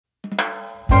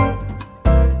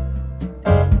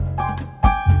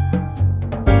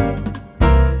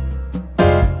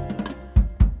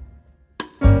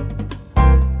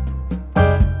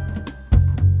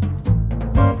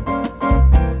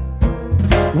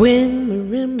When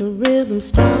marimba rhythms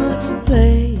start to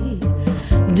play,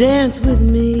 dance with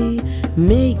me,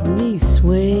 make me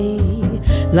sway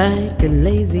like a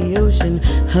lazy ocean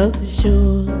hugs the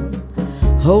shore.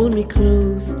 Hold me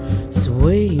close,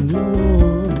 sway me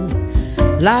more,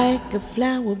 like a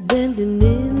flower bending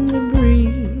in the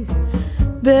breeze.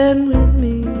 Bend with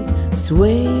me,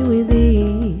 sway with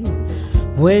ease.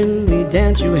 When we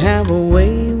dance, you have a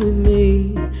way with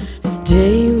me.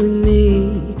 Stay with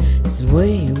me,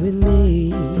 sway with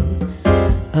me.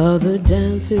 Other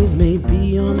dancers may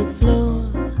be on the floor,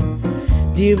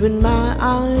 dear, but my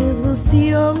eyes will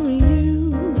see only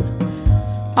you.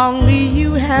 Only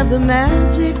you have the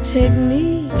magic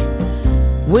technique.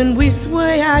 When we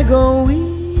sway, I go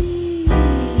weak.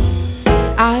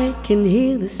 I can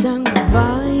hear the sound of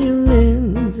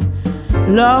violins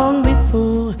long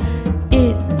before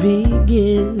it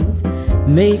begins.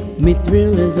 Make me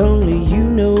thrill as only you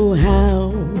know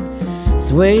how.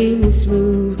 Sway me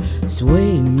smooth,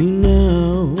 sway me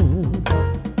now.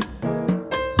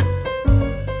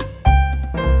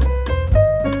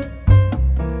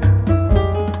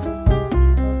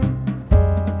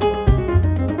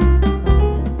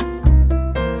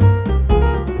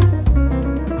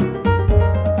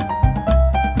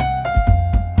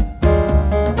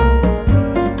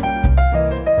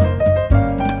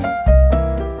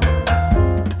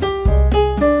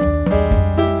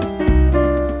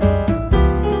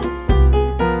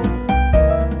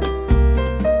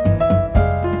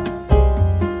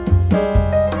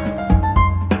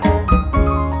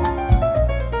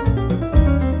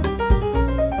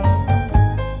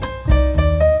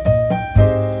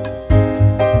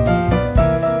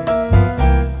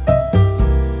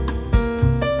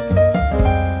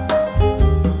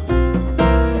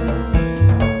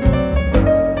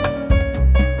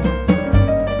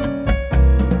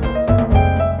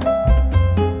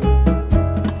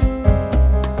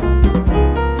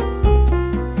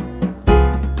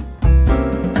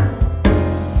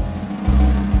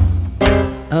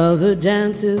 Other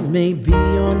dancers may be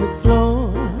on the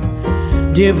floor,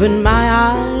 dear, but my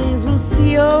eyes will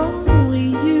see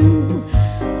only you.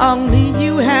 Only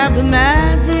you have the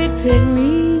magic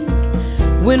technique.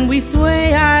 When we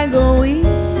sway, I go weak.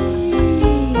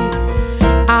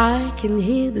 I can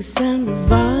hear the sound of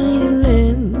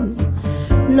violins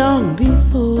long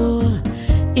before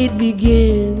it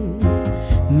begins.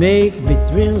 Make me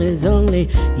thrill as only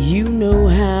you know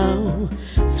how.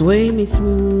 Sway me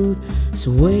smooth,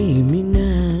 sway me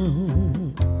now.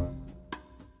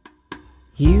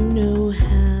 You know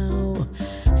how.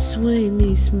 Sway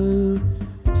me smooth,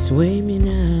 sway me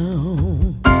now.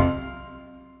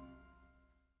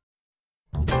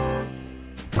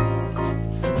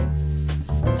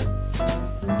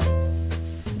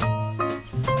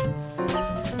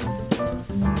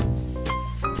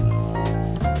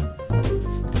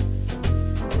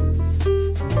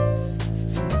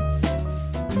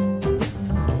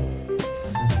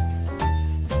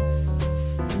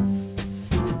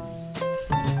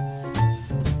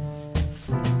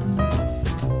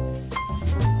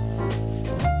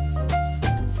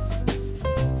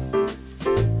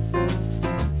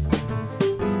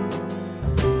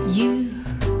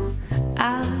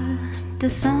 The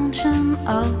sunshine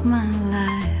of my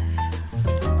life.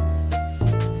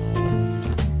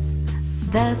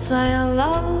 That's why I'll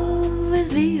always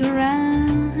be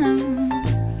around.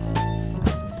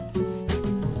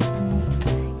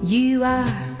 You are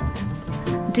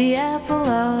the apple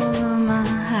of my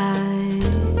eye.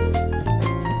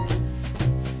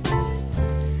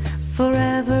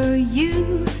 Forever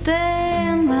you stay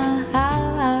in my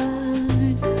heart.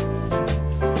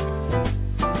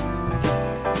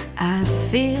 I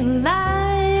feel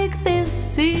like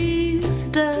this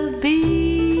is the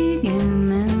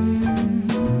beginning,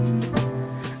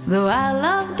 though I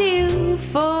loved you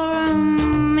for a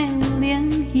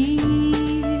million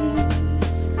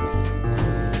years.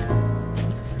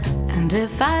 And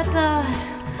if I thought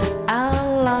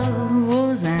our love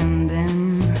was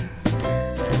ending,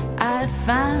 I'd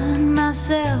find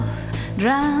myself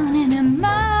drowning in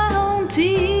my own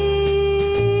tears.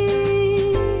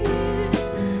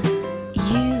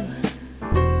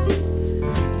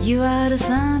 You are the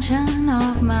sunshine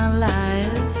of my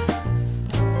life.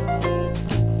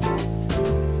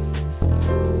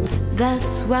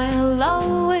 That's why I'll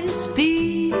always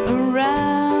be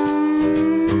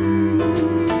around.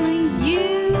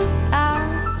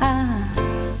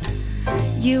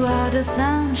 You are the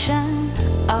sunshine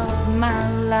of my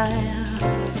life.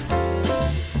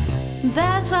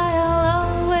 That's why I'll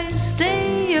always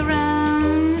stay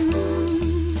around.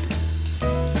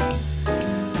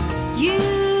 You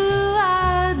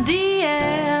are the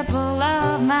air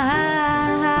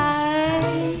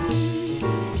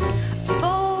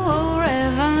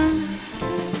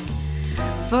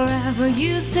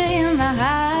stay in my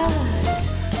heart.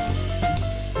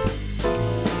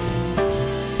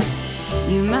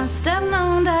 You must have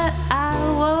known that I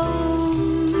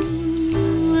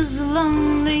was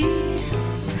lonely,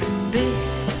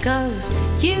 because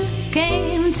you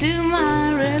came to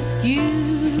my rescue.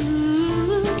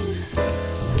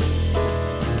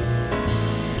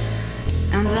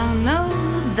 And I know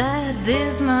that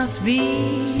this must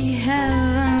be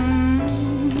heaven.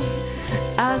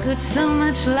 How could so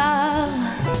much love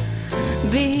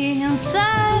be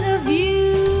inside of you?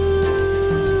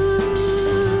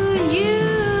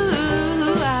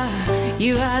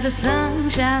 You are the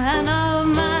sunshine of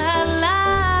my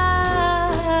life.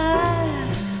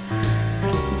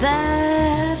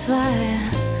 That's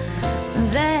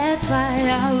why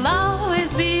I'll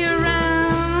always be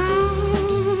around.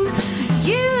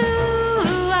 You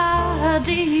are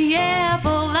the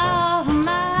apple of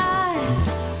my eyes.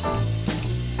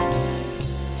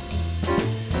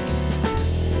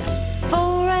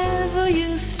 Forever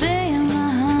you stay in my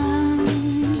heart.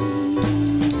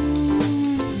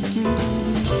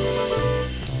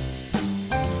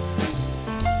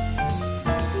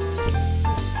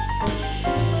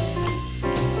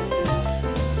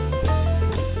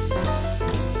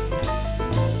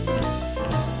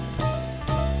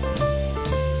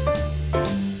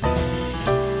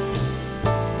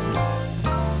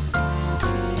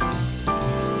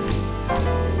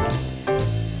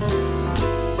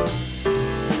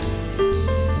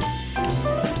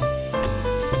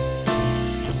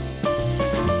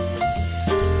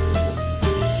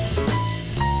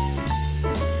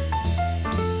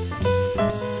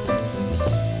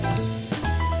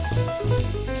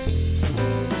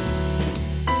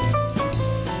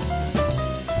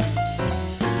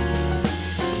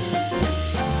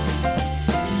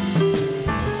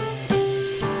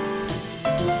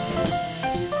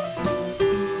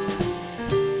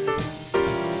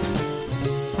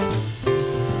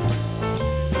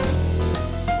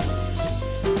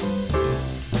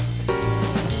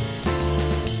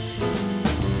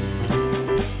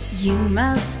 You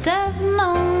must have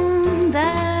known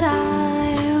that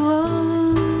I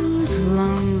was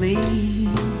lonely,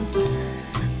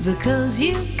 because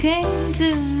you came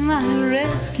to my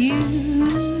rescue.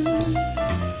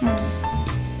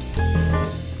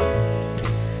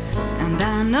 And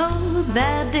I know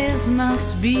that this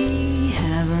must be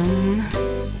heaven.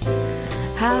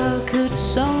 How could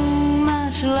so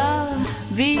much love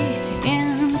be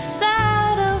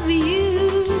inside of you?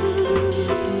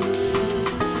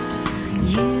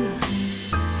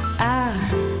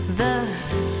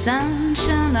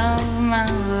 Sunshine of my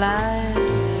life.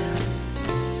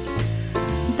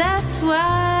 That's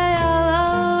why I'll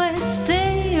always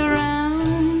stay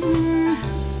around.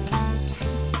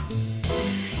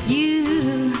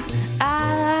 You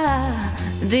are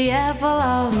the apple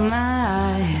of my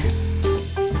eye.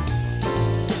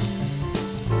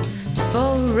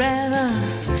 Forever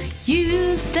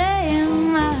you stay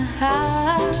in my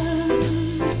heart.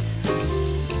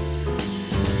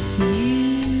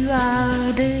 You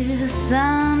are the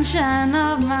sunshine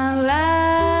of my life.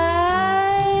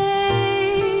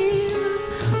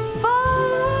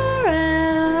 Forever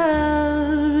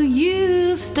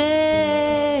you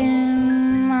stay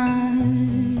in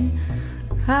my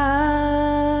heart.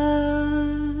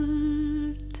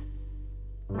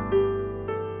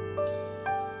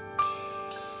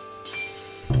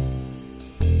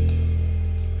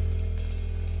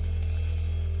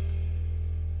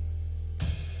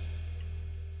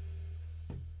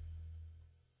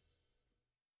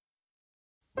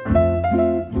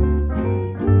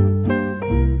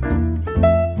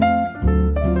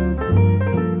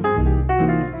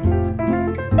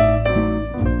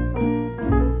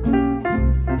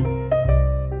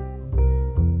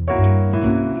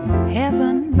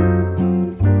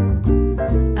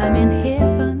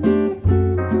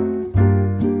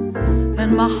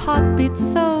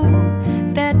 So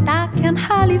that I can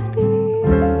hardly speak,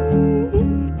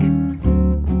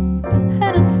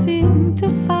 and I seem to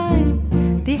find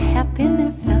the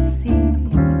happiness I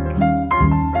seek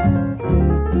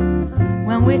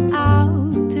when we're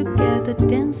out together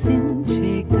dancing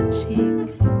cheek to cheek.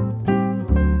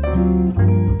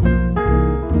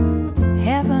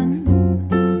 Heaven,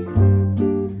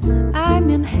 I'm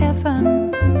in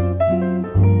heaven,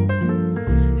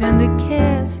 and the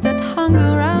cares that hung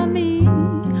around me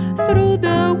through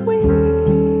the week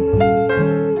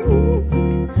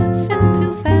seem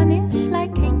to vanish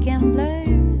like a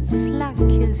gambler's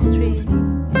lucky streak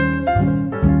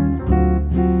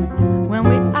when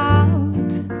we're out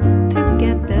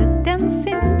together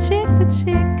dancing cheek to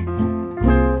cheek.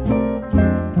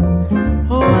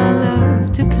 Oh, I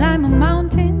love to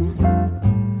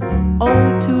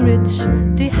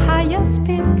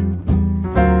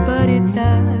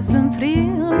doesn't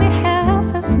thrill me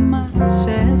half as much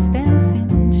as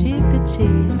dancing cheek to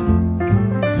cheek.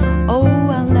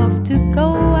 Oh, I love to go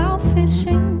out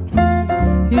fishing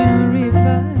in a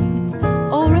river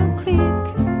or a creek,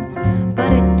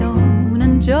 but I don't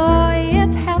enjoy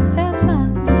it half as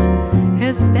much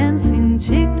as dancing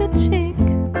cheek to cheek.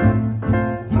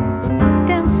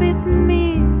 Dance with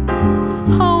me,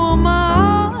 how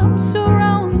my arms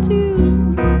around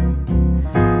you,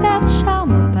 that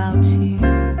charm about you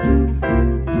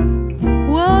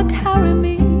will carry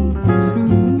me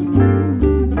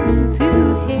through to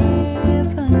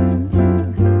heaven.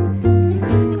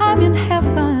 I'm in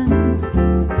heaven,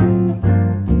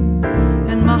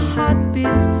 and my heart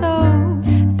beats so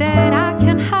that I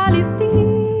can hardly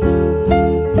speak,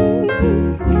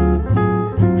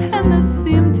 and I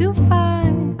seem to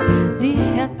find the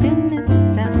happiness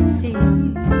I see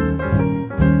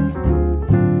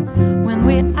when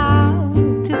we're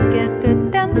out together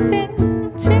dancing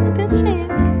cheek to cheek.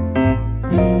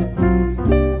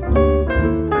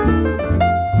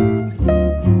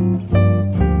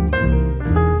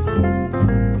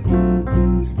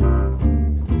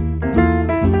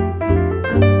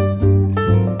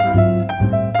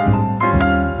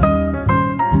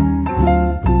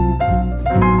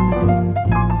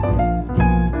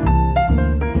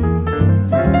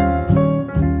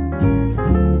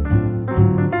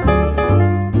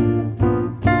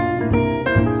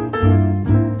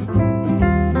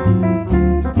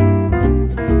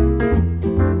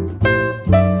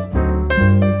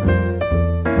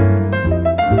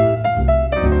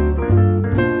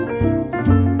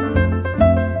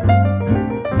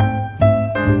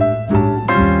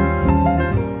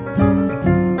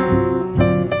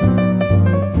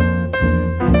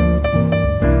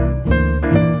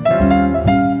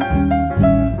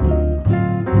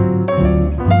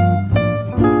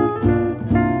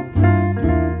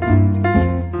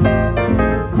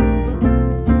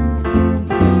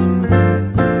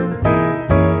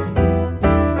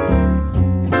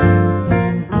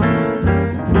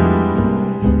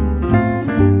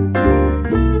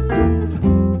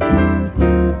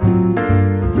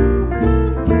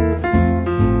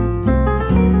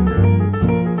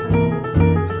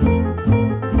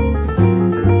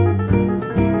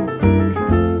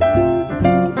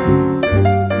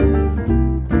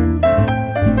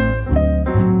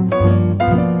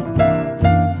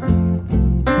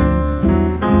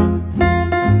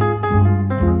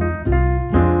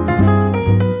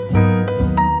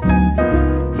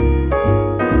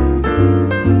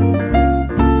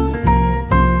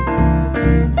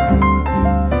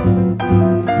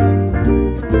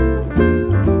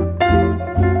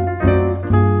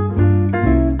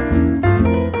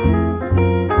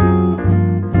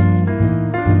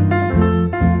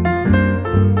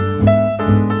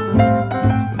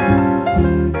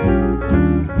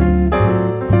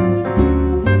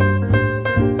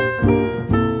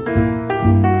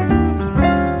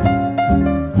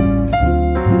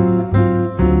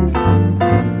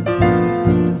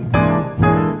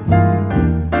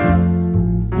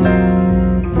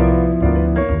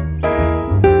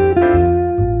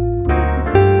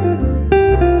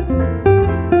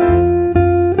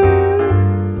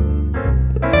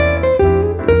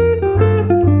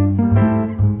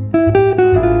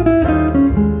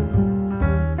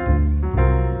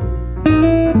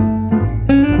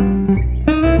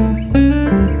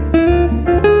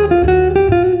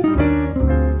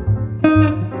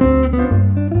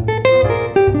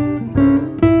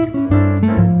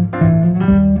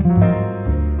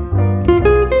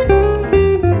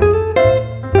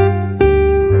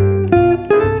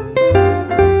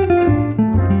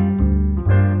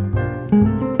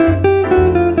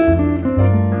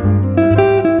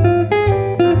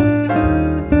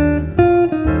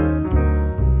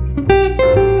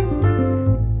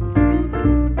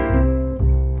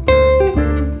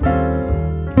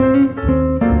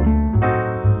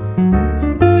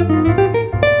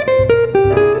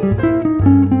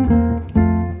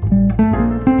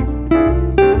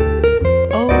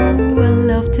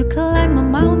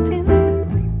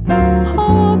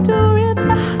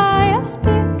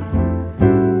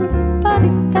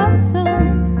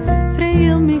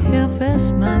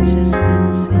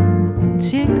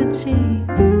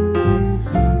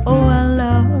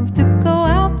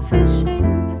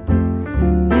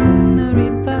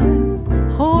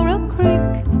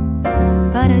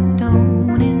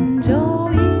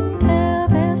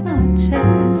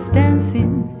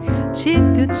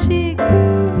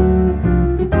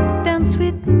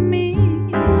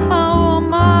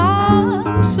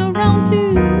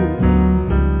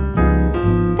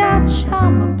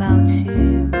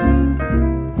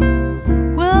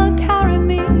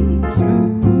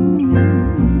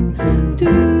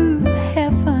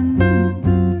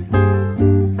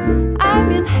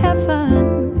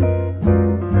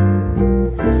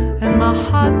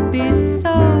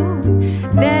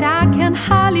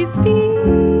 hardly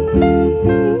speak,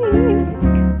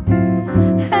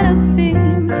 and I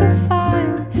seem to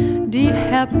find the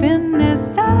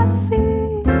happiness I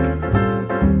seek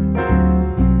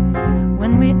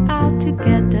when we out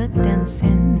together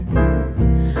dancing,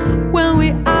 when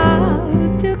we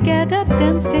out together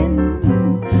dancing,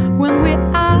 when we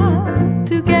out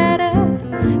together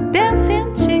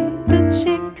dancing cheek to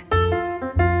cheek.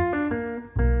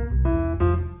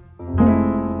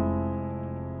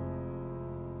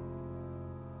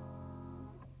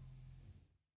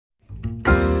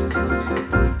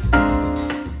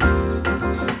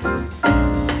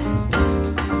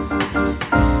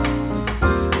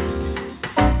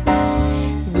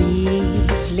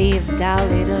 Our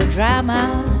little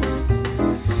drama,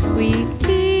 we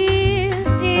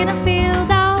kissed in a field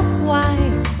of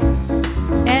white,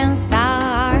 and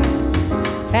stars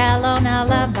fell on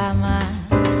Alabama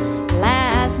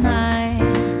last night.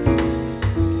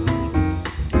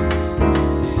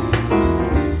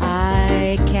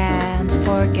 I can't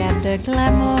forget the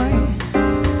glamour.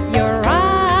 Your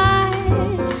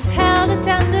eyes held a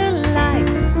tender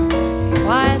light,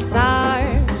 while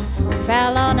stars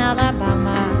fell on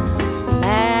Alabama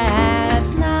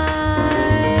last night.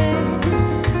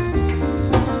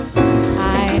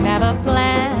 I never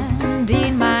planned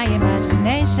in my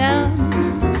imagination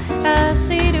a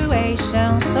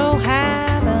situation so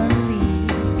heavenly,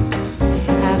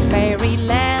 a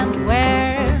fairyland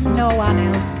where no one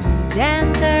else could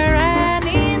enter, and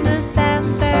in the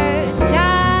center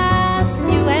just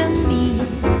you and me.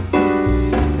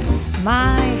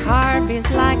 My heart beats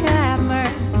like a hammer,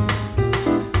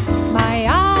 my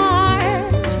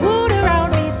arms would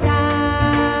around me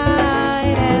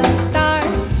tight, and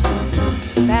stars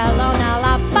fell on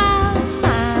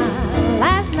Alabama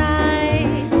last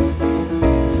night.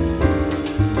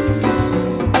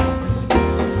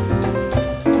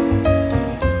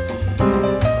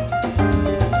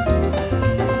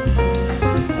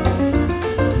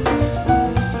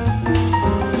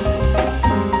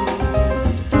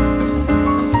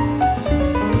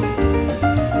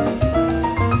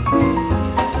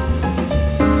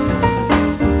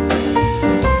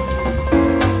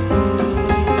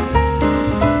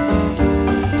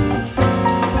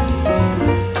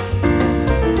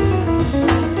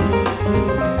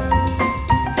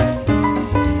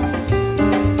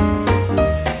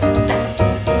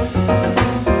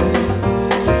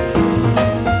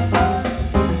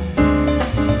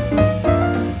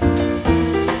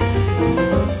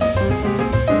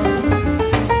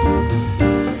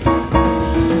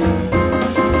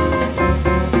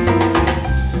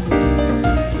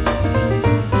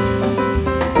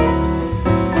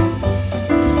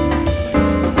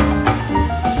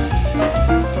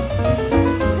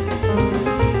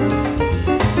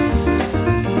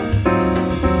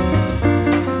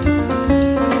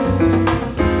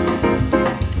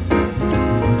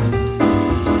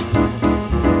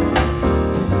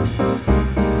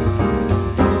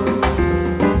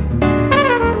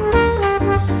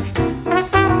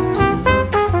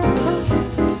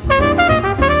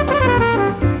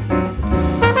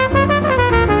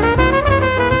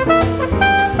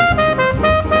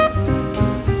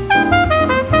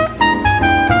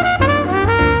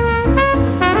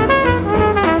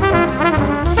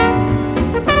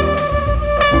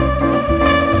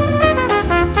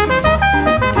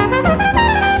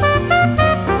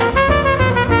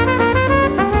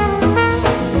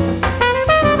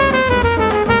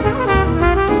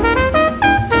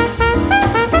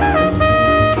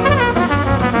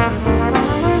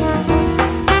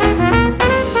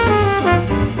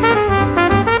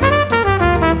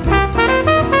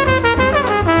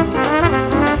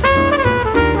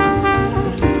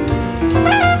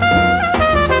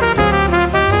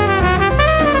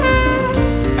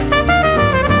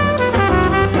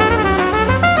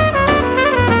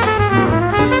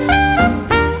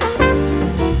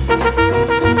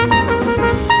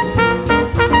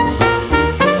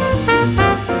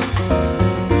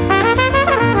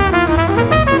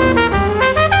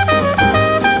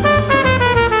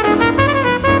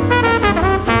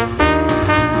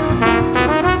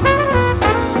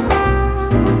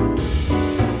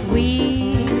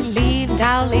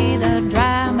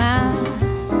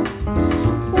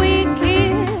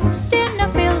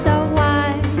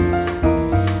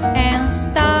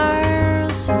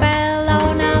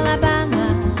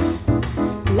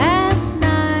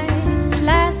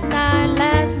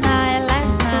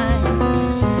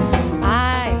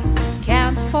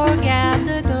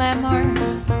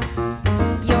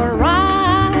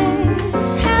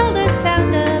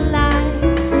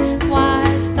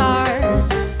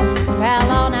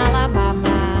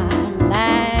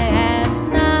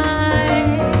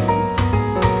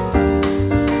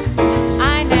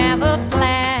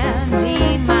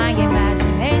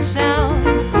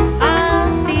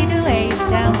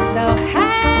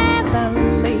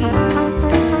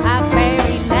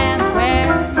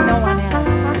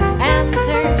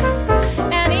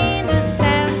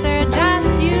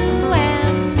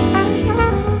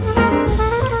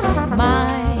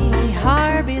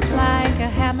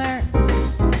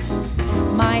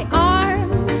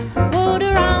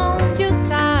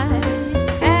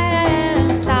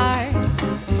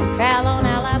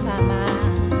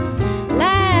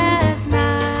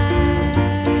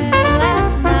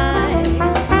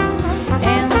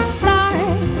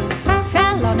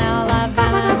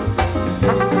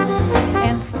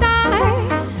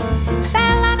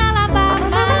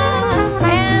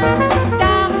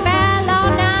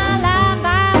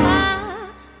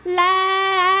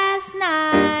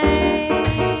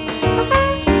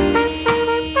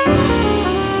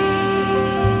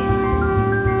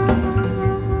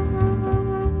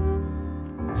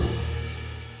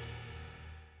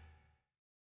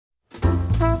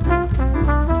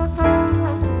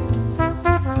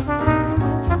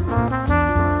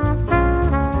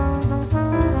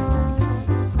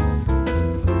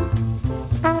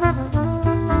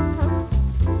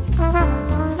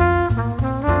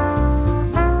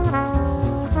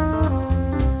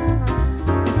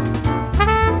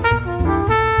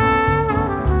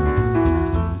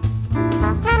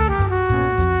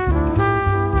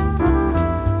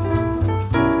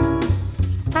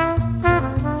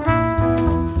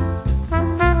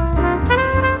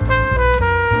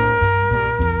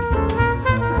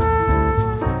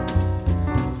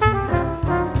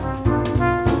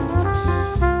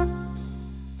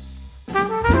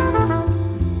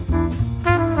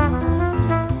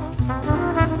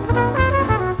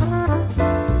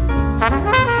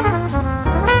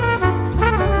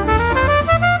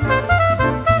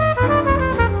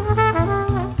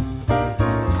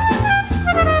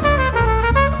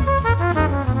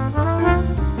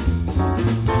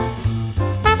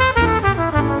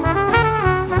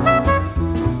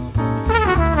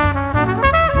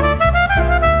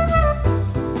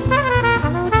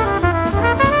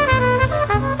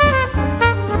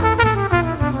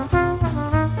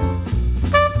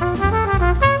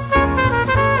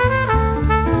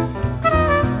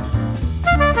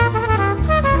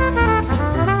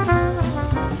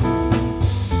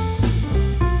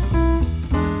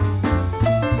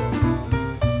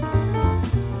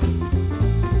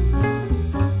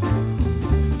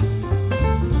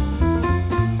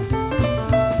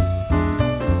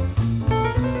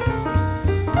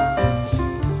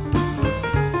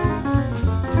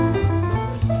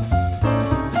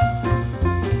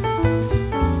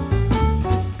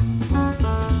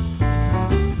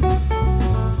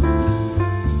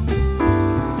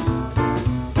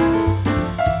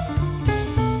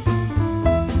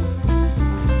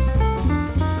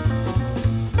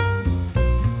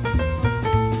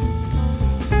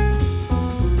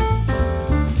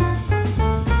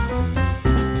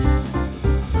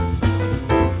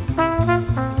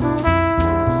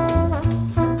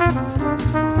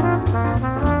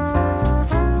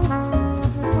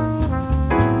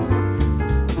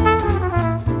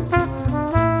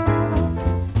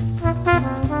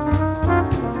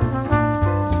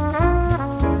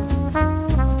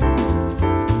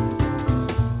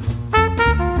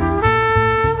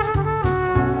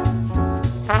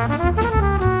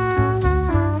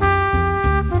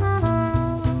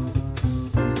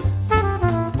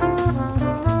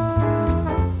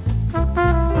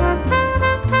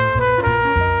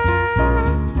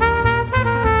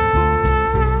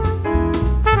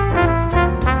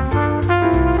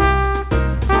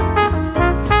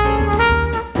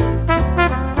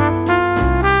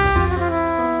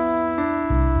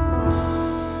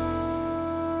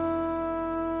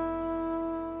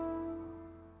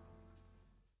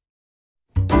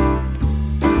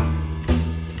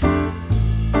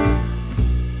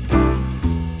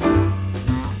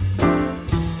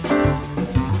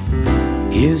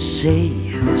 say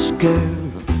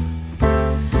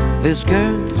this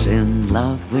girl's in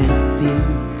love with you.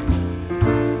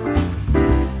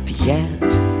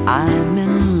 Yes, I'm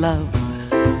in love.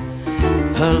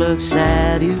 Her looks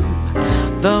at you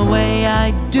the way I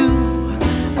do.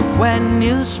 When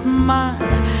you smile,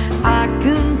 I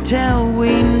can tell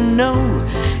we know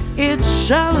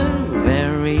each other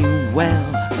very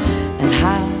well. And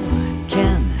how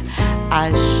can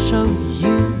I show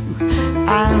you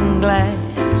I'm glad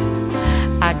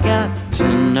I got to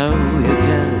know you?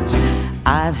 'Cause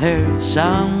I've heard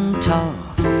some talk.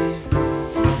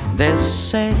 They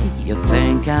say you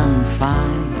think I'm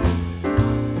fine.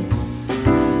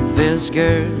 This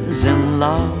girl's in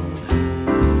love.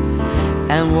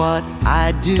 And what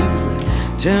I do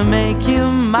to make you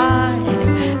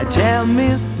mine, tell me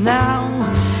now,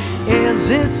 is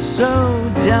it so?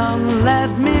 Don't let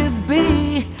me be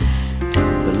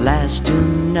the last to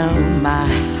know. My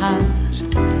hands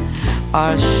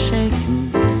are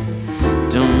shaking.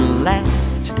 Don't let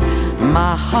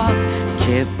my heart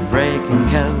keep breaking,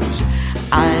 'cause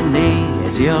I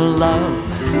need your love.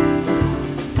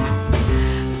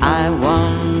 I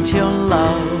want your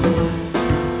love.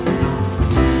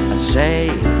 I say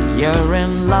you're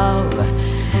in love,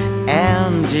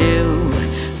 and you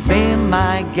be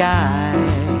my guy.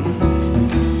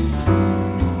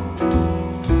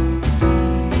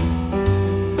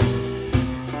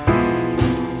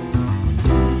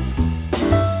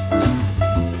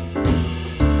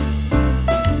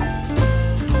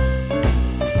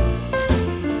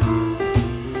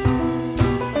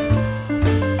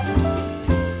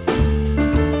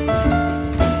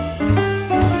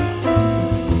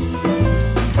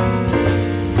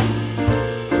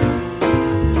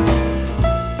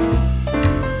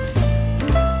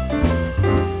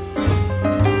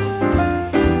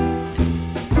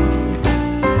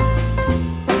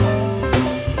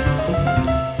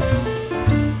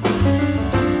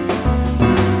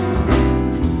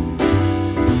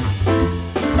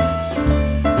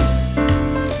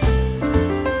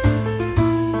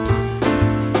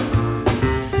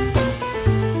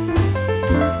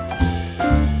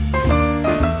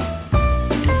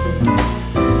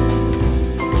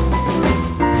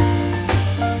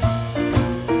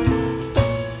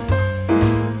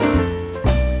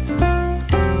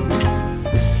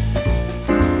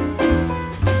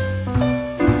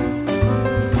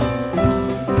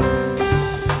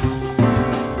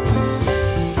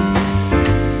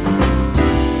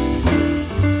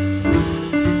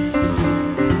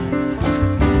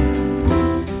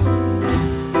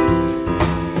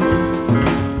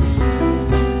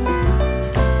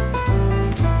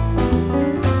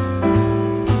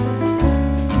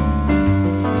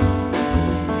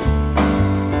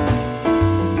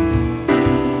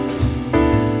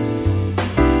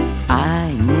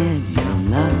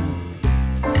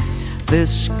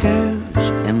 This girl's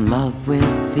in love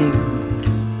with you.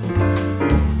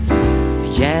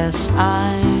 Yes,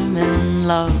 I'm in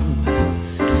love.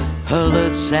 Her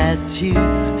looks at you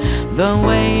the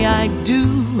way I do.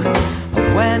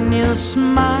 When you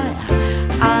smile,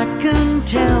 I can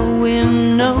tell we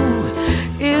know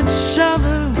each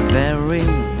other very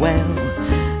well.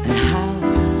 And how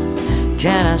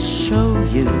can I show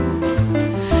you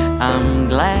I'm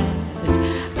glad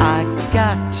I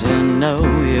got to know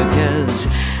you? 'Cause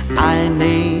I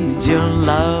need your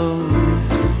love.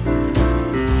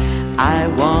 I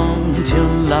want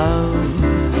your love.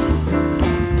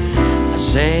 I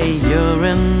say you're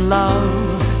in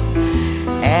love,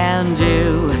 and you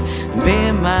be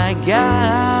my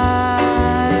guy.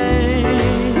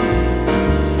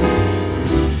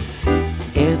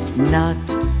 If not,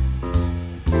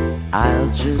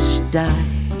 I'll just die.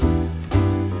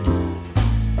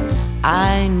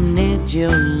 I need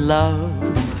your love.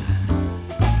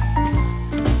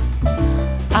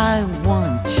 I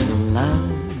want your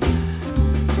love.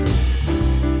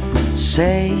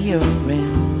 Say you're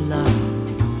in love.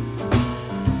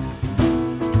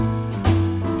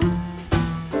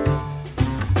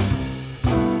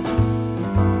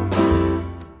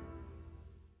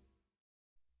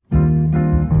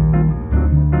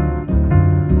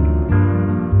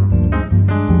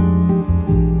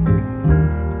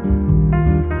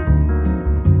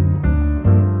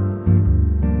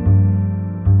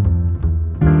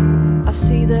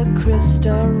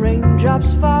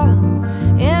 Raindrops fall,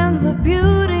 and the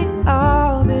beauty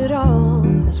of it all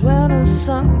is when the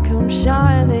sun comes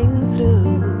shining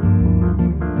through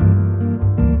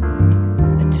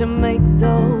to make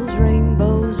those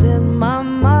rainbows in my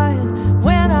mind.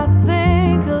 When I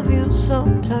think of you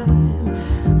sometime,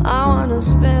 I wanna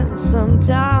spend some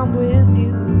time with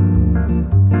you,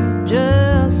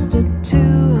 just to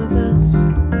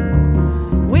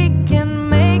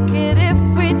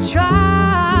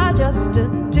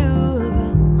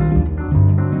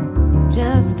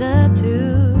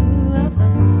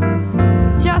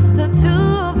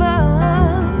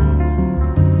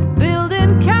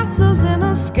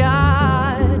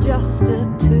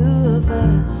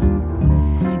us,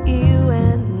 you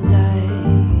and I.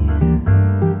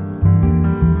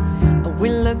 We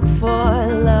look for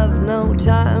love, no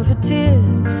time for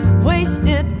tears.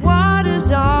 Wasted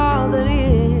water's all that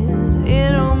is.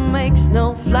 It all makes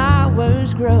no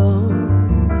flowers grow.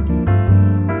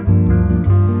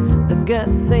 The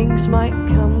good things might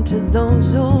come to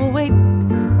those who wait,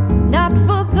 not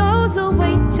for those who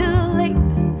wait too late.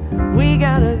 We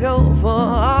gotta go for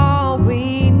all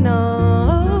we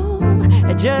know.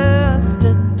 Just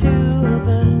the two of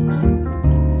us.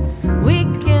 We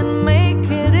can make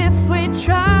it if we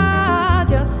try.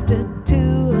 Just the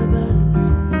two of us.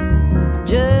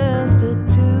 Just the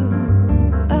two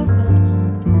of us.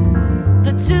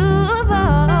 The two of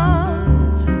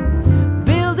us.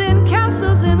 Building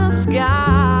castles in the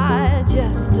sky.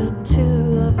 Just the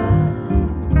two of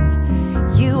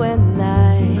us. You and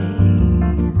I.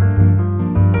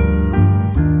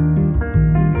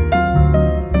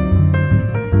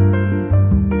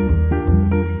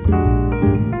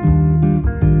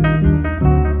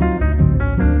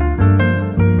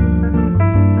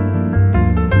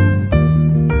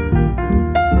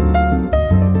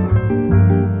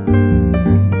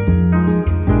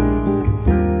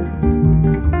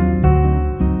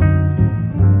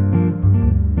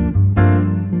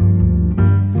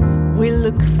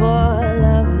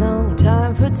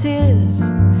 Tears,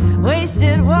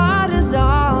 wasted water's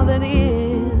all that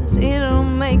is. It all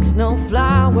makes no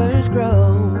flowers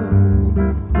grow.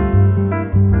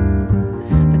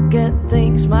 Good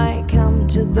things might come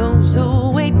to those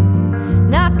who wait,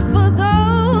 not for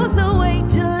those who wait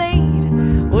too late.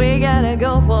 We gotta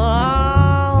go for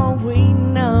all we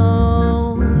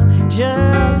know.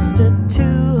 Just the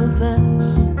two of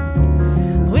us.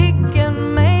 We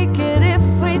can make it if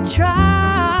we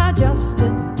try. Just the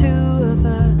two of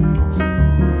us.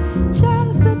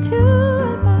 Just the two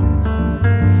of us.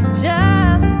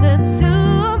 Just the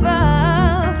two of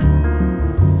us.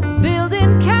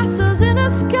 Building castles in the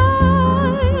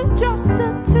sky. Just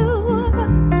the two of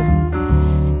us.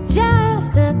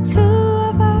 Just the two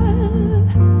of us.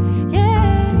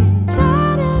 Yeah.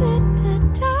 Da da da da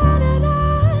da da da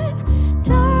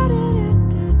da da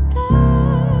da da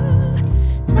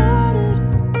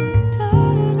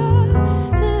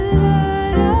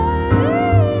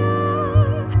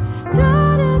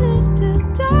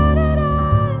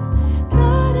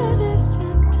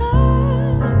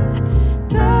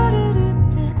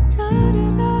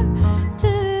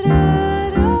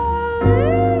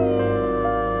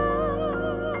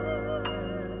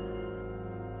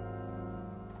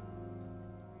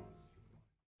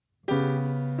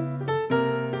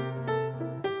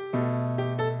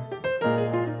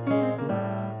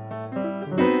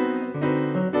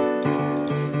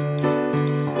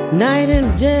Night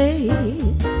and day,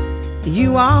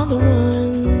 you are the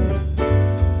one.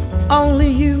 Only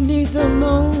you need the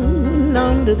moon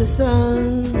under the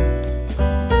sun.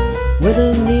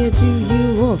 Whether near to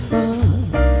you or far,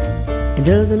 it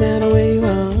doesn't matter where you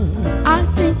are. I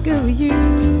think of you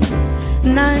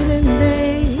night and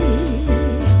day,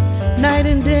 night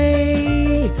and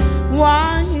day.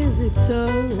 Why is it so?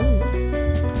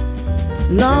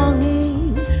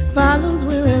 Longing follows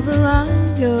wherever I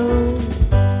go.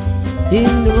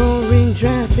 In the roaring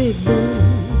traffic boom,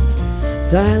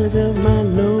 silence of my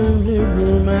lonely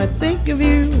room, I think of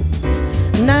you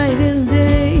night and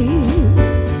day,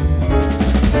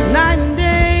 night and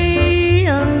day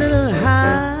under the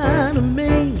hide of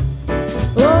me.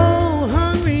 Oh,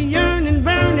 hungry, yearning,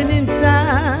 burning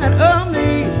inside of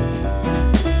me.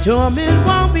 Torment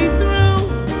won't be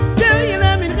through till you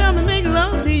let me come and make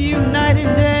love to you night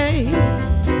and day,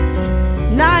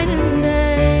 night and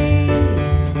day.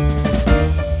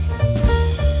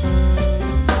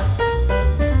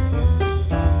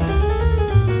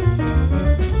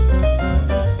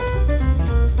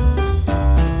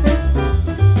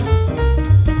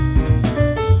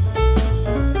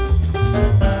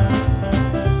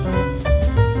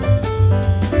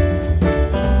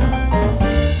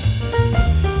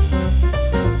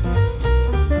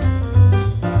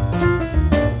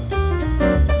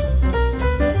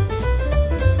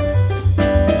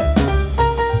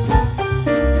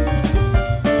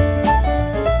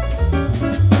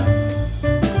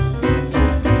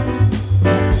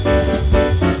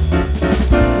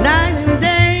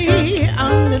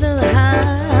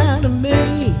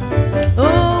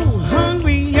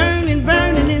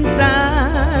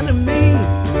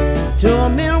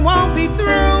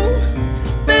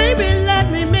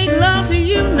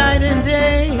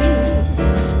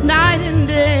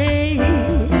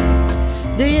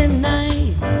 Day and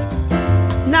night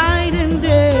and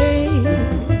day,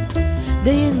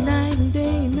 night and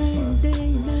day, night and day,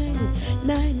 night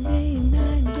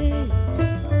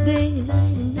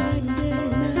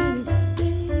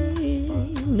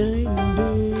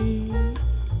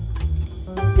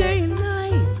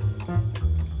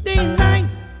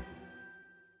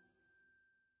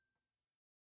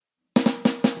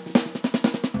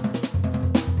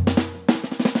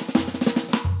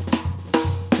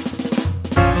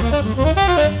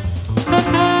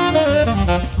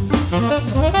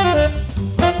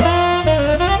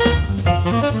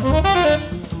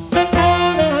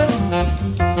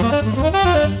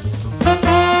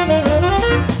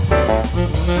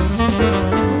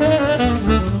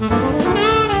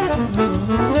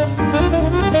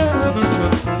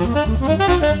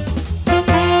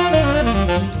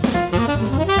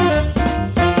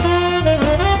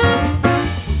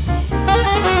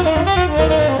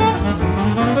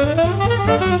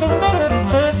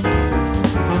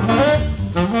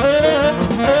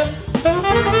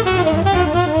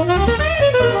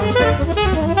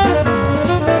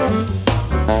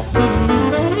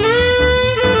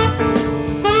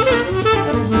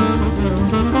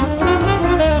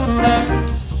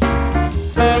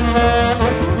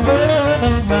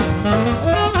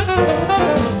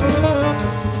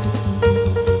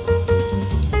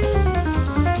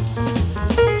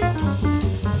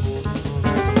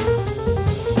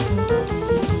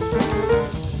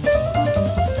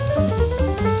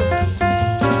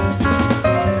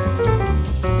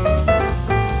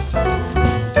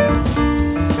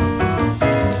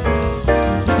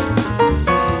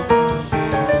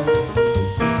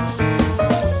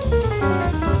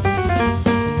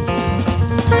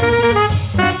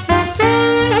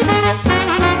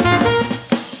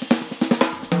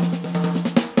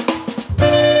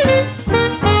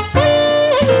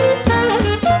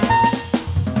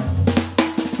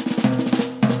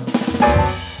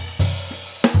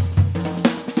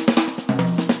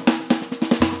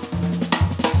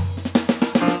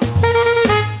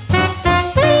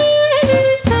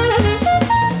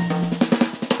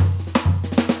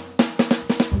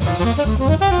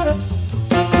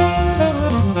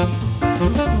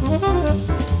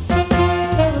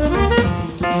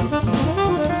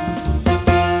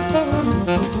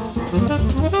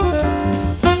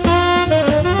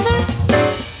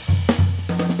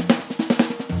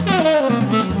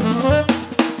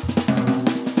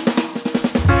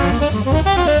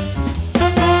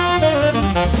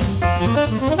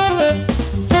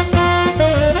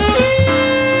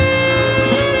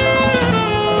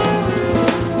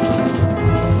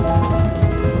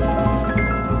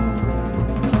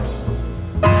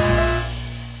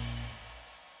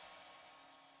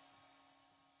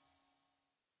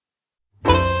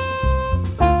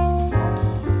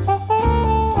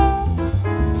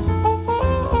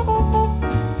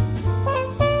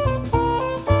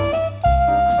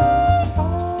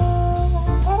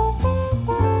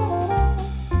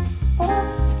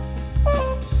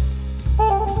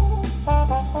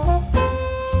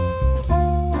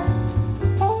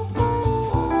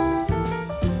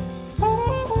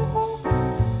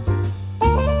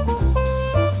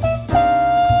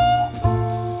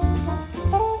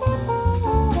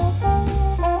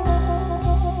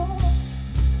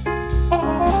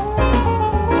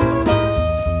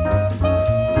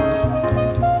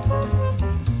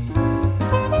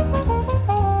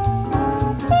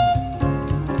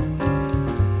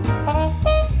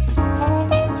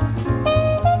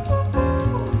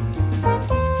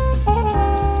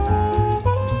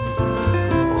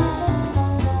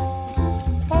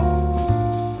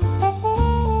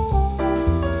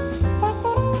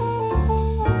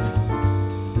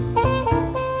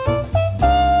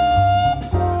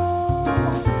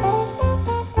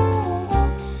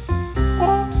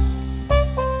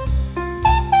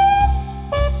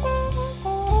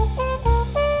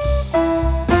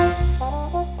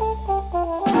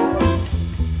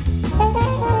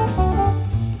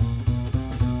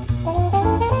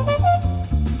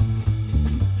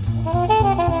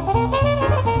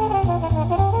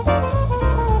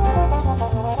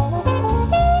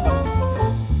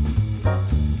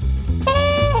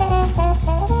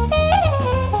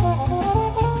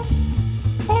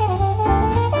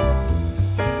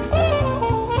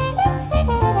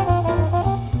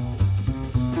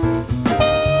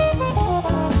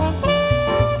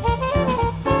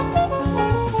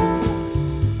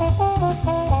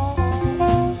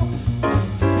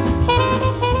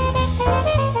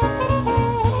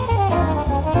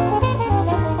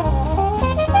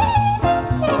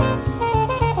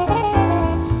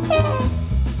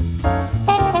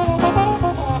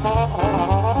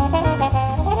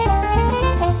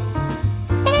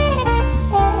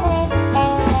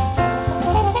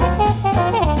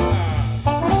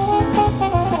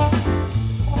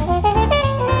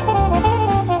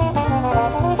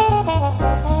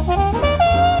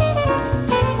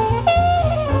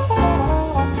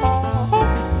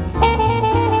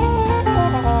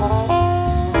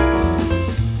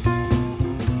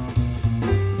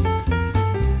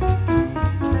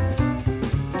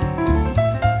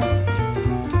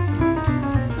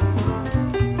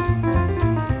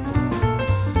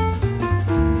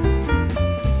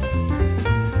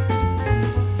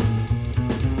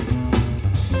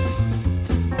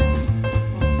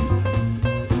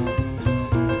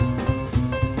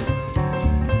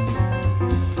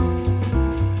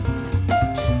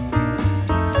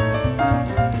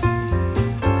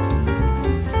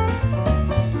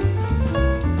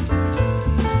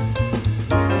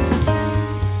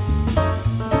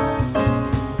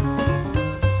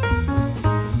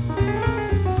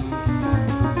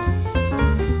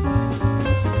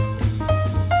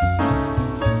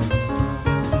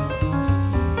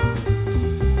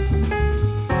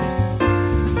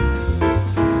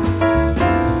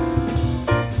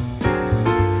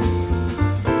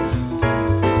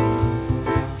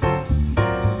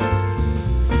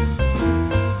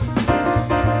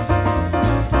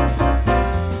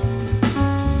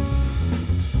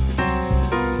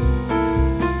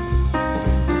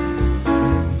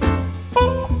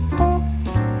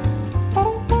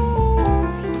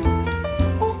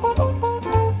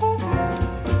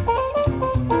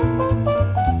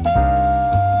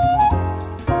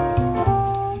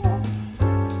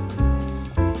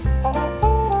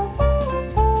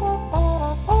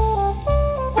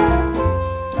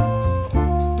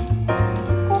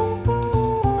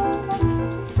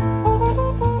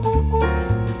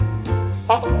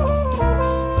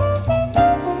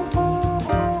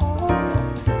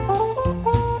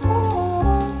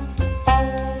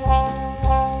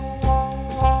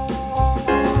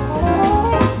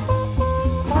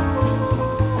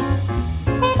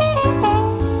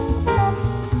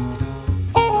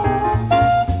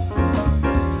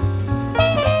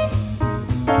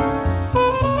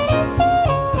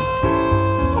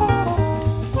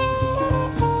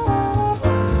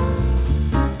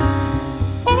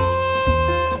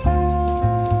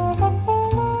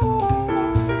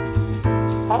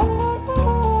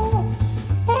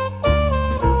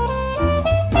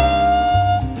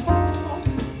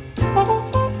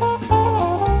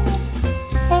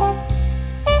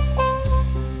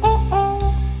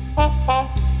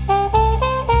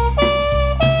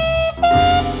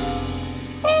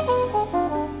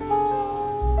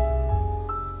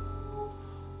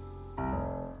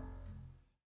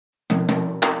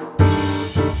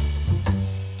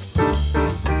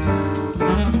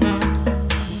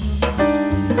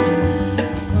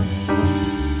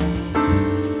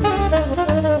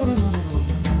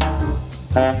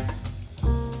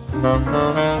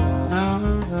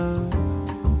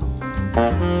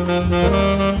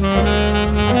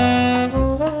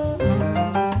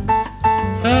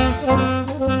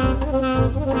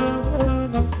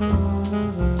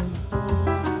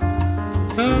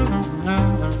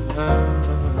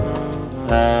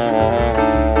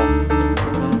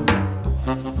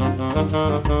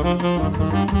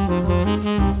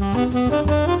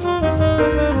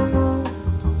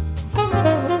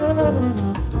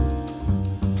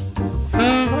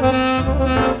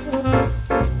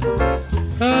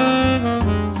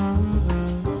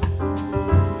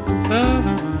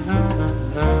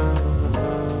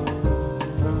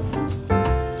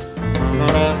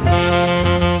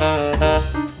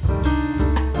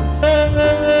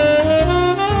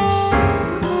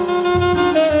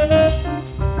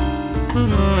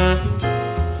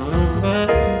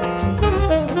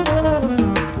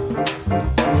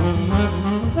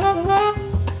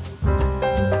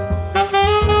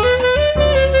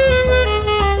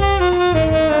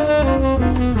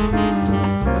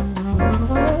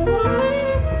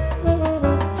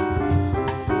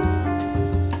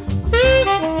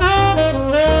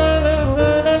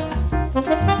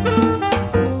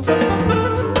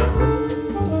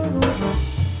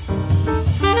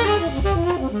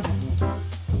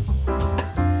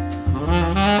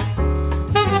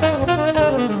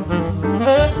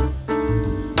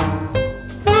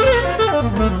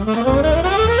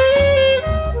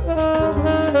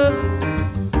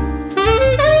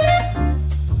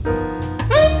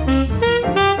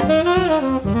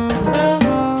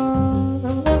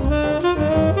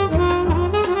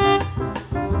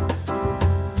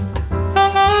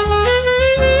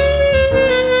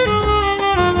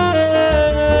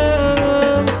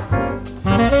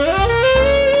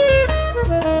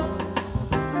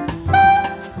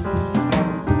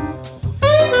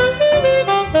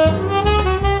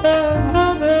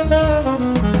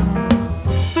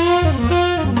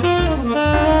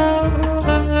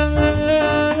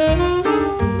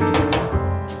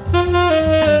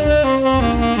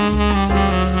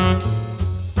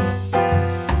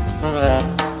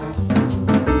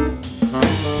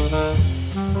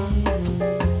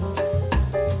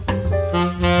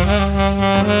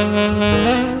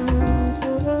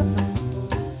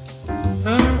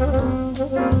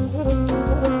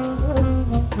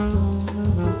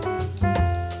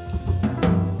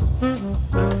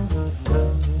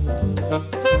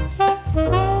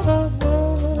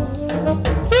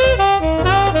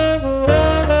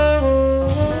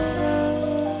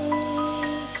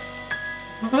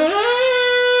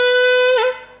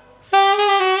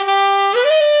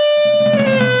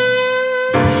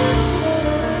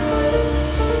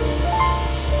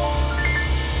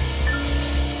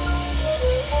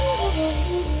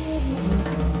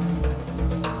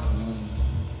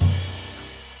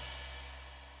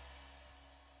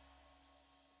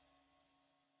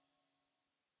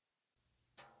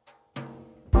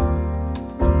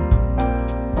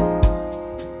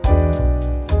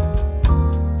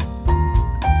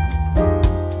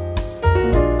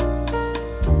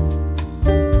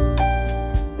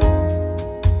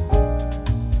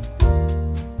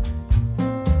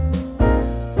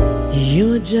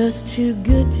You're just too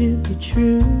good to be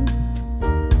true.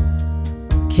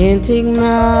 Can't take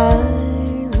my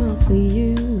eyes off of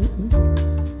you.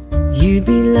 You'd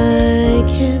be like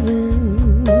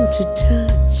heaven to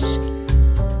touch.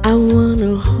 I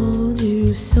wanna hold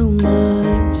you so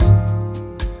much.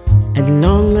 At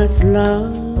long last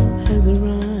love has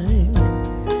arrived,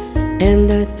 and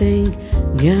I thank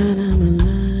God I'm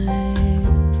alive.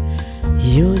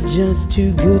 You're just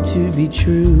too good to be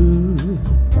true.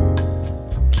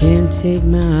 Can't take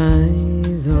my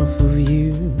eyes off of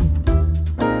you.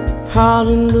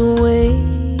 Pardon the way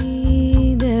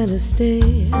that I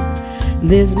stare.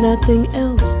 There's nothing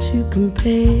else to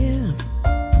compare.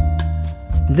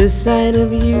 The sight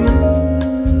of you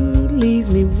leaves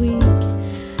me weak.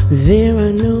 There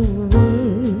are no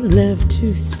words left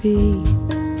to speak.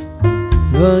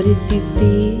 But if you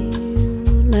feel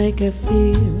like I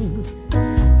feel,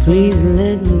 please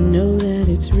let me know that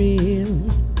it's real.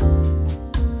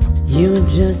 You're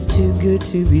just too good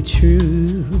to be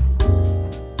true.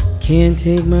 Can't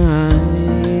take my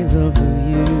eyes off of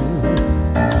you.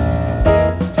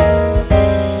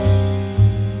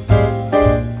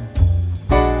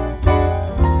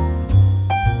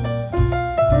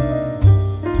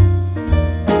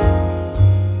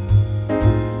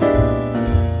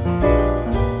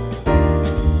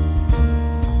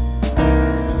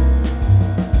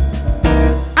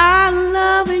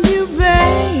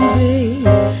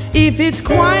 If it's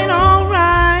quite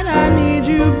alright, I need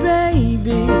you, baby.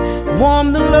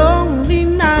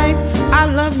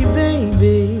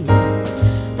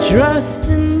 Trust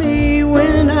in me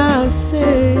when I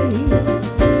say,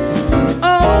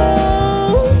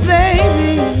 oh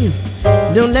baby,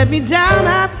 don't let me down,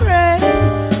 I pray.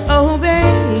 Oh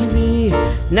baby,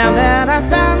 now that I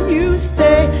found you,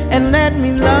 stay and let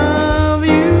me love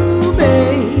you,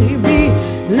 baby.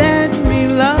 Let me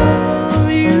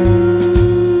love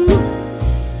you.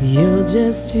 You're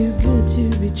just too good to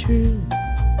be true.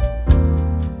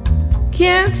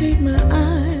 Can't take my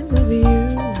eyes off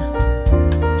you.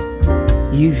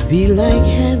 You feel like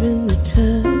heaven to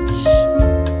touch.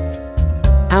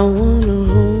 I wanna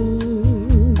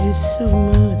hold you so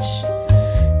much.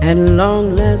 At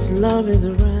long last love is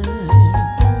arrived.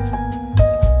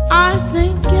 I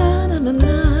thank God I'm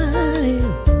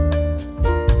alive.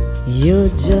 You're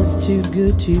just too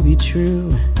good to be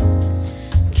true.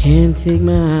 Can't take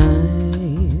my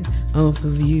eyes off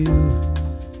of you.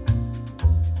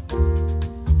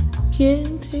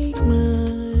 Can't take my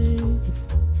eyes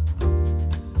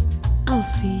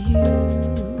off of you.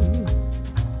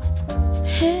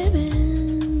 Heaven,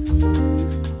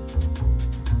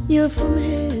 you're from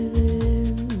heaven.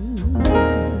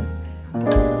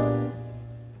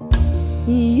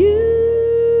 You.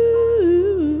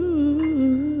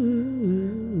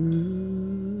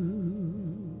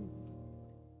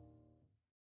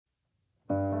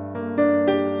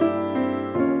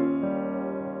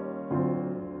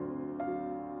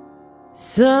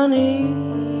 Sunny,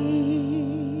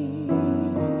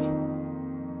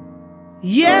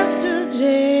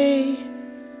 yesterday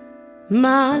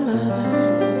my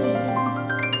life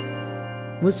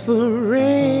was full of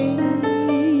rain.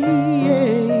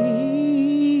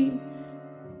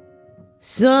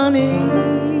 Sunny,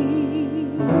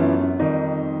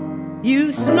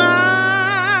 you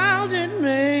smiled at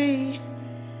me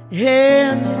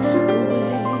and you took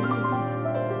away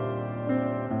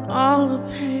all the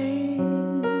pain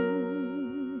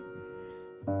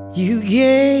you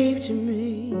gave to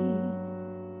me.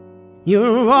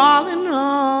 You're all in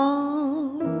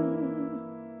all.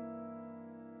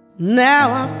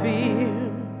 Now I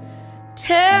feel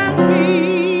 10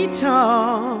 feet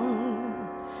tall.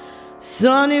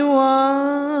 Sunny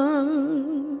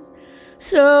one,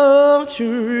 so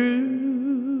true.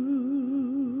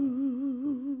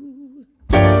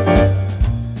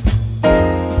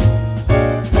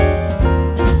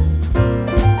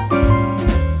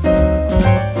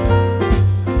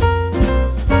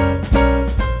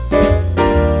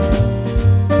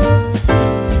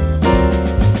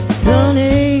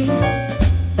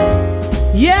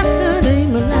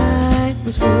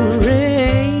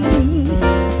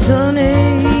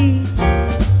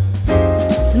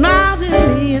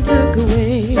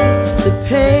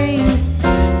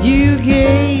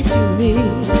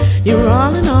 You're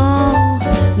all in all.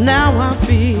 Now I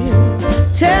feel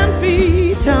 10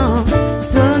 feet tall.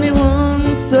 Sunny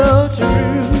one, so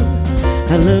true.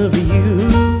 I love you.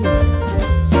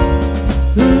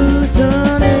 Ooh,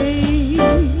 Sunny.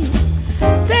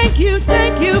 Thank you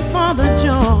for the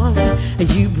joy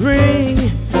you bring.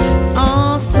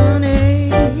 Oh, Sunny.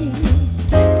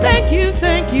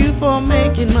 Thank you for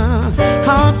making my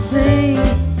heart sing.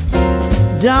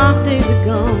 Dark days are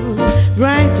gone,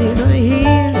 bright days are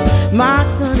here. My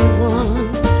sunny one,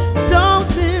 so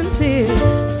sincere.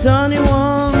 Sunny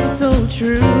one, so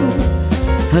true.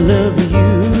 I love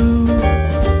you.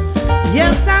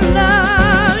 Yes, I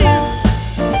love you.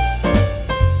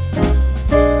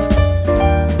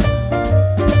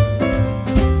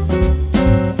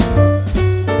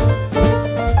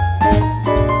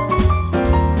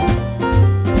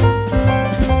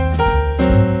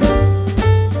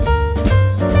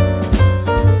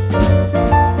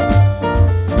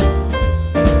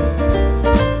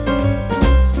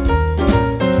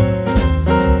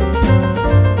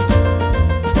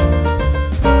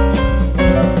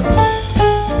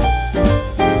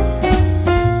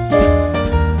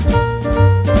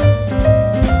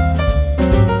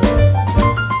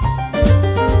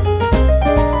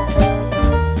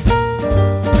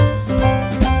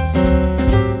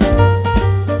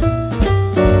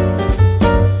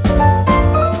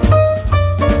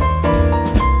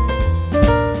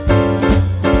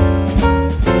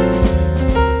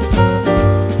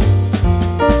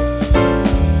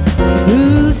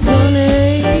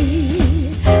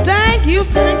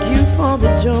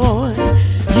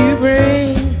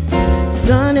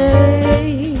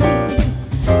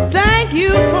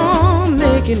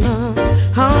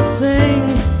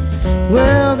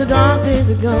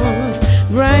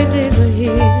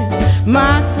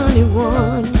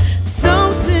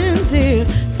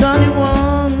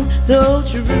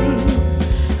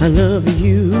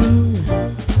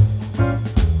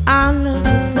 I love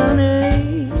you,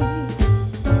 Sunny.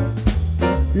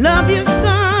 love you,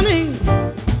 Sonny.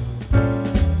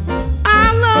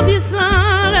 I love you,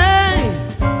 Sonny.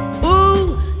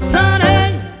 Ooh,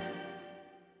 Sonny.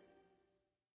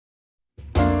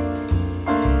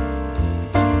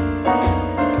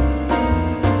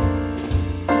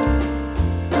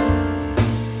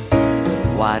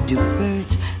 Why do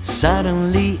birds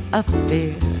suddenly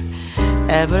appear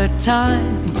every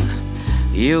time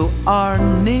you are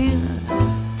near?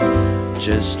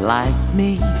 Just like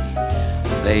me,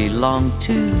 they long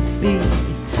to be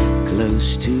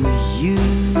close to you.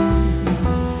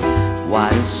 Why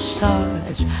do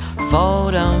stars fall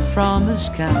down from the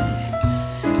sky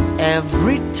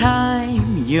every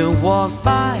time you walk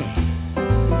by?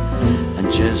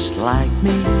 And just like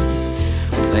me,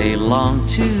 they long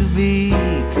to be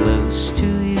close to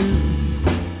you.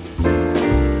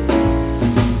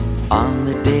 On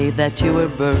the day that you were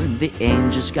born, the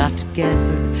angels got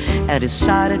together and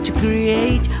decided to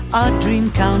create a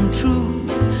dream come true.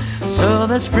 So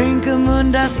they sprinkle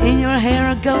moon dust in your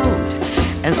hair of gold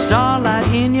and starlight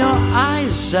in your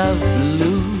eyes of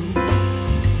blue.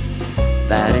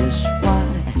 That is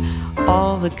why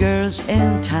all the girls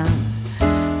in town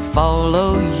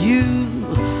follow you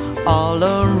all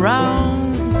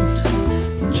around.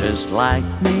 Just like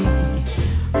me,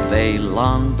 they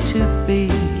long to be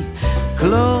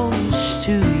close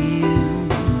to you.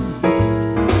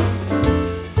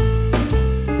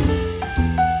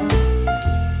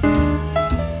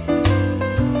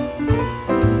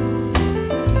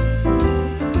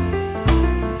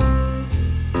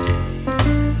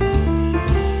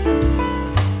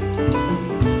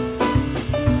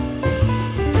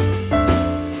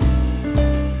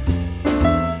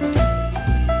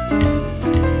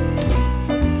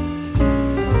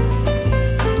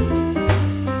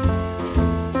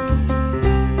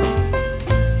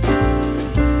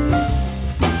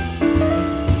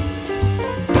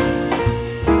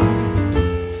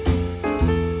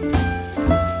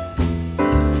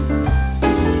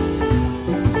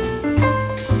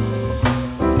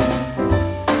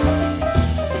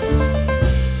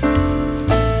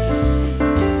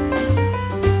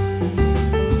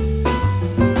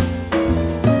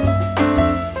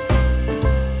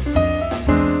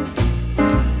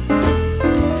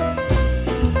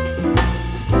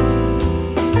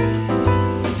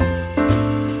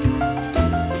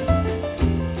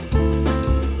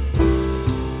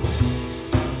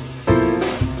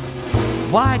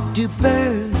 Why do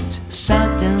birds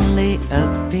suddenly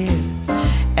appear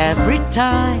every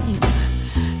time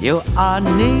you are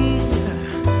near?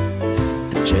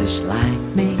 Just like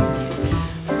me,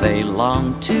 they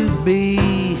long to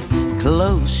be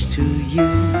close to you.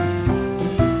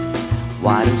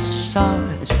 Why do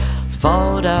stars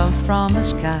fall down from the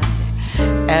sky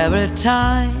every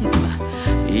time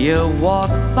you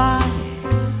walk by?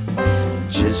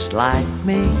 Just like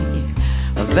me,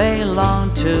 they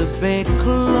long to be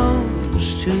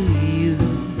close to you.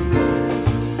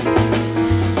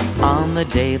 On the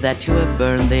day that you were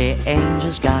born, the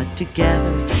angels got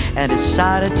together and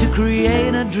decided to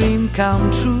create a dream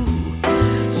come true.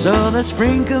 So they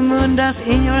sprinkle moon dust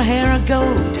in your hair of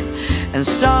gold and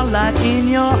starlight in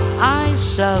your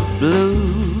eyes of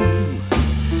blue.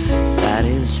 That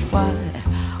is why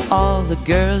all the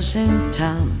girls in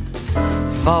town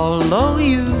follow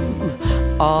you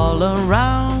all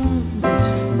around.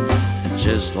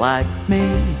 Just like me,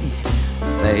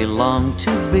 they long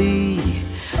to be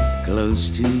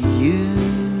close to you.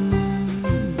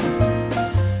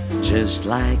 Just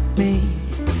like me,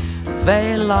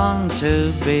 they long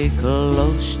to be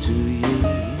close to you.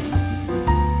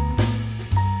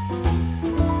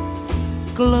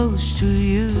 Close to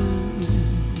you.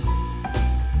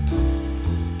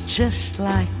 Just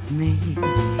like me,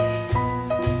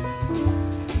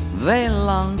 they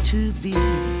long to be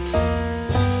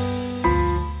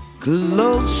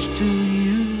close to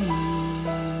you.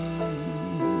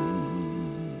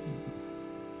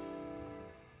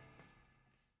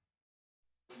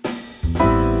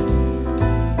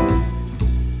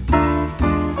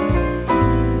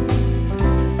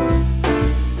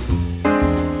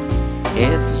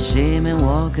 If you see me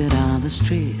walking down the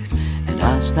street and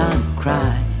I start to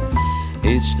cry,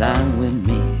 each time we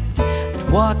meet, I'd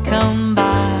walk on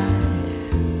by.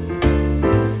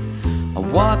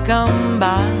 Walk on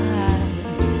by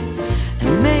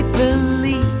and make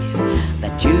believe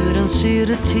that you don't see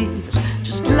the tears.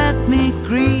 Just let me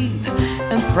grieve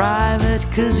in private,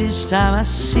 'cause each time I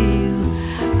see you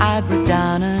I break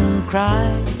down and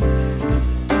cry.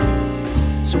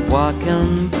 So walk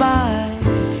on by,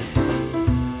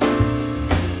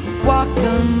 walk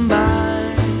on by.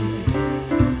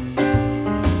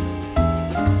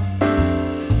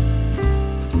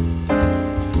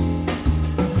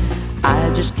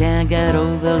 can't get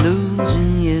over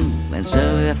losing you. And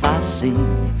so if I sing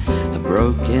a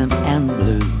broken and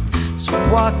blue, so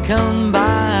walking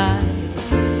by,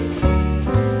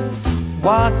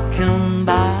 walking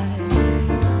by,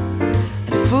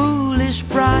 and a foolish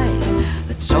bride,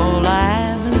 that's all I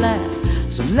have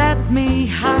left. So let me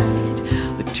hide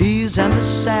the tears and the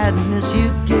sadness you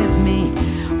give me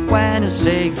when I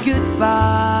say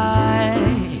goodbye.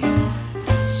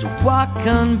 So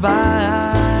walking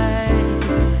by,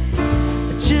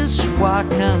 just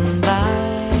walking by.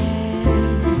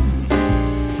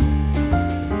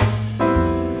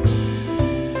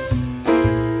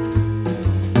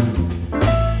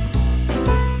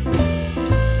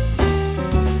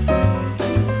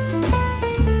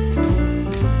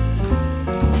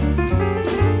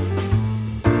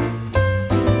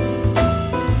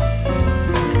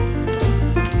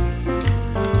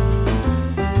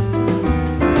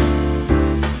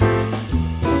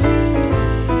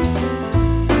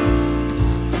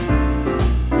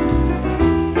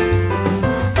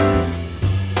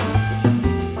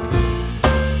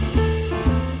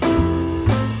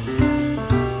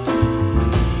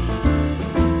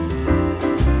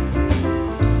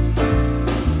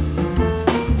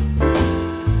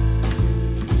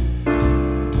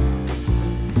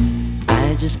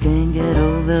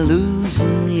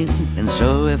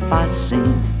 If I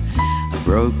sing a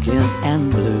broken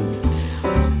and blue,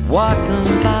 walking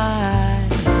by,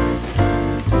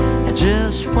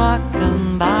 just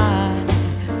walking by,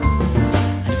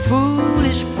 and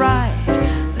foolish bride,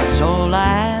 that's all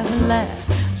I have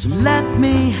left. So let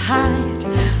me hide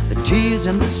the tears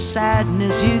and the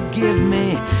sadness you give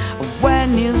me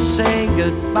when you say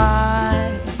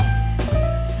goodbye.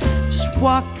 Just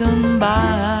walking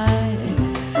by,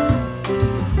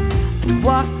 and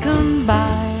walking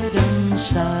by. Don't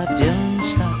stop,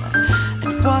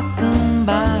 and walking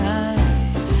by,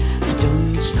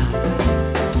 don't stop.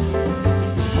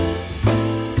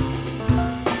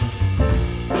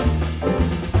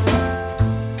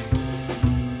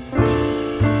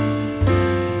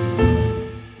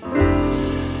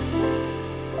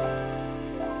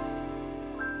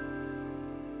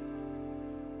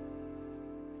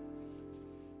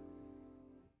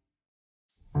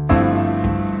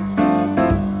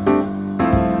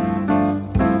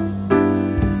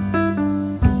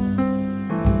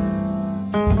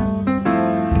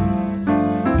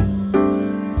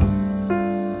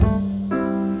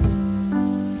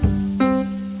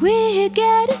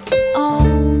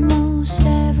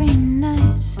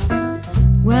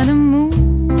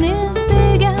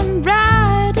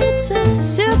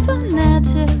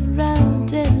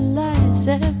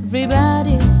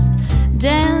 Everybody's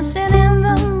dancing in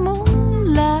the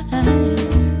moonlight.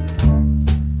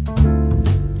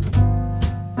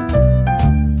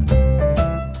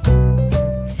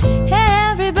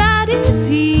 Everybody's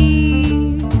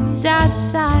here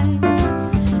outside.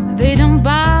 They don't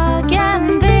bark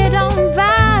and they don't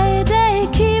bite. They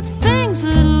keep things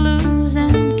loose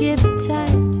and keep it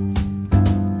tight.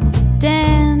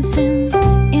 Dancing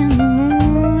in the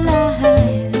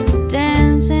moonlight,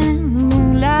 dancing.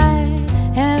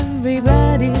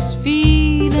 Everybody's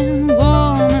feeling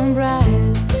warm and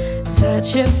bright.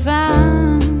 Such a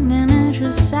fun and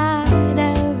natural sight.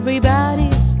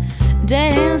 Everybody's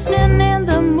dancing in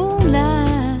the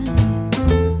moonlight.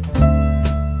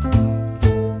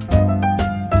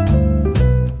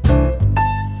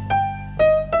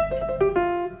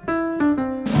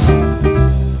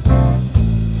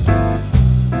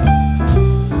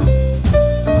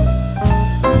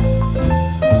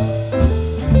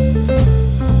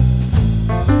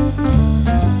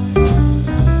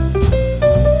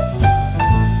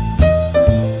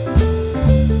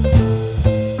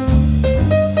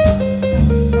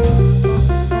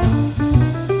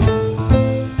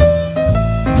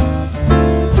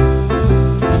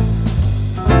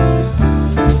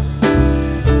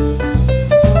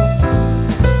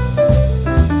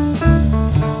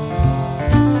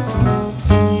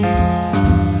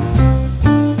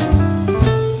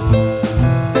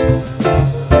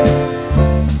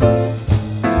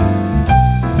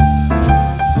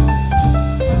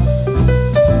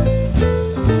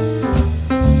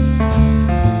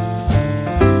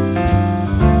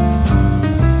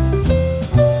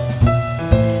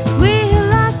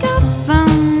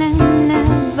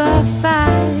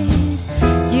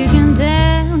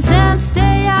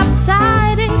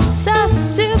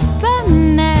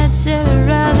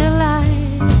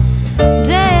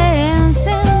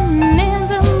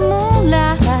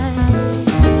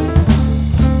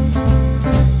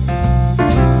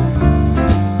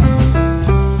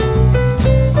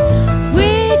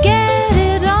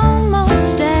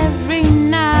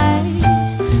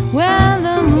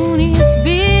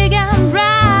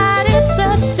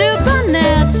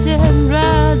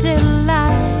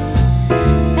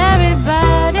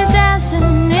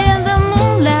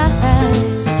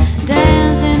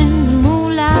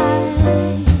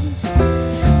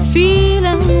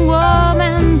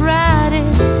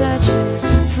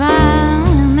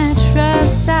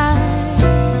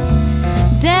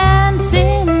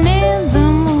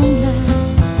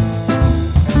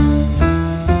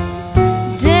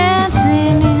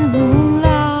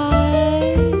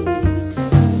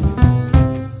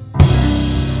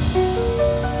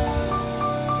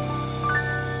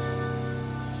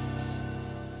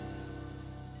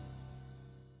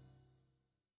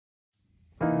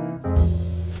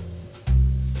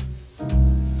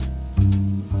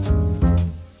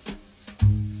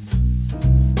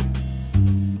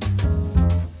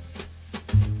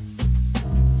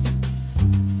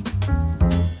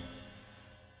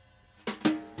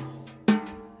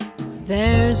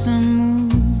 There's a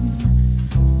moon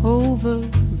over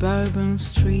Bourbon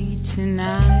Street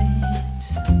tonight.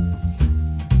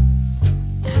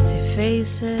 I see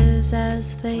faces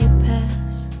as they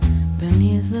pass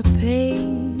beneath the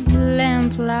pale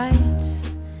lamplight.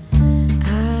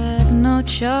 I've no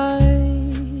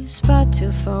choice but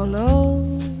to follow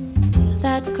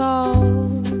that call.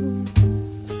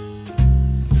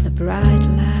 The bright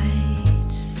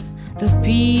lights, the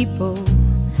people,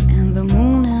 and the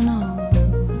moon and all.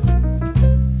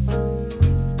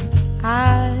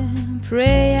 I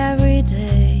pray every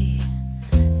day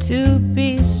to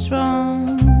be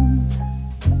strong,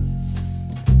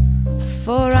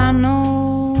 for I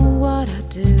know what I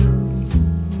do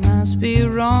must be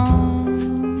wrong.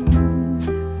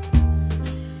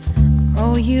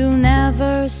 Oh, you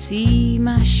never see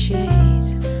my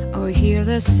shade or hear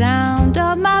the sound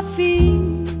of my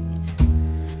feet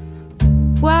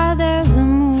while there's a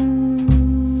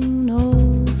moon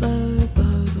over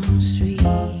Bourbon Street.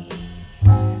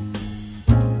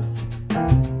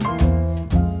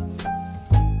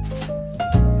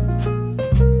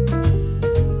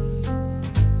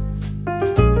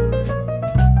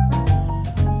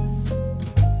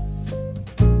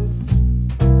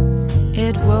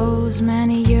 It was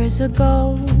many years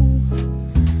ago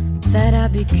that I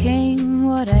became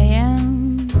what I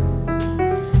am.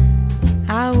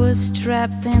 I was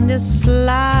trapped in this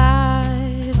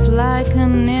life like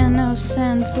an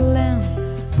innocent lamb.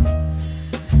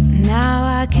 Now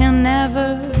I can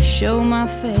never show my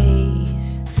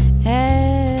face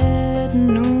at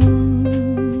noon,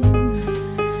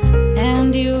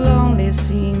 and you'll only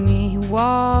see me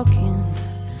walking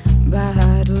by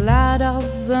the light of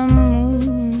the moon.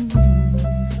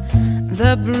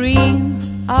 The brim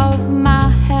of my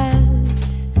head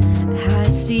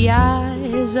hides the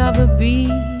eyes of a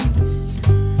beast,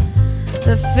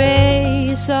 the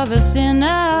face of a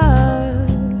sinner,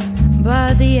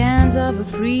 but the hands of a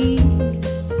priest.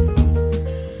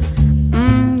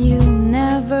 You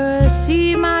never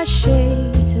see my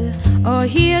shade or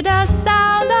hear the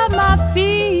sound of my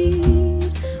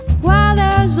feet while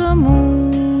there's a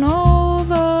moon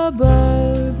over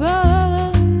Bourbon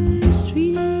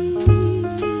Street.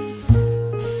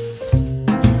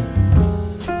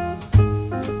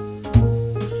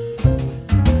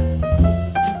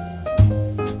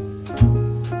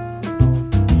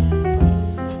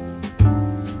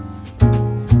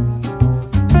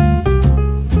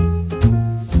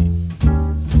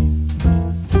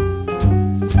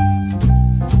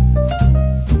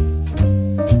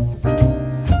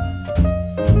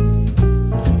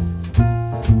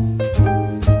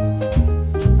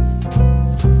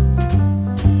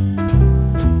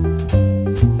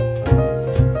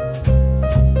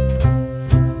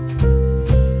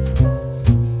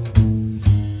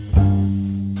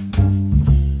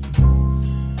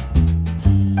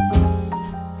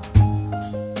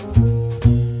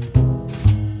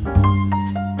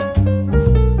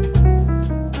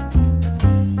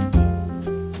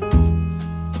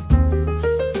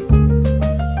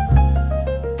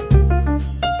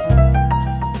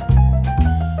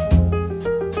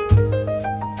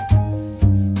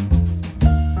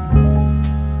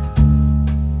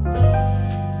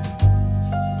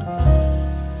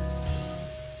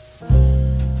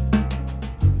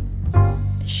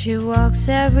 She walks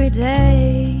every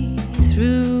day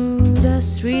through the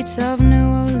streets of New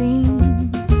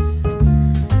Orleans.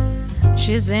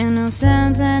 She's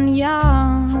innocent and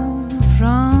young,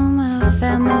 from a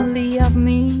family of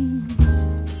means.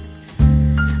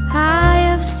 I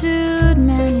have stood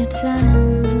many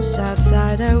times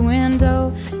outside her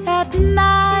window at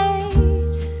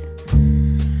night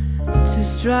to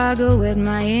struggle with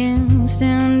my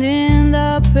instinct in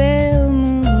the pale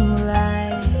moonlight.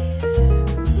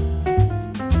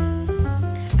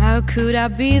 How could I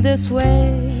be this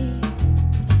way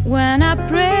when I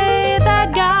pray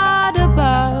that God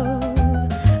above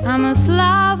I must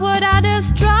love what I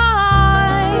destroy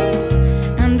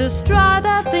and destroy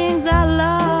the things I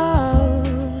love?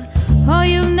 Oh,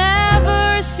 you'll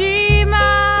never see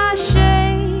my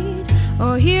shade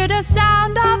or hear the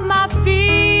sound of my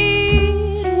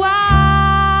feet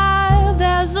while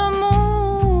there's a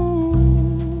moon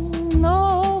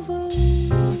over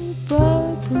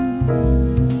Bourbon.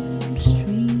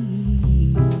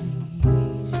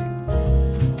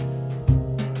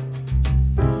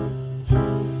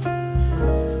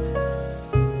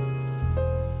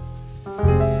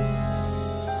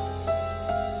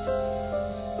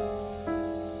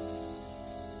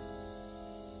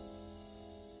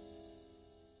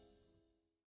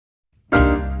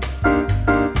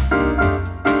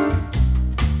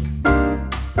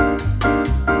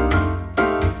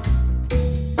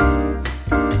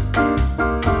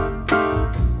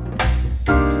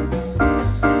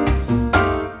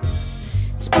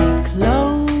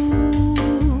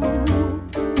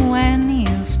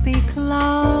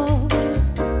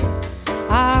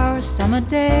 summer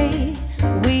day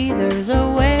withers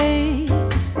away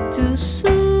too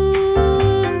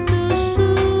soon, too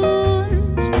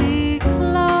soon. Speak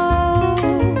low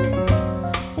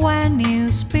when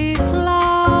you speak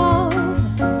low.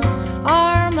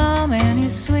 Our moment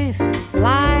is swift,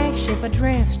 like ship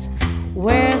adrift.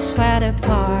 We're swept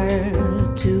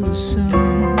apart too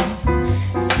soon.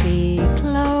 Speak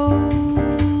low,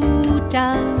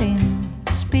 darling,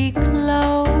 speak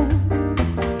low.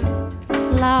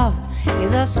 Love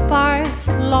is a spark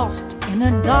lost in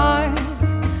the dark.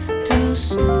 Too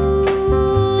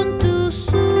soon, too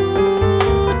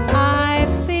soon. I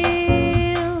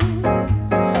feel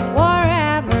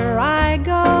wherever I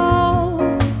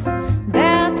go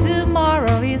that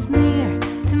tomorrow is near,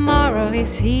 tomorrow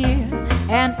is here,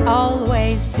 and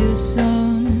always too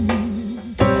soon.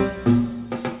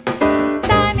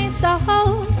 Time is so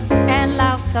old and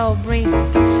love so brief.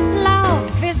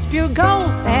 Love is pure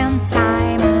gold and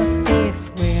time a thief.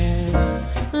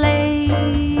 We're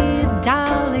late,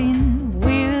 darling,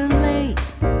 we're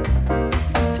late.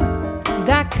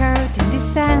 The curtain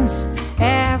descends,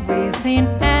 everything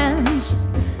ends.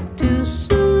 Too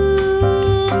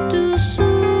soon, too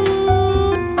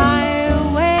soon. I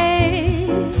wait,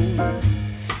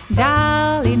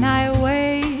 darling, I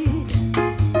wait.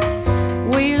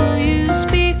 Will you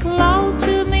speak loud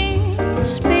to me,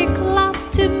 speak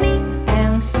love to me,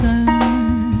 and soon.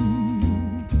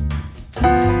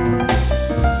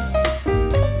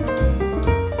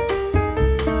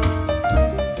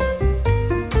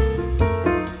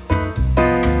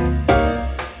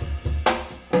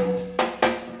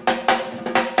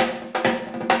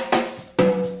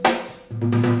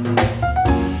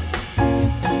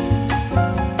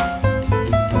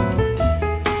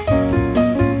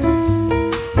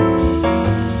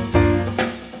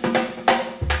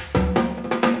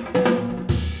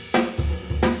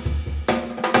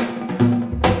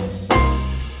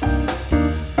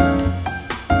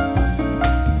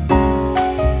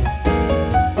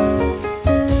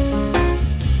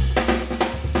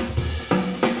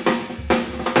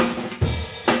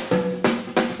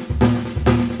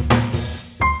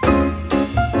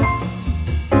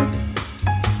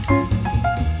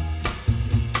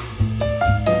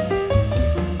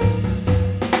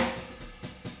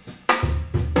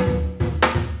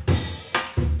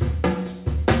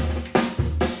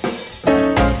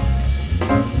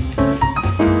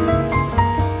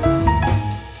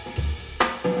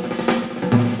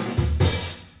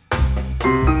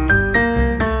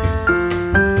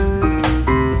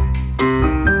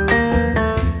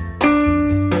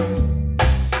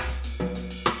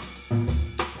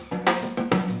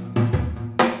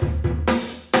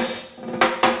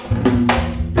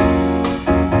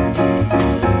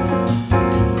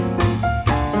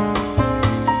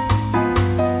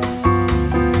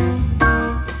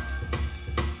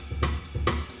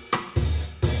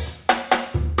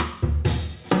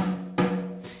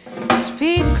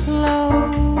 Speak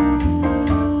low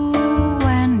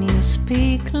when you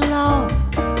speak low.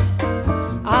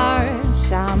 Our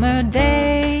summer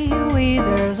day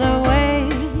withers away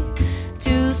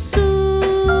too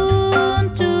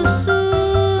soon, too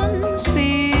soon.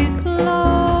 Speak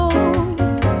low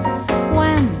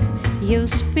when you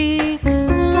speak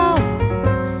low.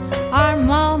 Our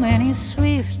moment is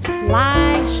swift,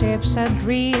 like ships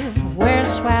adrift. We're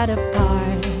swept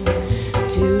apart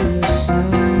too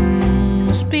soon.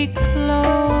 Speak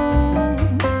low,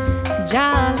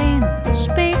 darling,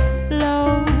 speak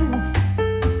low.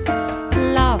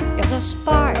 Love is a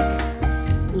spark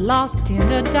lost in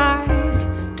the dark.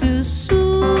 Too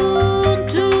soon,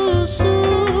 too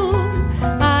soon.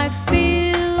 I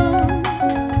feel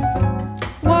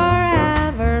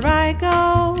wherever I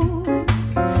go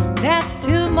that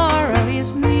tomorrow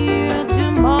is near,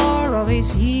 tomorrow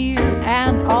is here,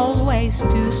 and always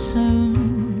too soon.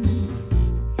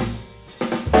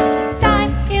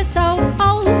 So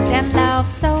old and love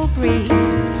so brief.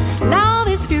 Love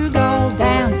is pure gold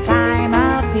and time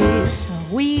a thief.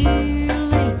 We're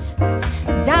late,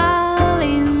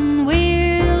 darling,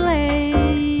 we're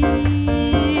late.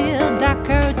 The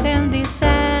curtain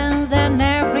descends and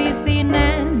everything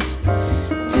ends.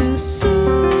 Too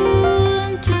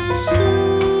soon, too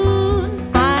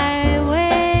soon. I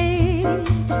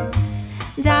wait,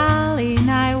 darling,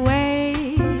 I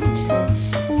wait.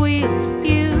 Will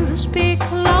you speak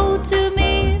low to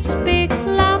me, speak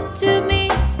love to me,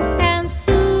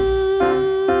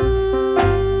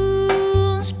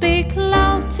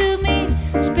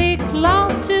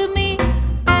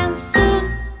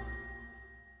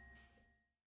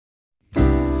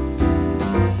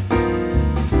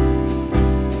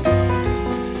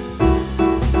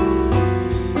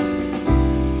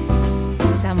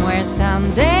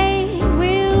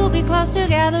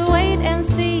 together, wait and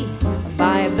see.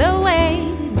 By the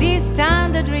way, this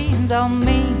time the dream's on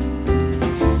me.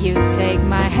 You take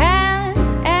my hand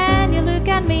and you look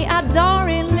at me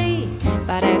adoringly.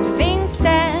 But as things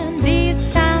stand,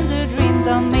 this time the dream's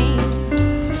on me.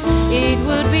 It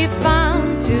would be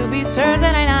fun to be certain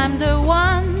that I'm the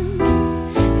one,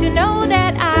 to know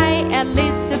that I at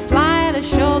least supply the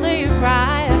shoulder you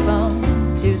cry upon,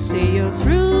 to see you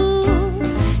through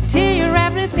till you're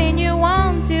everything you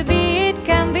want to be. It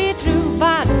can be true,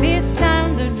 but this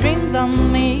time the dream's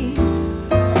on me.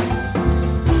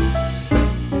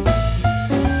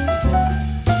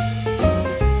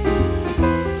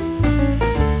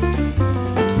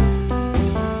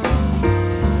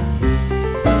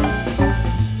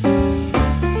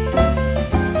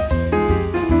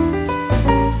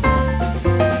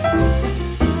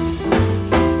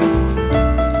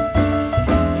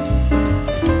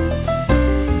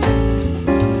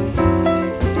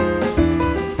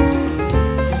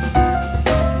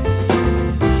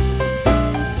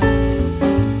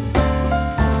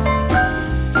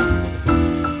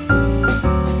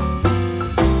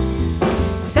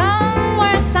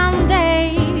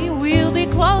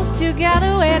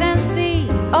 Together, wait and see.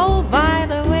 Oh, by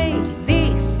the way,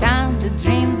 this time the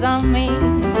dream's on me.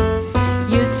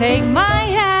 You take my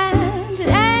hand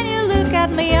and you look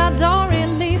at me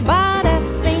adoringly. But as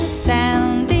things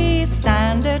stand, this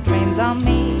time the dream's on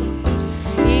me.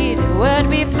 It would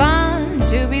be fun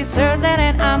to be certain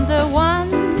that I'm the one,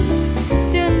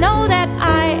 to know that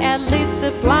I at least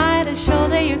supply the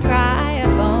shoulder you cry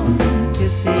upon, to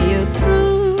see you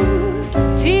through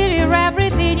till you're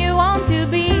everything you want to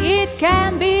be. It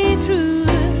can be true.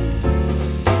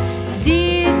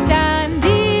 This time,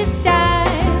 this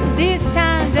time, this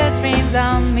time the dream's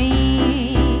on me.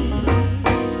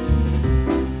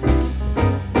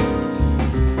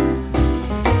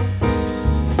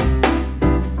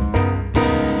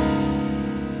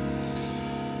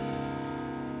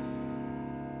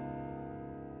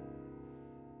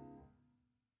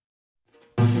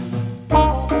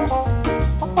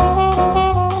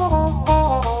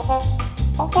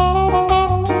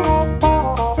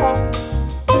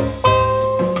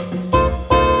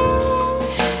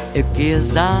 Eu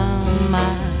quis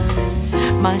amar,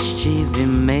 mas tive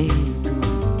medo.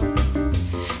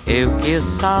 Eu quis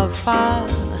salvar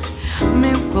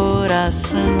meu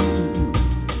coração,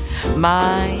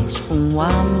 mas um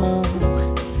amor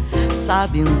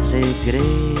sabe um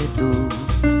segredo.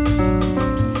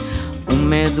 O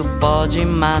medo pode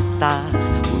matar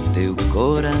o teu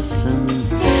coração.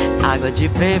 Água de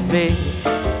beber,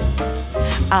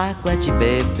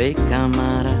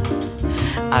 camarada.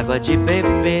 Água de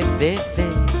beber,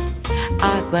 beber,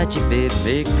 água de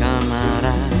beber,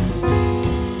 camarada.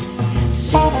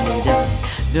 Sirira,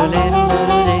 do lero,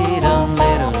 lero, lero,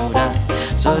 lero,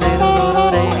 so lero,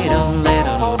 lero,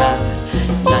 lero, la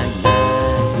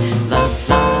la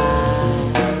la.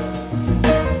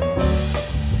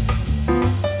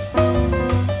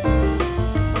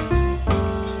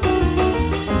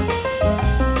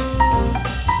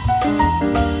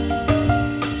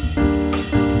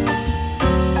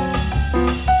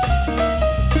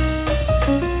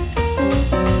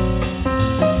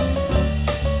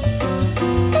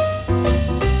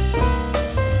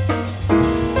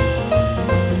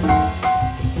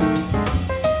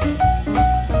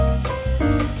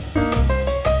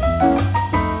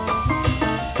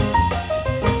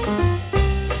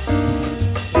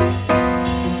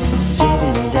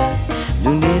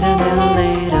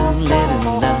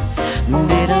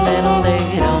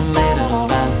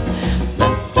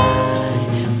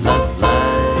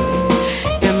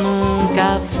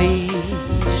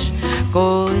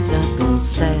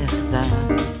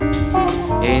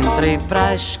 Entrei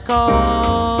pra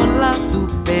escola do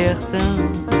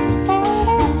perdão.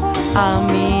 A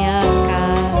minha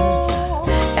casa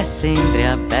é sempre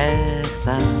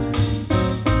aberta.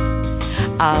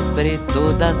 Abre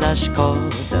todas as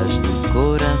cordas do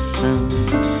coração.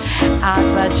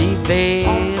 Água de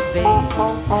beber,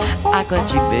 água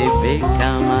de beber,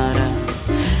 camarada.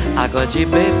 Água de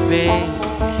beber,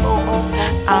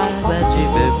 água de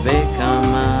beber,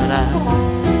 camarada.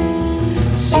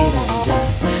 So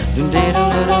little,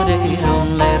 little, little,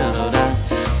 little, da.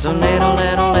 So little,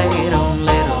 little, little,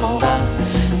 little, da.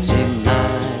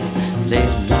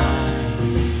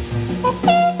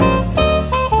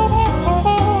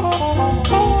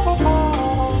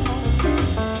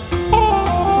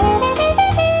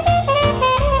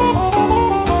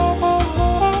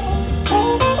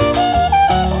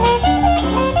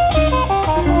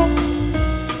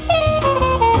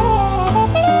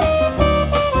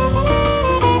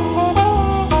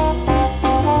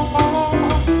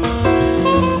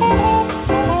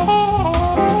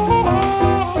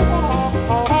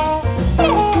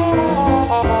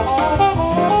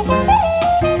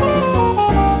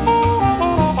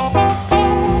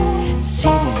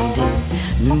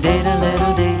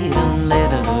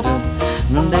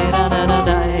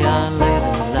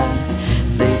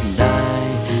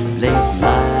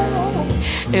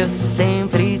 Eu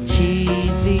sempre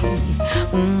tive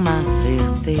uma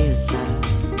certeza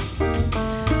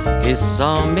que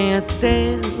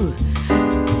somente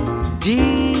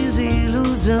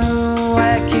desilusão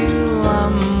é que o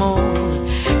amor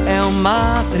é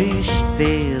uma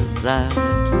tristeza.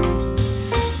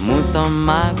 Muitas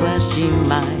mágoas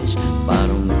demais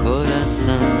para um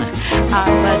coração.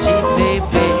 Água de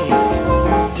bebê,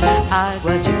 camarada.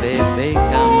 Água de bebê,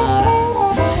 camarada.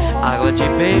 Água de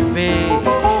bebê,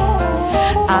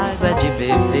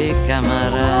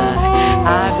 camarada.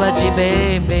 Água de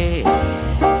bebê,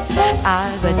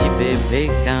 água de bebê.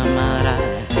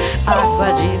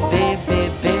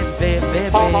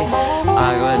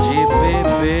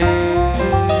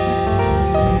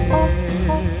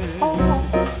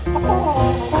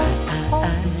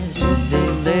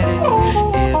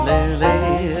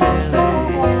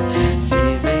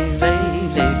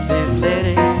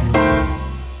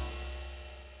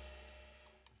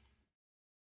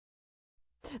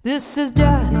 This is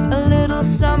just a little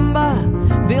samba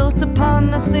built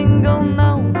upon a single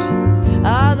note.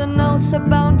 Other notes are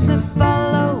bound to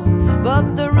follow,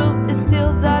 but the root is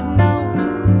still that note.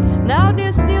 Now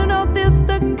this you notice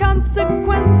the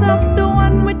consequence of the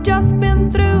one we just been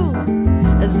through,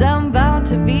 as I'm bound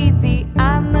to be the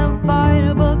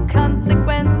unavoidable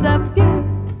consequence of you.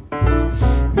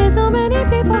 There's so many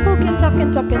people who can talk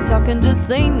and talk and talk and just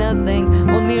say nothing,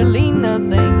 or nearly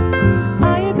nothing.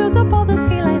 I abuse up all the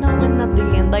skill I know, and at the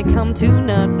end I come to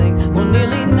nothing, or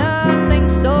nearly nothing.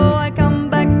 So I come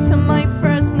back to my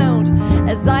first note,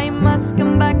 as I must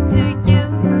come back to you.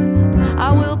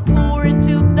 I will pour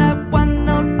into that one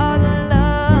note all the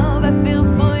love I feel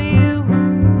for you.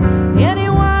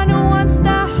 Anyone who wants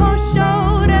the whole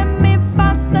show, let me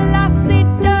facility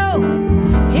do.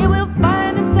 He will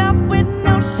find himself with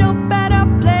no show, better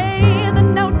play the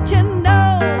note you know.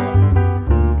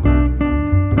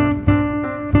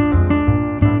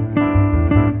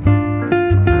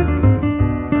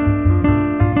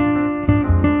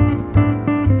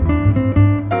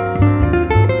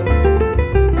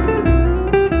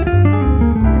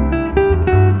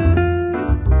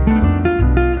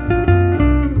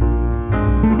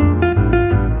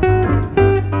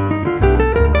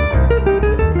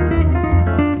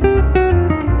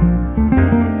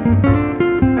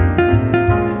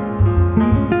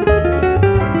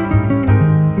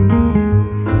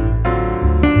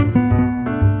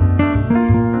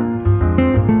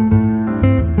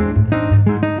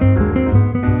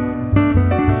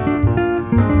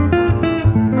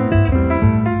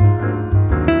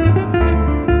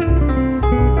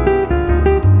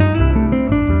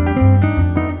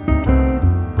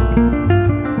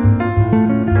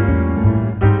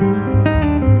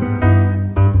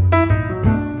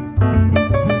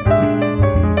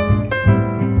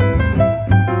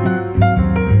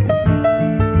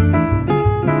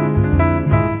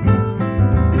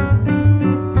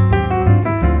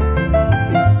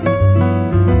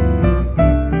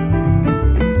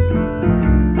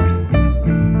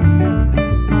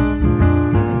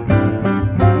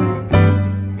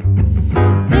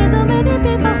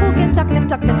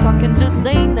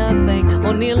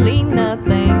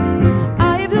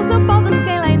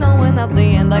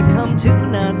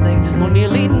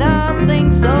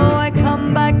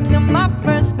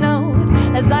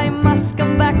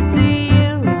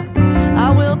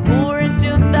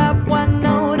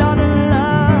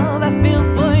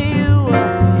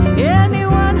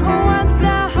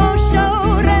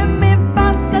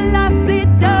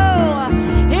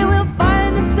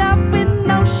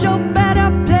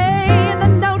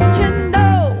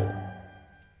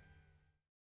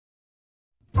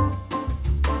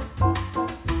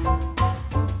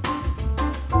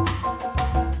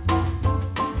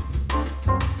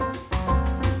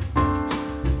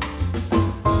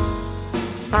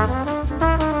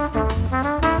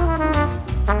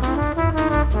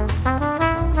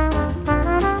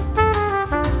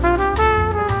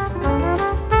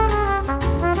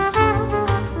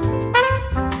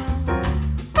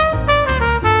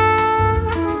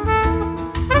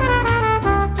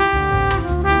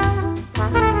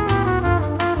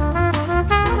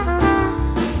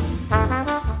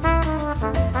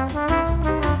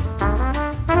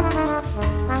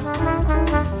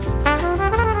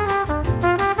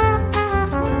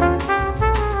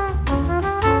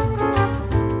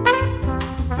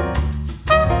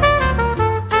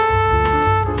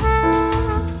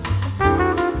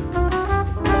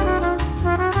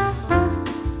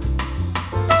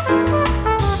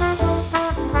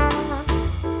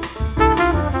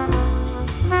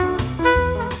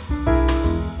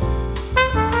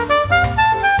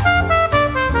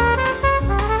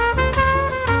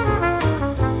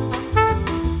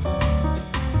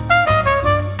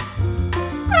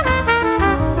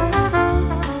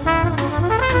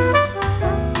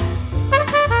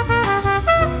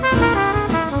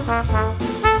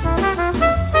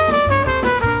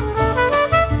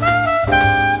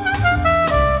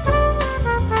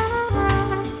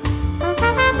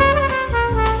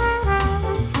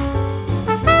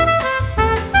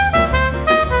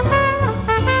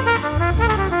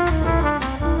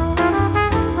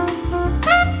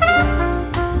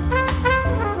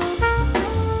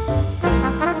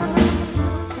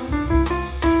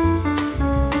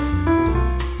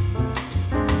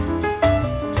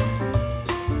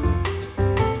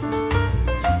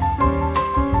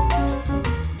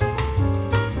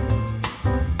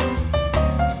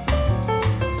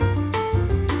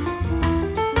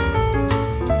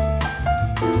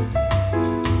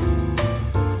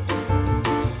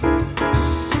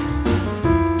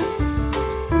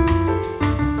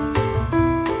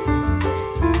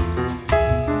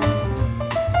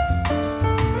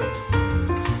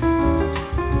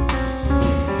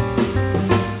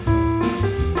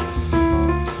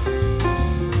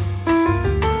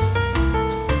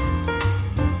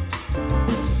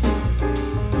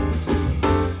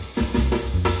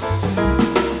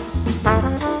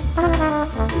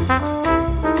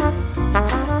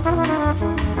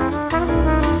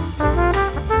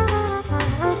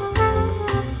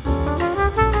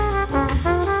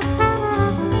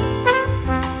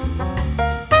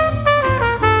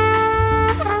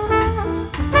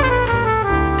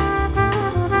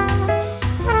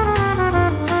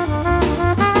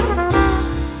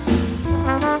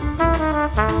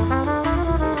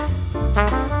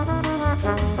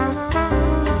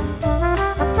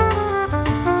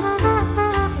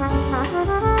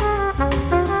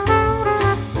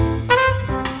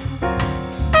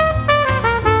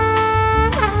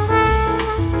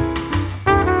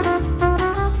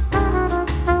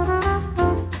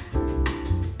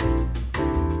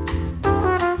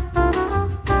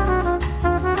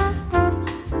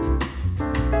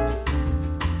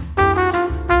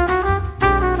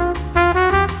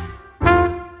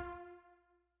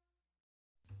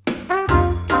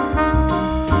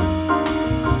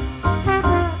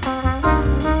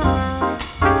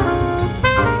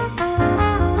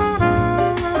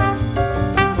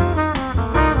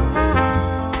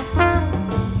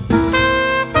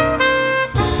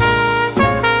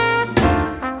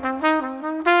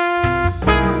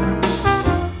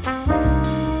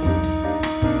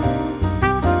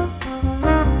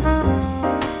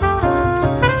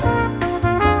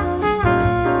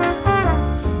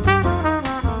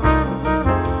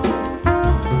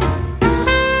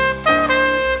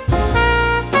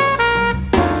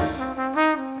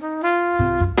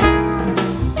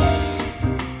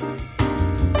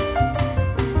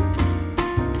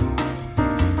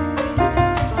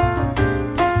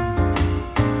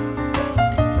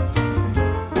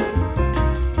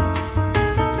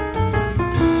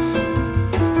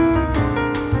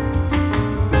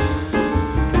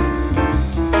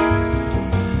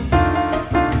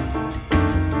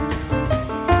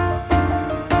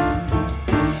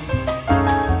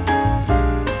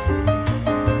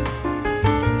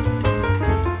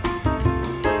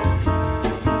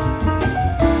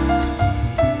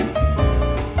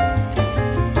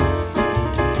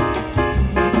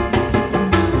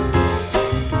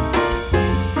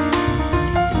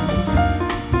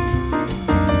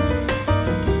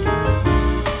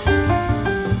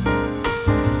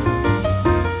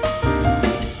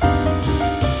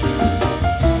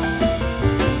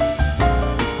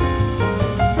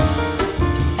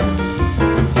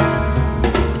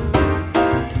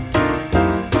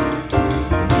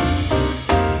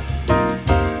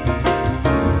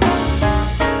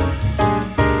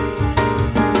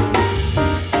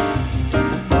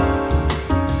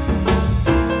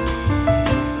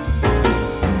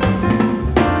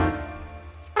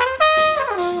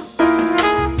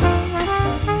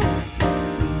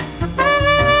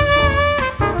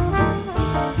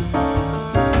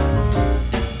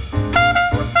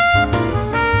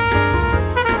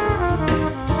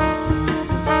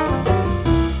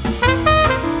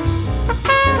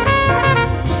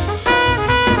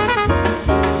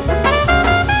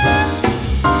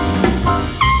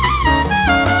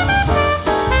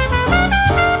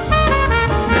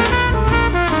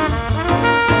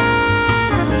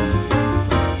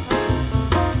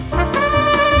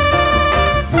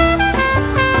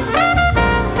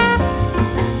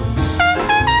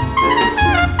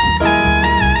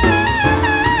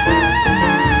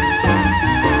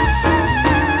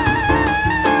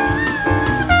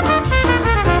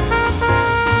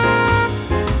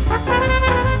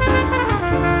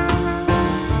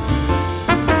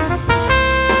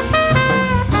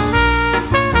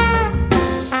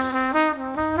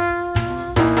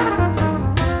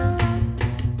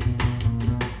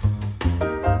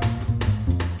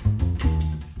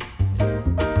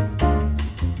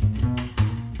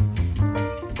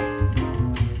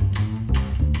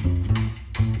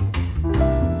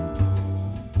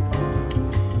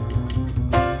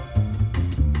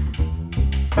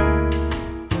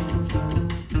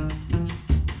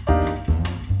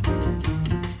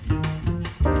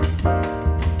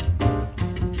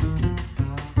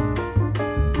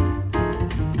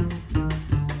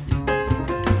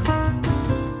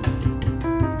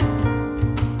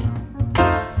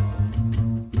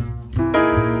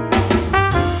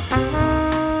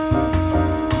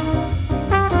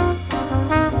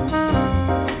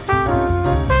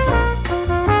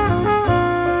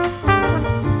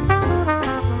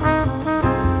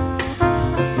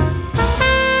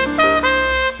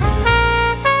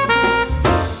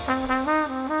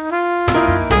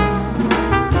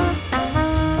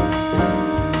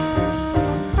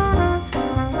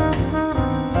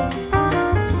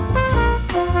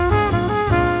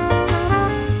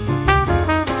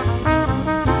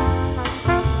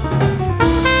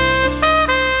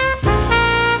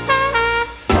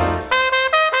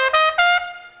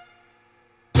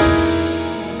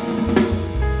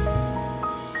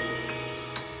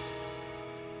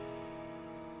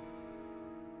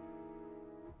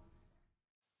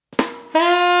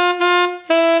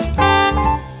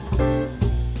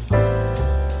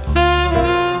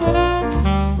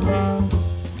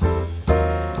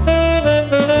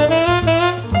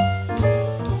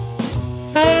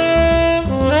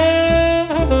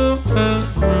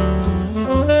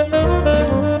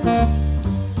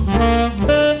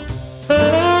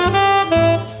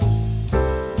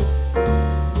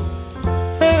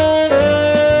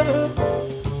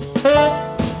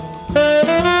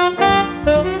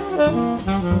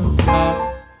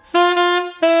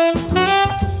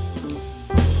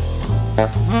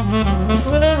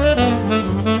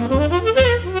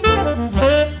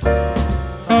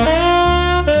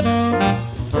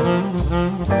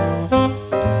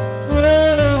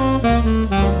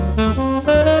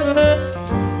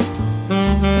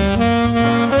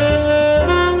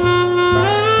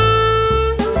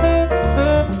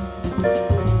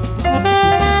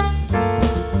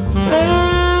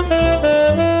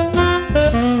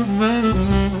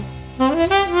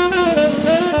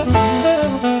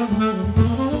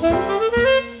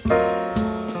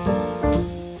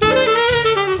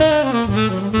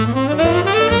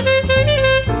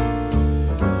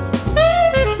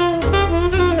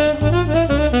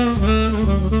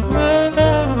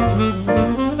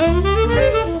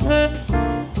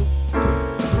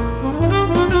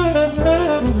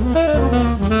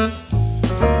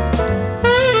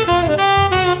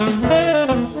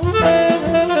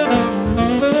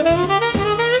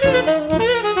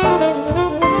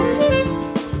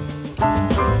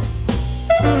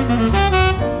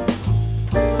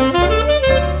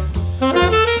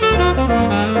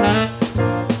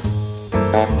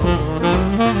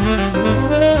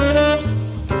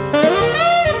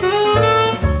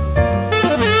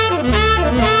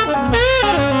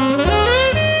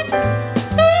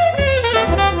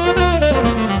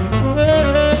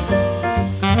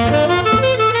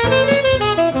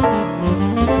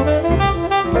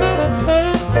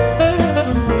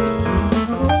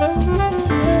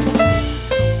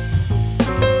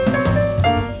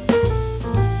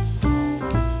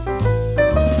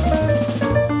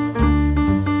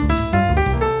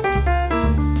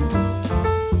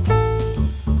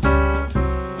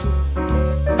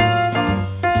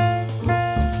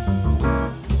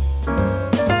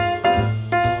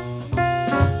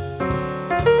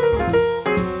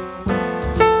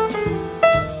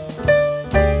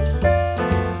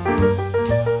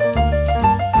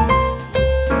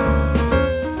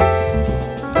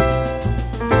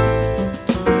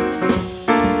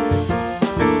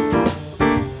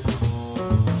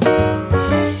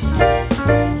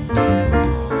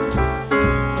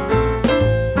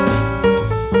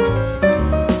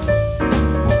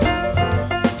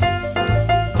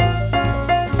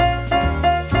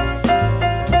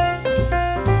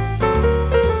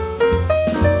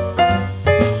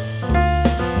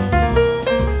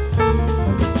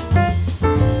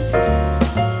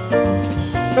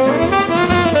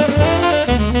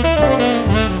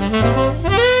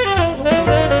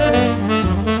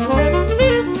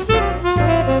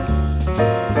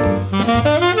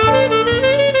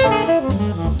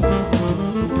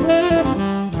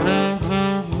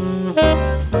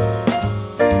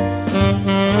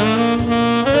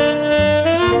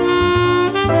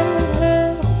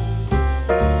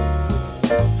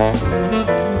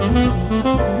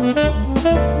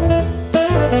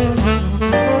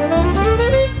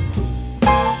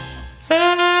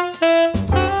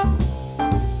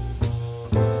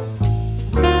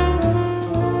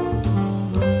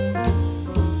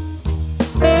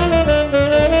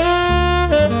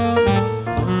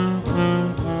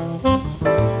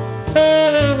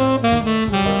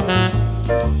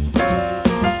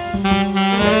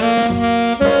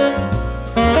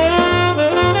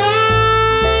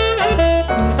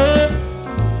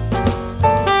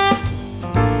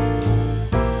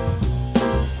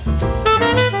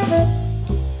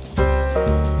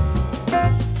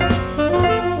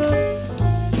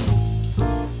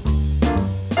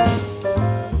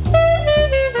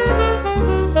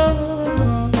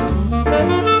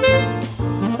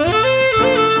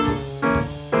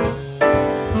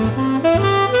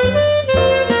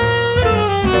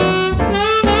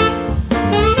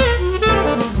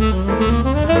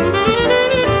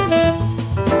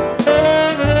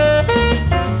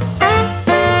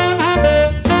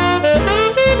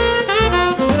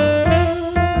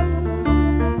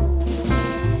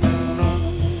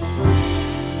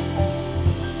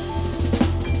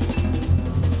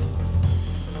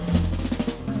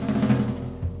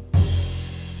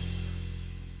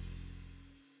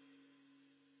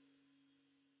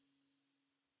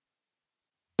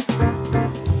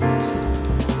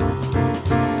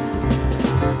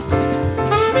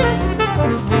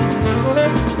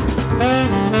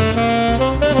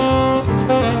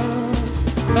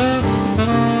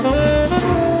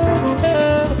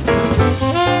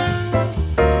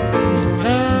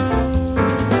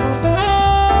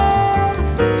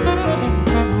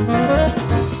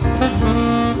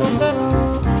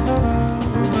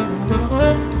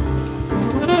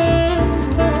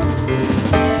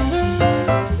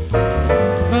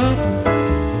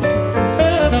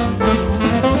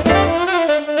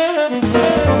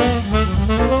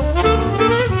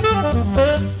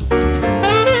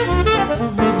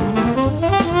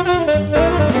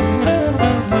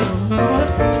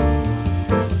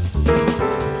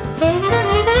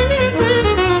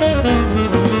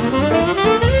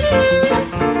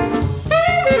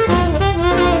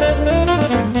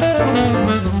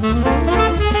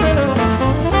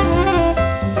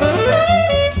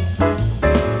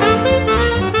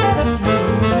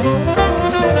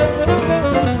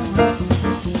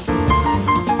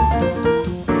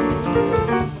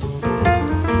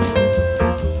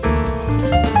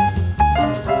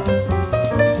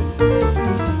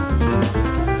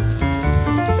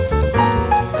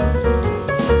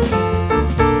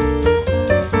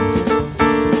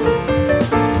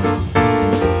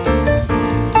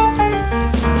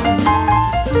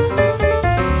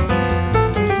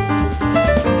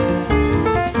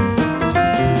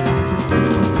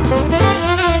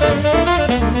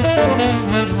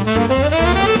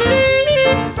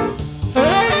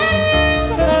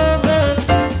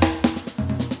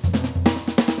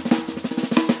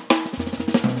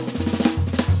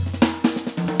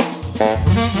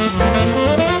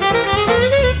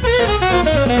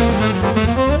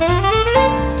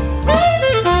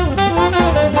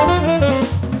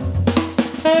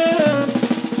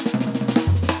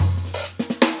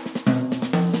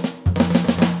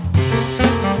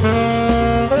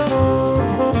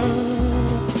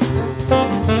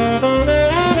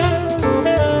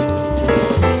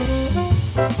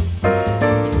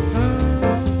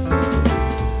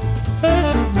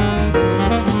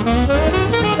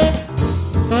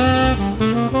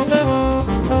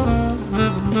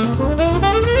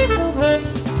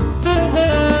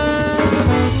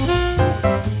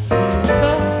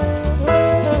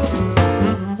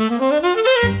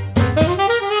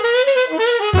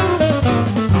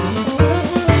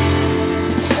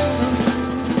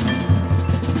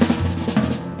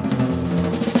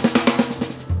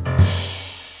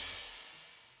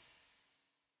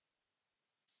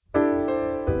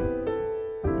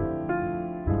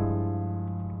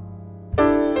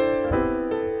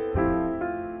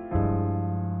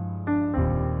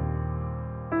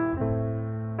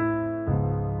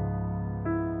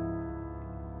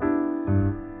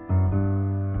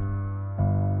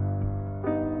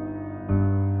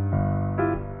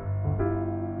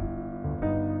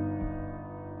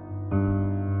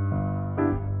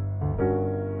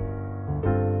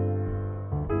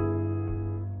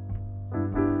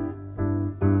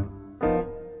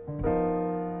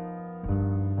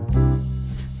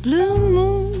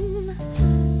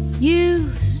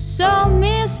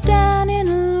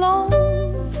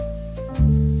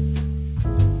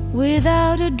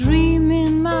 without a dream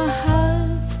in my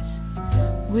heart,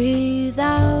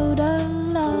 without a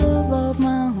love of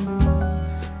my own.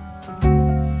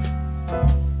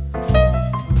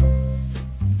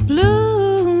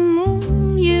 Blue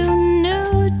moon, you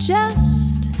knew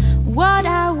just what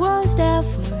I was there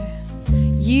for.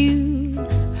 You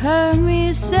heard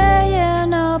me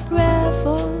saying a prayer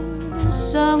for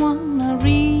someone I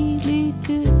really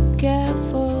could care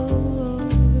for.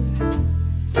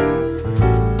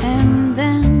 And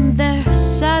then there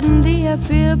suddenly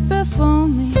appeared before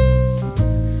me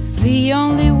the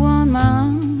only one my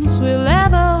arms will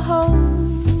ever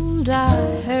hold.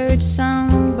 I heard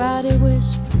somebody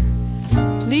whisper,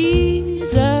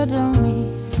 please adore me.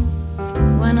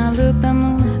 When I looked, the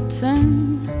moon had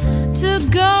turned to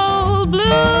gold.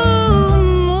 Blue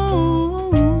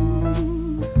moon,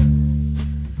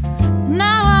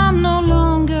 now I'm no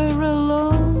longer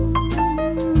alone,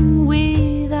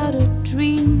 without a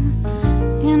dream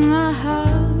in my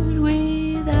heart,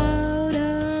 without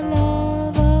a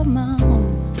love of my own.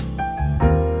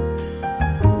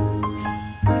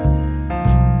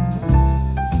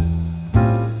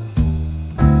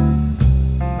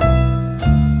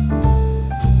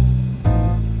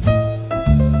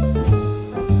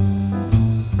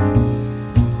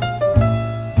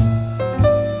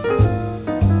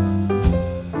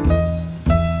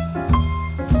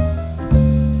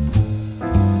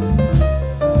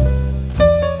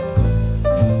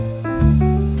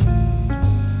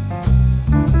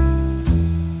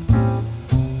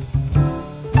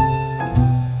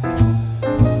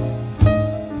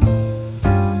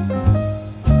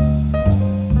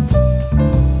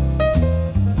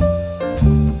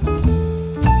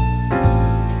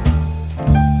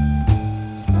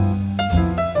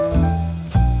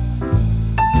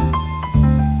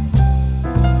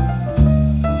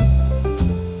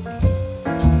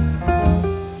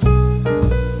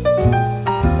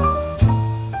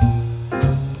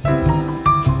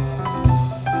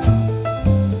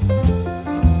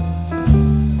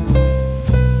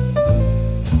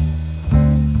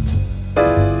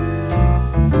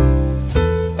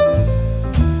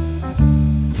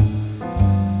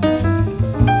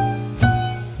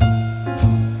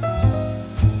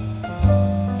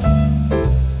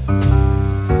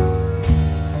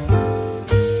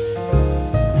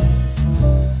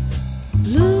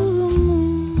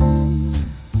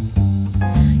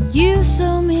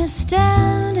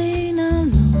 Standing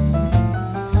alone,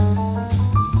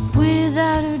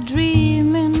 without a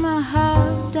dream in my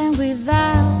heart and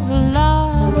without a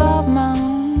love of my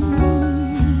own.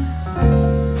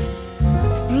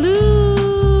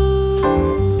 Blue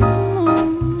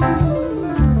moon,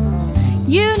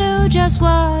 you knew just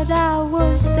what I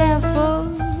was there for.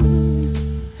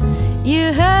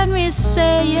 You heard me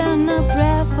saying a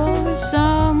prayer for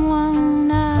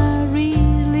someone I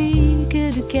really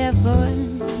could care for.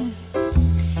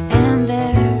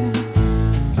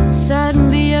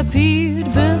 Suddenly appeared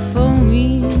before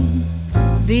me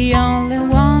the only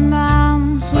one my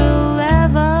arms will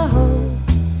ever hold.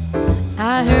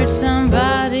 I heard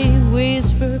somebody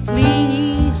whisper,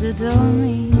 please adore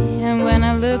me. And when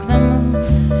I looked, the moon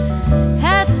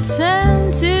had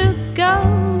turned to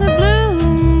gold. The blue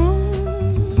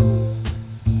moon,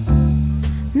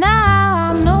 now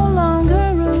I'm no longer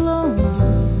alone,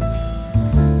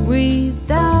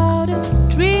 without a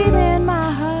dream in my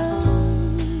heart.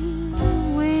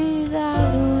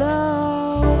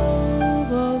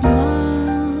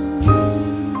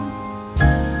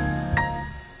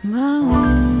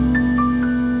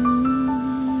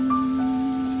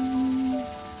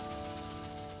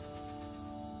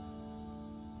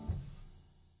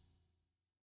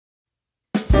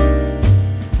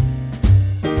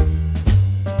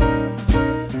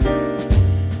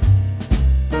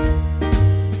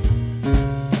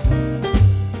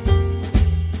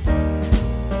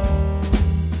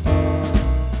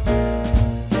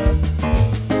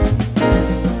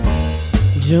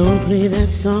 Don't play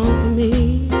that song for me,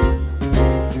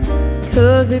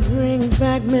 'cause it brings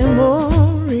back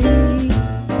memories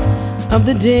of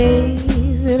the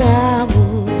days that I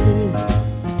was with,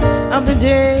 of the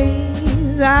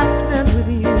days I spent with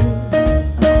you.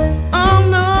 Oh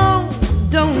no,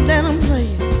 don't let them play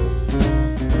it.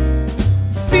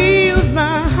 Fills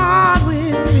my heart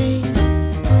with pain.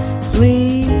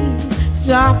 Please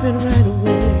stop it right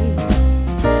away,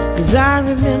 'cause I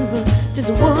remember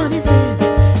just what he said.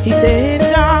 He said,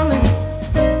 darling,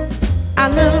 I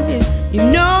love you. You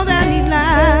know that he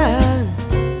lied.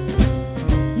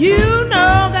 You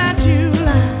know that you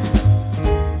lied.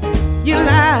 You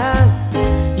lied.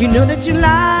 You know that you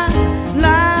lied,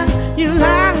 lied, you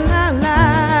lied, lied,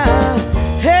 lied.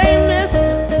 Hey, man.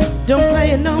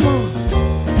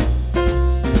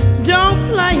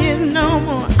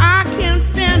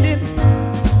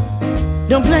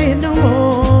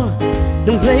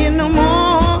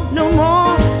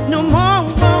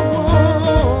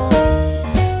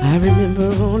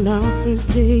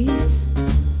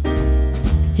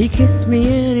 He kissed me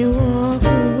and he walked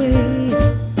away.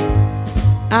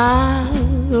 I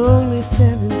was only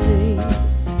 17.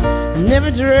 I never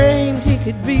dreamed he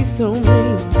could be so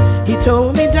mean. He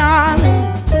told me, darling,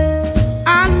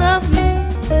 I love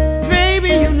you. Baby,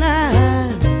 you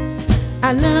lied.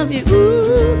 I love you.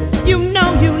 Ooh, you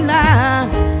know you lied.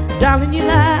 Darling, you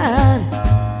lied.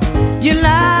 You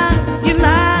lied, you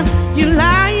lied, you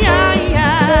lied.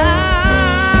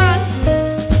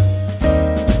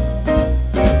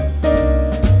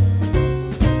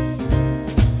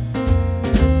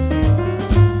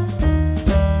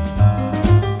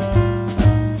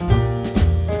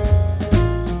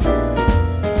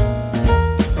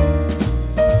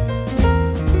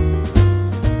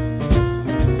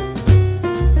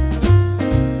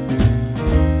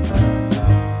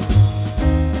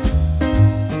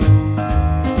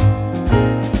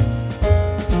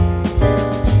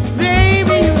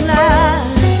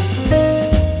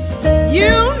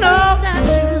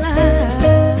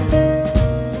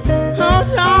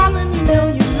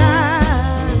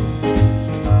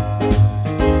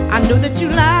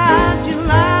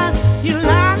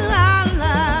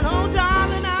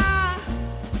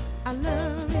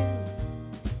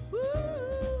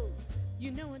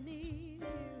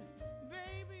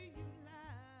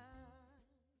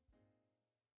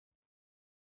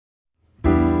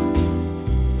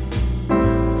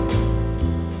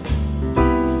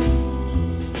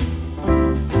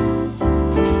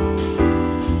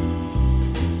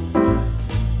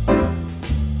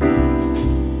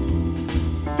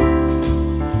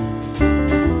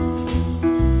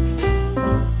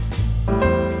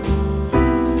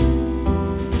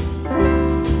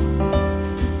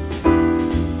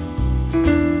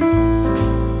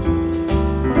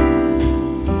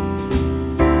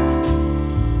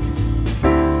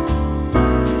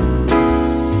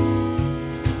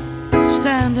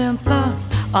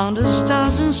 On the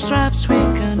stars and stripes we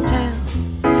can tell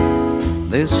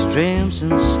there's dreams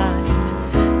inside.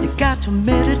 You got to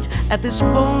admit it at this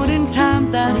point in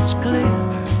time that it's clear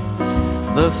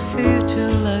the future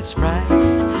looks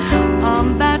bright.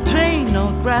 On that train,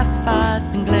 no graphite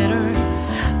and glitter.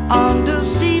 On the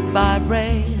sea by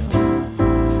rail,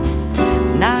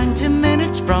 90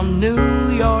 minutes from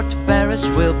New York to Paris.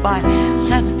 We'll by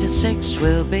 76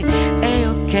 we'll be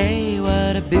A-OK.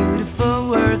 What a beautiful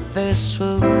world this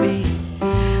will be.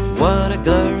 What a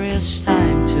glorious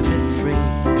time to be free.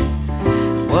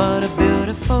 What a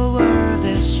beautiful world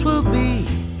this will be.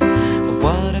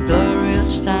 What a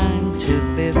glorious time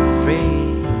to be free.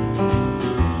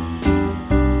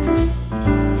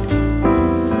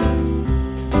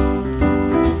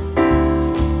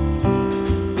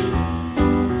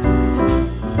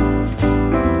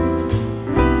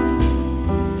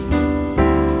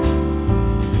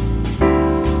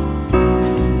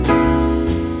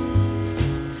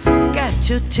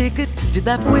 Your ticket to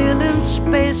that wheel in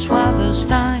space while there's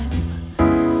time.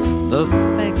 The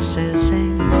fix is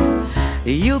in.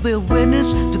 You'll be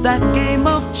witness to that game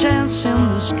of chance in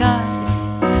the sky.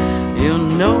 You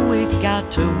know we got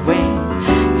to win.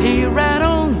 Here at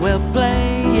home we'll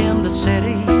play in the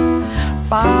city,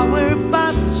 powered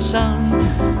by the sun.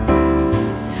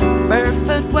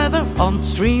 Perfect weather on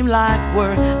streamlight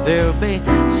where there'll be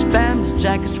spandex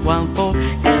jackets, one for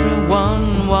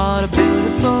everyone. What a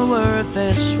beautiful world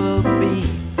this will be.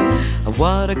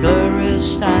 What a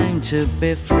glorious time to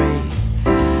be free.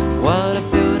 What a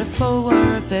beautiful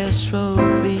world this will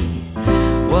be.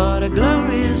 What a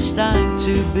glorious time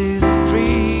to be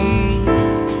free.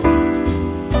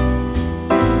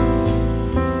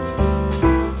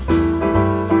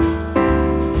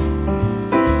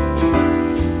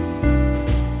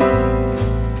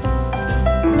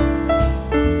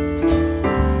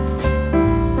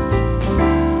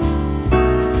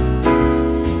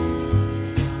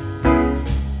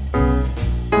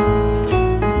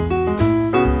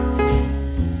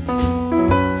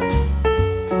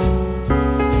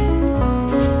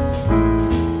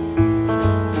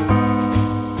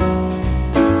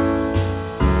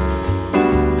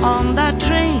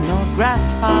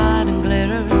 Graphite and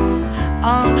glitter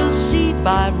on the sea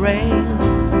by rail,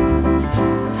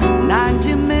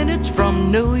 90 minutes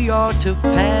from New York to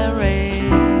Paris.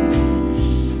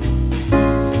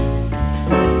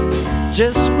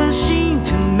 Just machine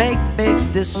to make big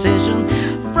decisions,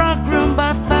 programmed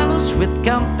by fellows with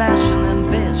compassion and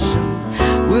vision.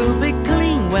 We'll be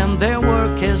clean when their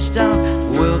work is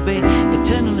done. We'll be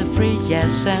eternally free,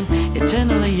 yes, and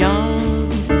eternally young.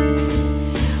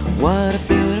 What a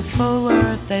beautiful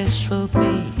world this will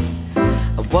be.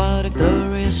 What a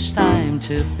glorious time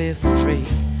to be free.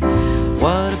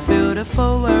 What a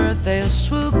beautiful world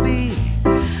this will be.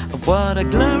 What a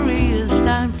glorious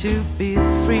time to be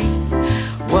free.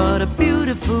 What a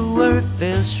beautiful world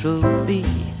this will be.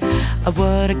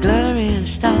 What a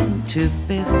glorious time to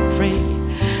be free.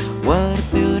 What a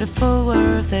beautiful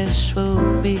world this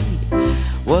will be.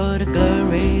 What a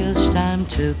glorious time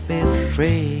to be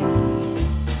free.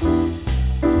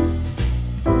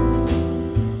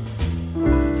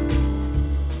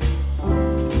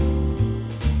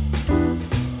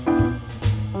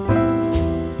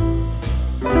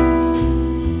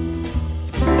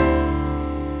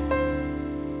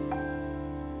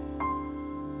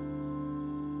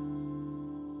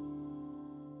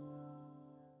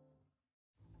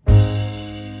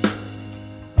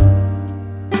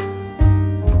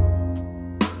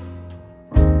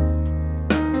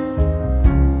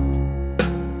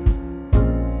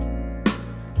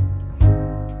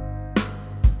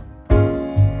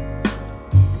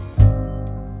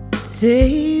 Say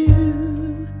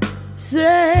you,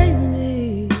 say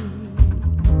me,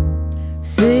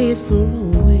 say it for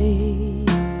always.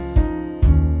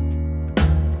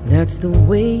 That's the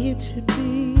way it should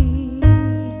be.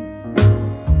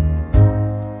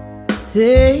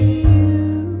 Say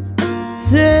you,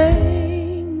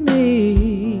 say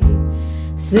me,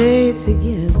 say it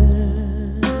together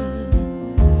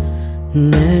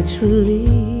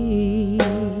naturally.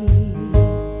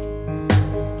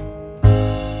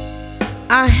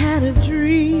 I had a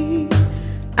dream,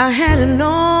 I had an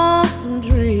awesome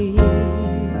dream.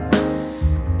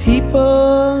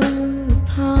 People in the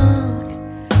park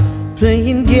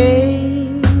playing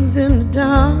games in the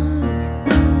dark.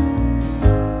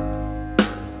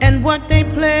 And what they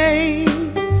played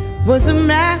was a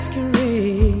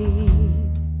masquerade.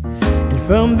 And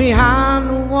from behind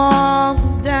the walls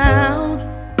of doubt,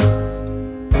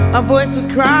 a voice was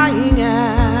crying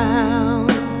out,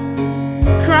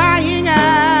 crying out.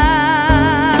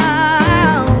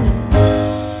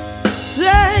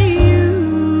 Say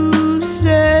you,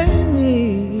 say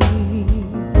me,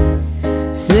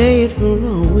 say it for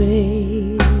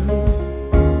always.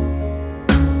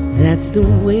 That's the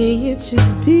way it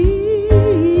should be.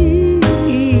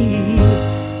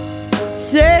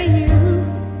 Say you,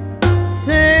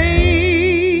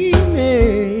 say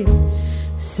me,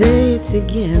 say it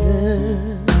together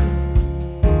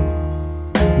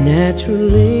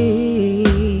naturally.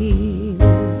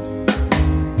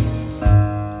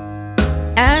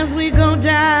 As we go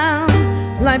down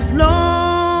life's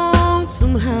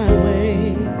lonesome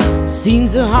highway,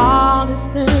 seems the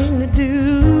hardest thing to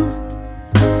do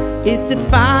is to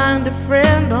find a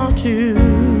friend or two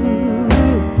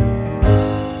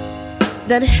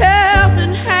that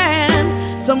helping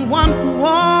hand, someone who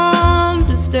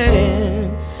understands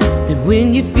that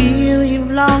when you feel you've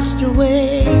lost your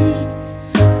way,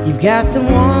 you've got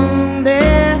someone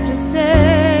there to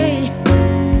say,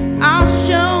 I'll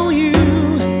show you,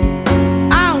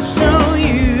 I'll show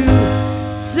you.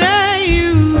 Say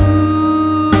you,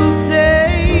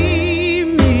 say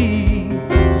me,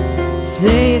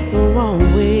 say it for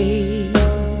always.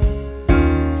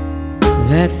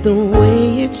 That's the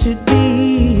way it should be.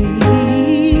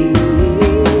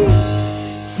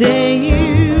 Say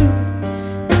you,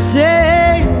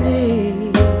 say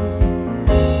me,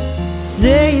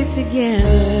 say it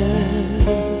together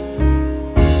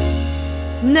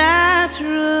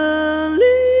naturally.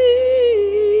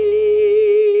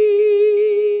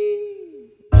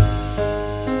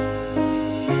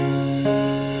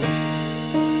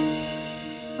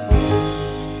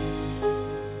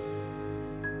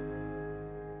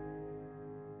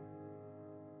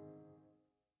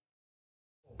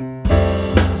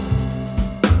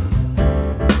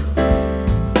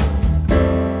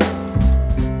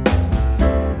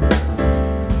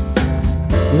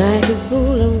 Like a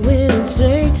fool, I went and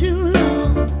stayed too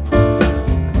long.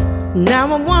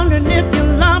 Now I'm wondering if your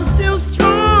love's still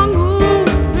strong. Ooh,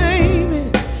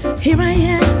 baby, here I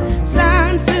am,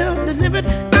 signed, sealed, delivered,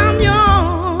 I'm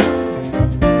yours.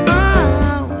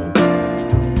 Oh.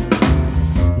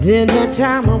 Then that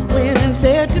time I went and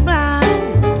said goodbye.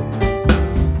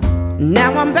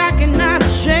 Now I'm back and not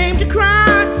ashamed to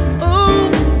cry.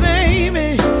 Oh,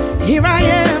 baby, here I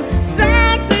am,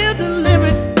 signed, sealed,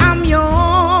 delivered, I'm yours.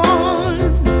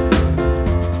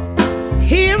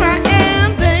 Here I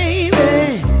am,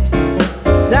 baby,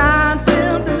 signed,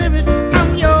 sealed, delivered,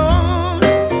 I'm yours.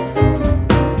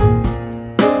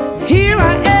 Here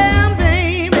I am,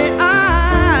 baby,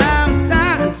 I'm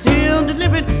signed, sealed,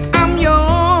 delivered, I'm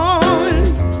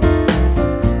yours.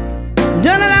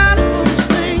 Done a lot of foolish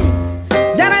things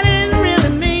that I didn't really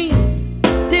mean,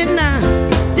 didn't I,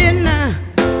 didn't I,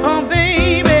 oh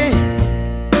baby.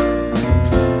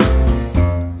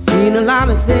 Seen a lot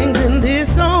of things in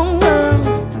this old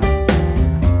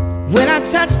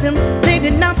touched him, they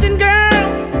did nothing, girl.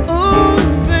 Oh,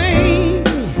 baby,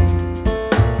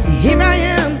 here I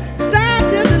am, signed,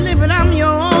 sealed, delivered, I'm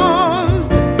yours.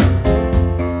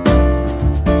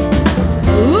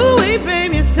 Ooh, hey,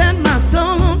 baby, set my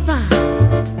soul on fire.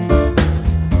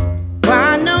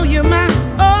 Well, I know you're my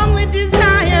only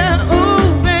desire.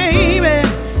 Oh, baby,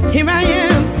 here I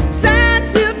am, signed,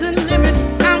 sealed, delivered,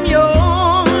 I'm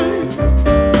yours.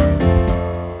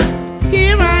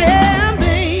 Here I am,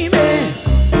 baby,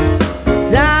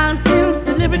 signed, sealed,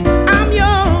 delivered, I'm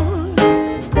yours.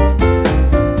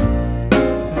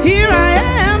 Here I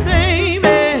am,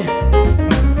 baby,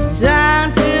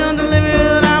 signed, sealed,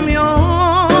 delivered, I'm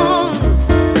yours.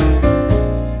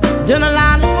 Done a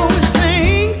lot of foolish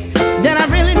things that I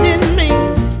really didn't mean.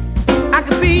 I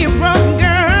could be a broken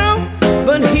girl,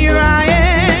 but here I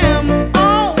am.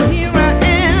 Oh, here I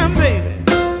am, baby,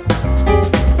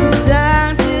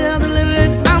 signed, sealed,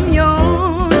 delivered, I'm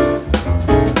yours.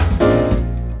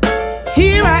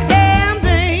 Here I am,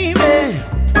 baby,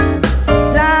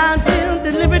 signed, sealed,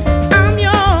 delivered, I'm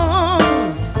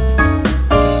yours.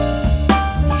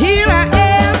 Here I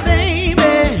am,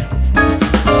 baby,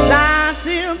 signed,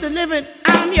 sealed, delivered,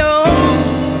 I'm yours.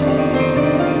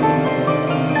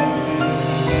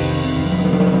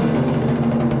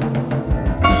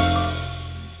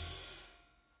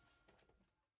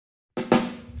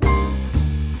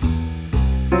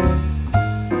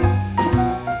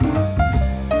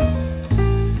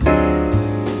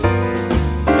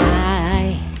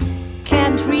 I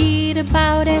can't read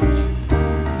about it.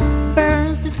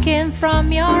 Burns the skin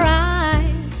from your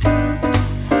eyes.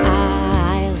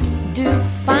 I'll do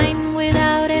fine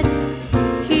without it.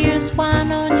 Here's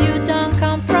one on you, don't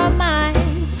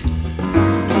compromise.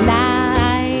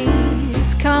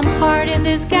 Lies come hard in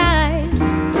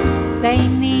disguise. They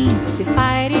need to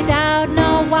fight it out,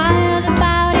 no wild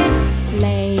about it.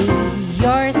 Lay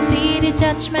your city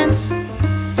judgments.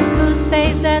 Who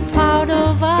says that part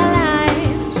of our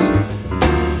lives?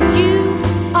 You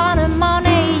on the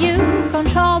money, you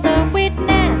control the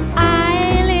witness.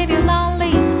 I leave you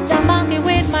lonely, the monkey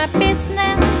with my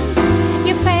business.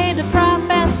 You pay the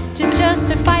profits to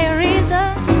justify your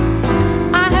reasons.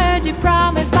 I heard you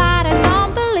promise, but I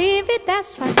don't believe it.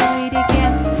 That's why I do it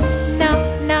again. No,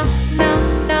 no, no,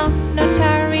 no,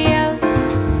 notorious.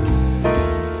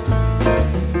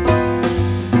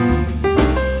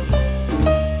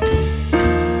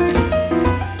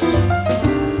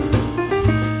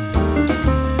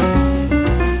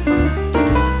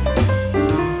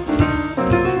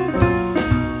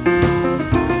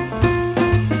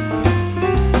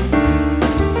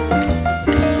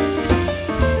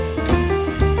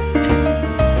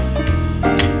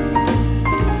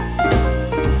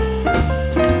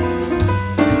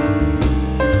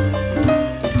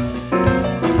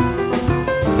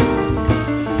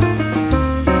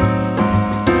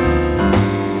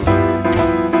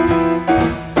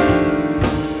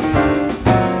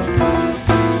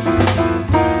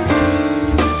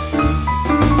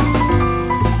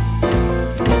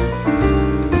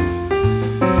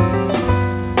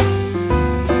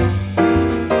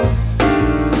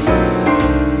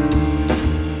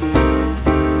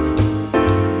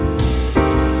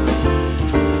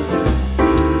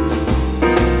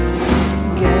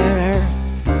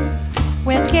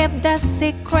 The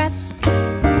secrets,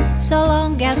 so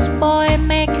long as boy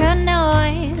make a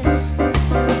noise.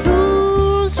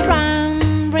 Fools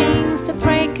run rings to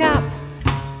break up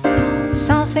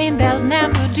something they'll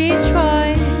never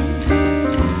destroy.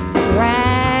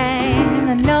 Grand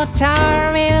and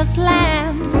notorious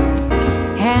lamb,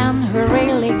 and who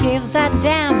really gives a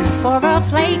damn for a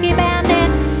flaky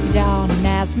bandit? Don't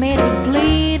ask me to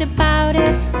bleed about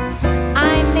it.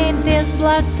 I need this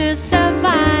blood to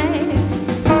survive.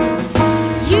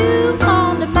 You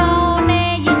on the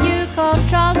money, you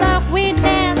control the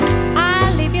witness.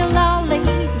 I leave you lonely,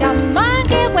 the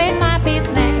monkey with my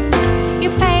business. You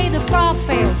pay the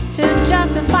profits to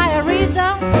justify your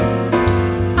reasons.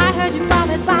 I heard you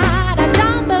promise, but I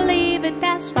don't believe it.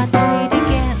 That's what I did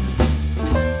again.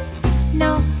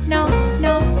 No, no,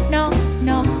 no, no,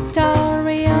 no,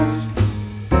 notorious.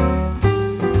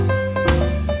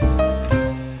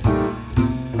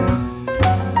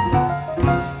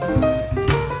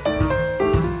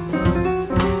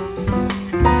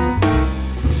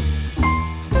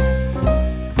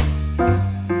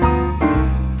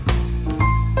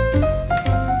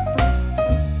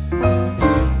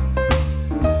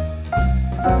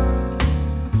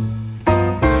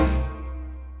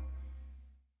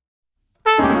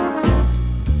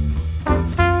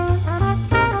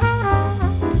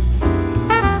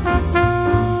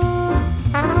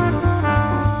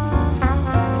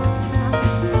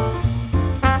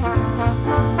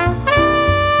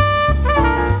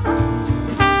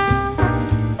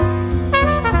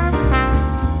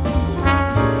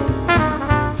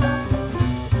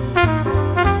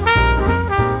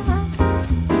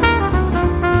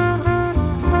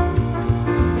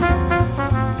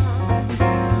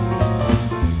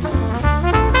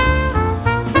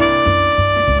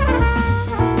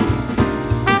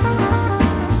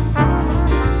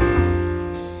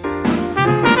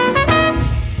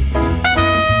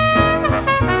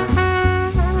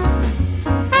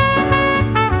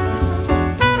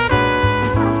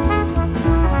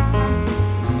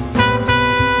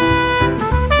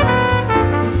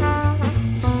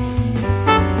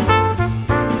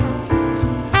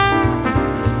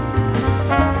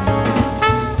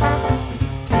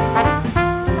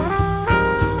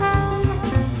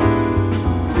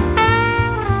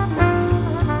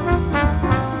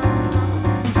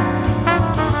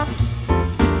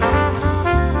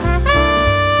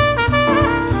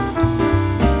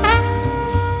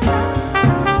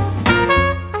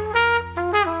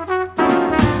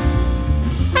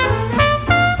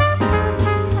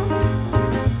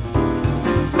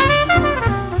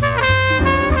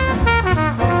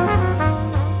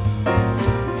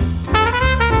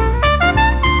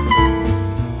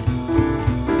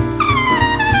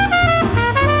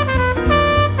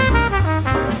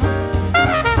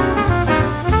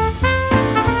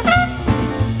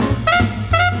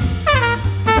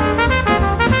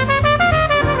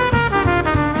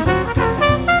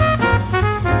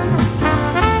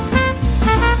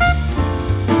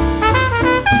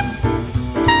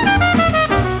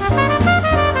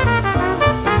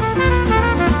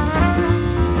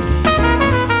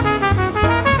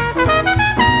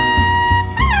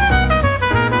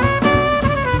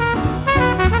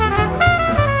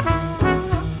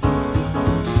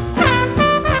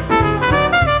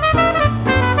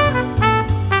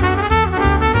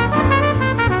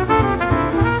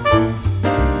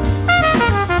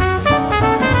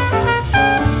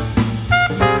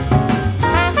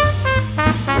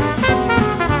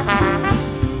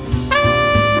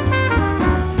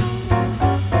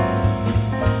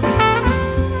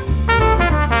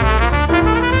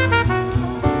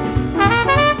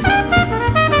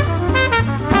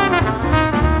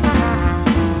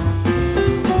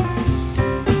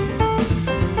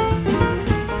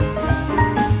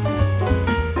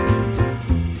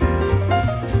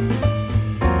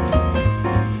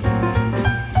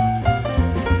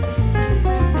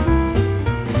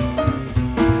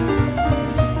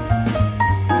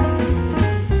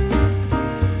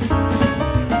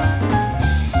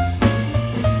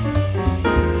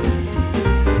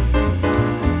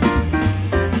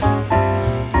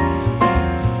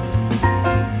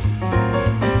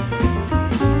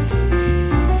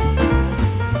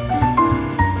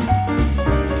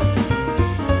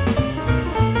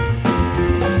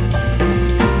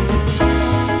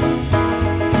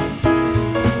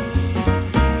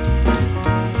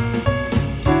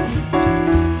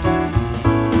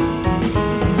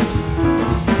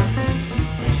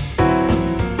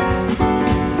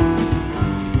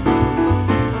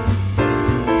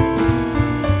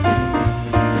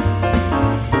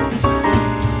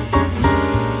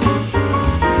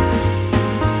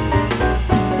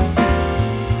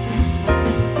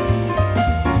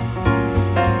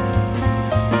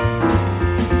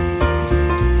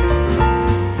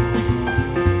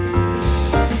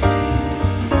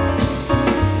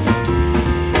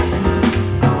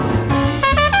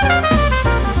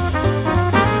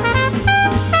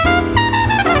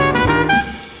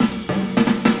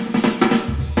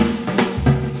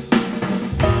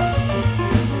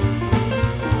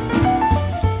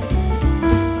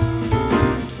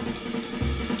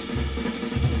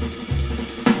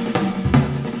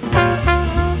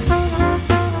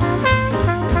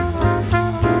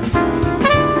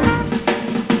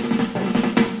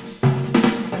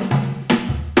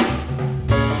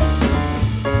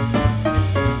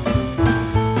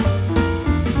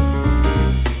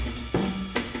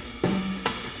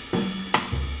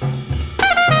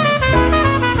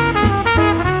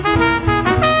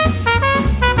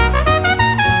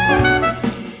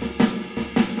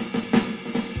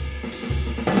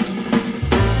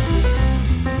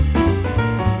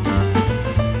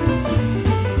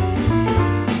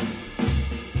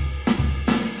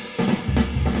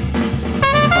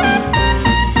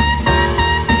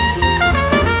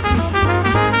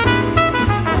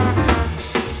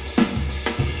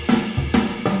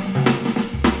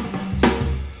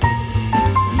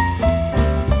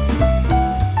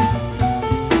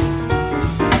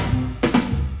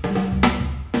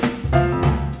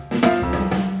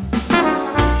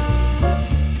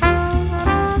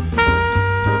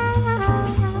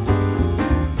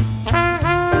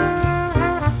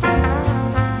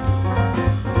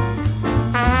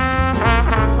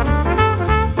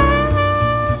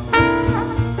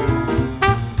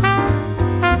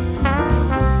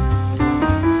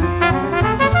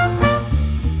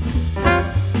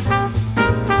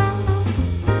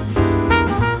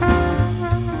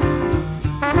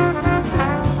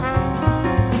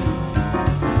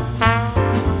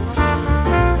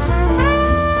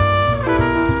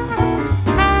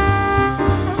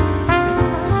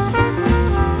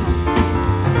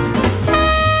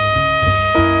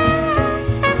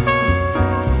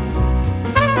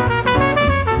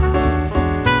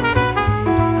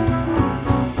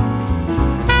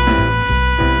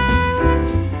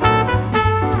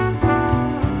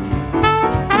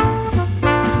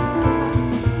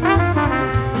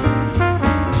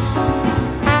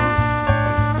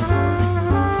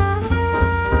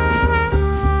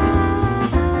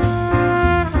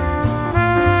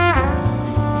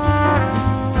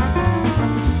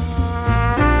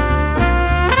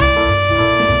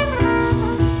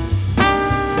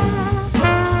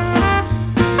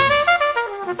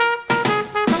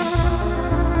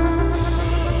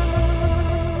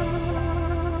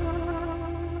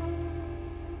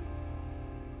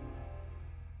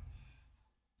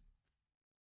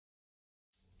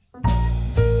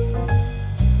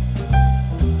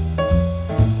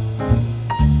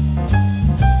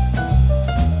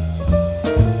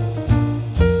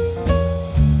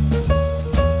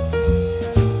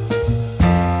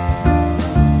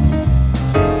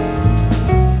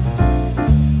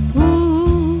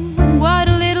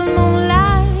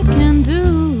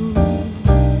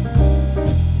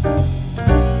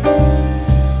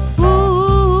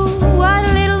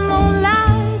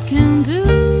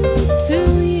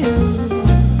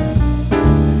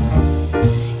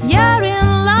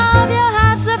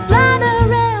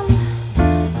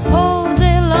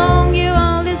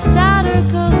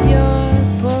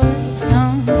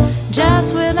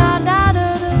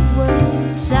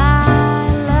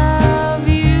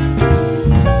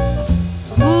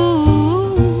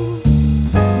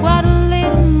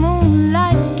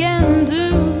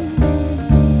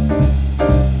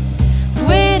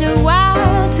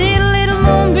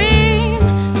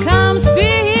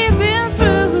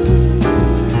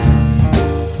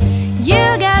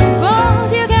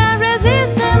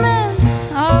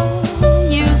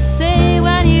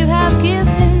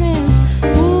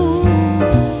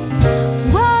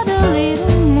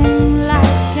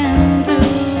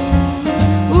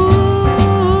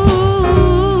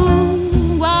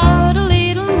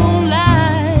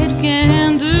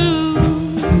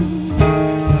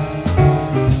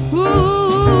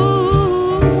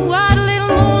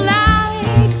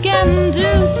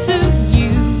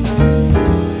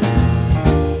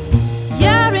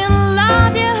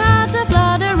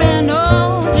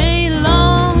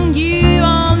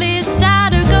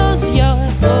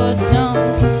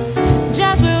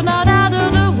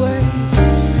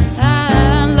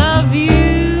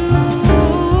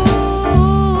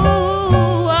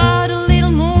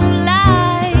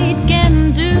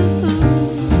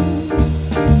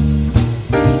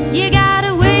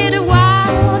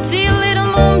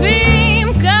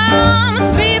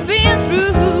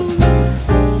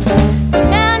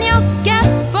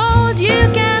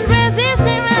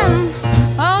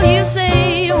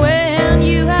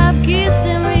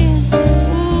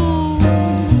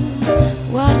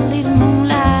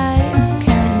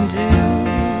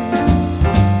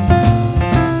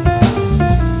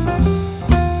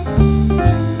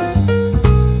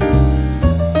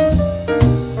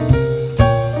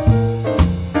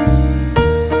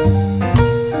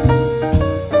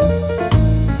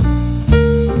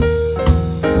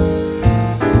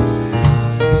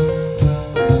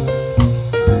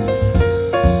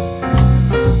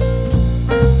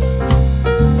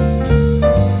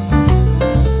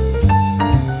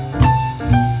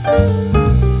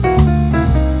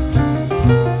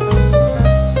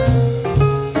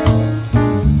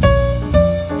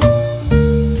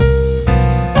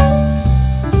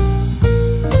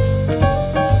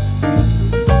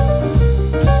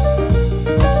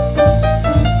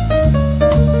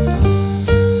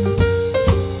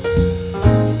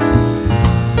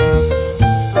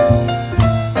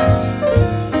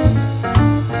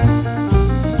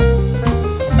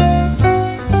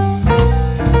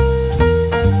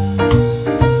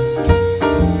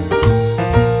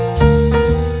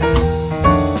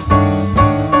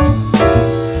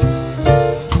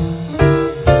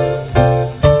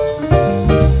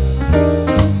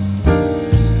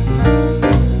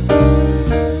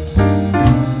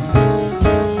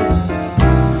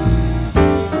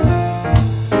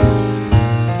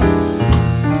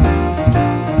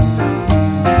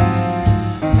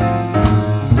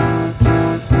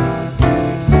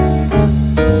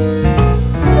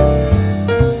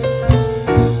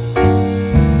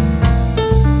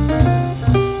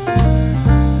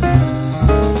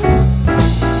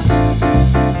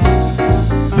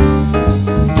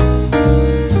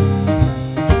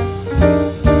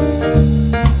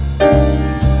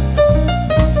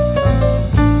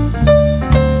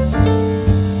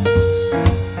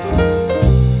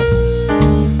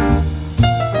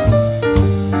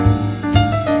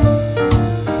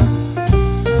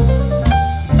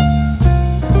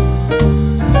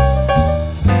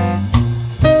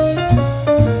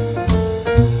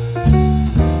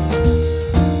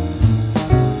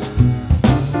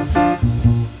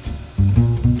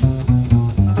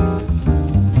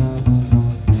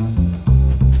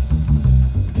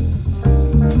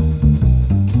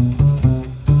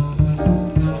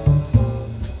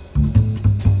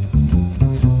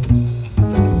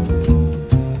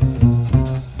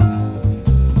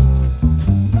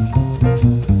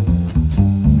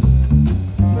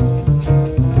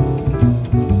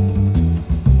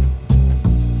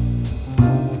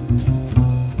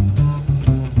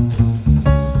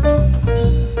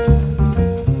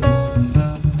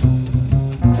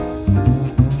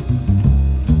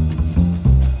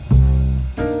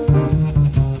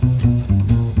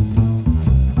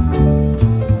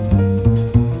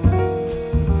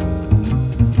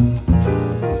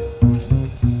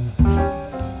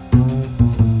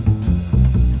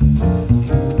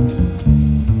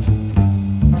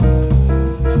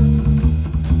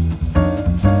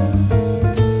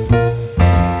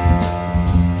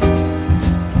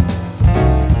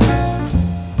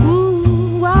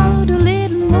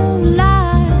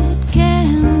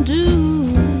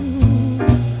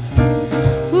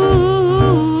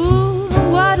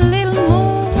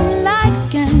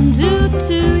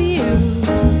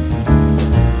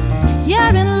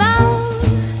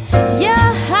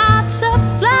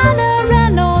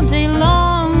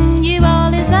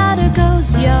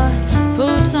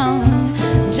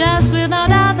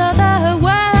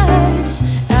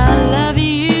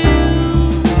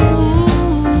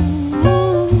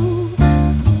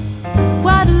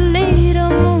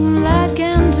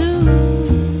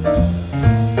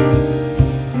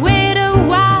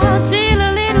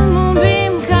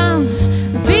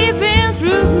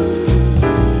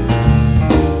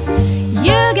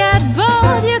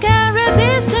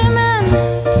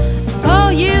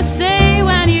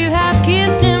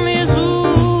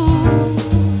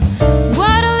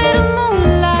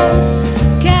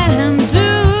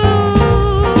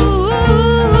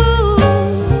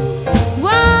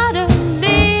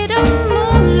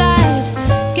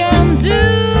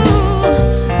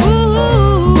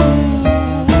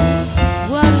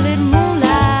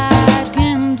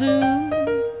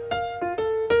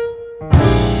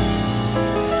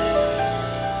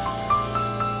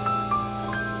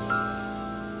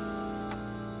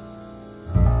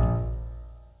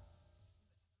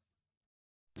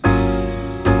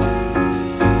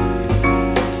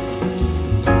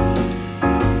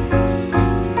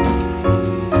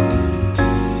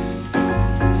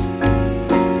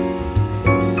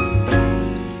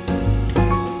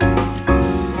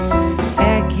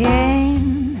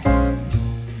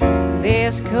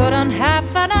 couldn't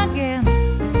happen again.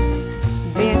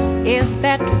 This is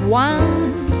that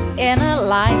once in a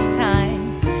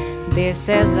lifetime. This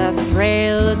is a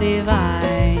thrill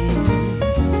divine.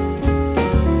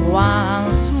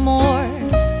 Once more,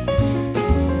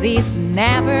 this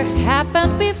never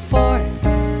happened before.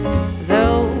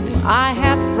 Though I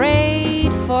have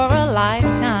prayed for a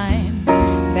lifetime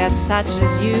that such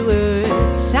as you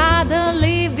would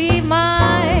suddenly be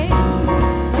mine.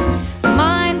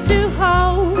 Mine to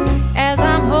hold as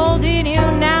I'm holding you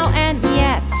now, and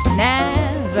yet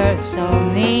never so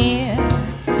near.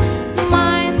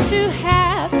 Mine to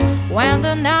have when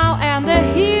the now and the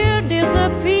here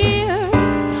disappear.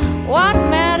 What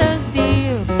matters,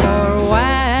 dear, for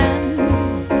when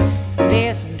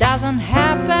this doesn't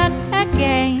happen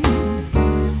again?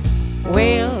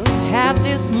 We'll have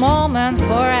this moment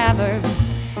forever,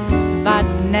 but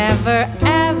never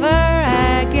ever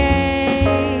again.